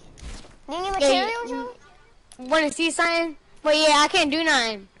I? Do you need materials? Want to see something? Well, yeah, I can't do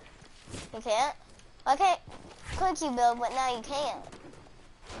nothing. You can't? Why can't? Could you build, but now you can't?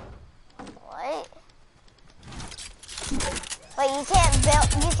 What? Wait, you can't build,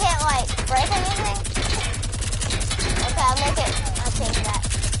 you can't like break anything? Okay, I'll change that.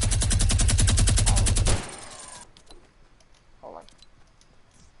 Hold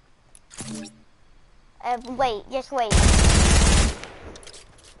on. Wait, just wait.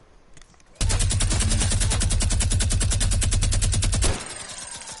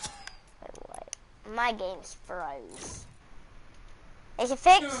 Wait, what? My game's froze. Is it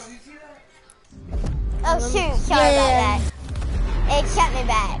fixed? Oh shoot, sorry about that. It set me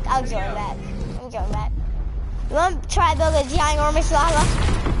back. I'll join back. I'm joining back. You want to try building a ginormous lava?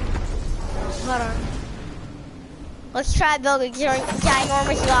 Hold on. Let's try to build a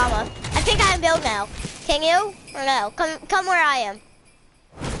ginormous llama. I think I can build now. Can you? Or no? Come where I am.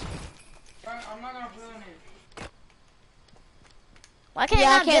 I'm not gonna build it. Why can't Yeah,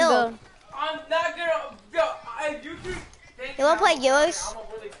 I I not can't build? build. I'm not gonna. Yo, you keep thinking You wanna play I'm yours? I'm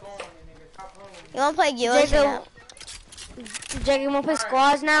really throwing it, nigga. Stop playing with me. You wanna play yours or no? Jacob, you wanna play Alright,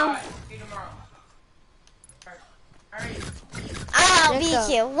 squads now? alright, see you tomorrow. Alright. I'll Jacob.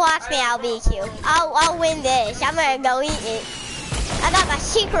 beat you. Watch me, I'll beat you. I'll win this. I'm gonna delete it. I got my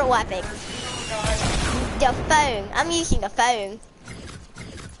secret weapon. The phone. I'm using the phone.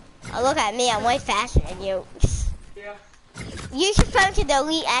 Oh, look at me. I'm way faster than you. Yeah. Use your phone to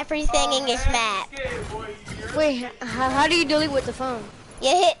delete everything in this map. Wait, how do you delete with the phone? You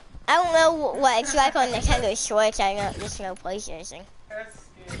hit. I don't know what it's like on Nintendo Switch. I know just no PlayStation.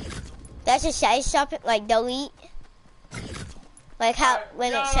 That's just say something like delete. Like how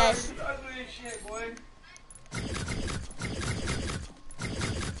when it says.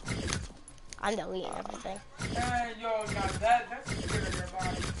 I'm deleting everything. Yo, now that's scared of your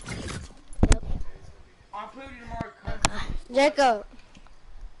body. Yep. I'll put you tomorrow. Jacob.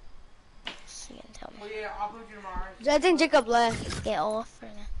 She can tell me. Oh yeah, I'll put you tomorrow. I think Jacob left. Get off for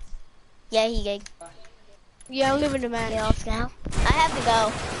now. Yeah, he did. Yeah, I'm leaving the match. Get off now. I have to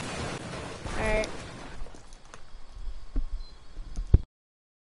go. Alright.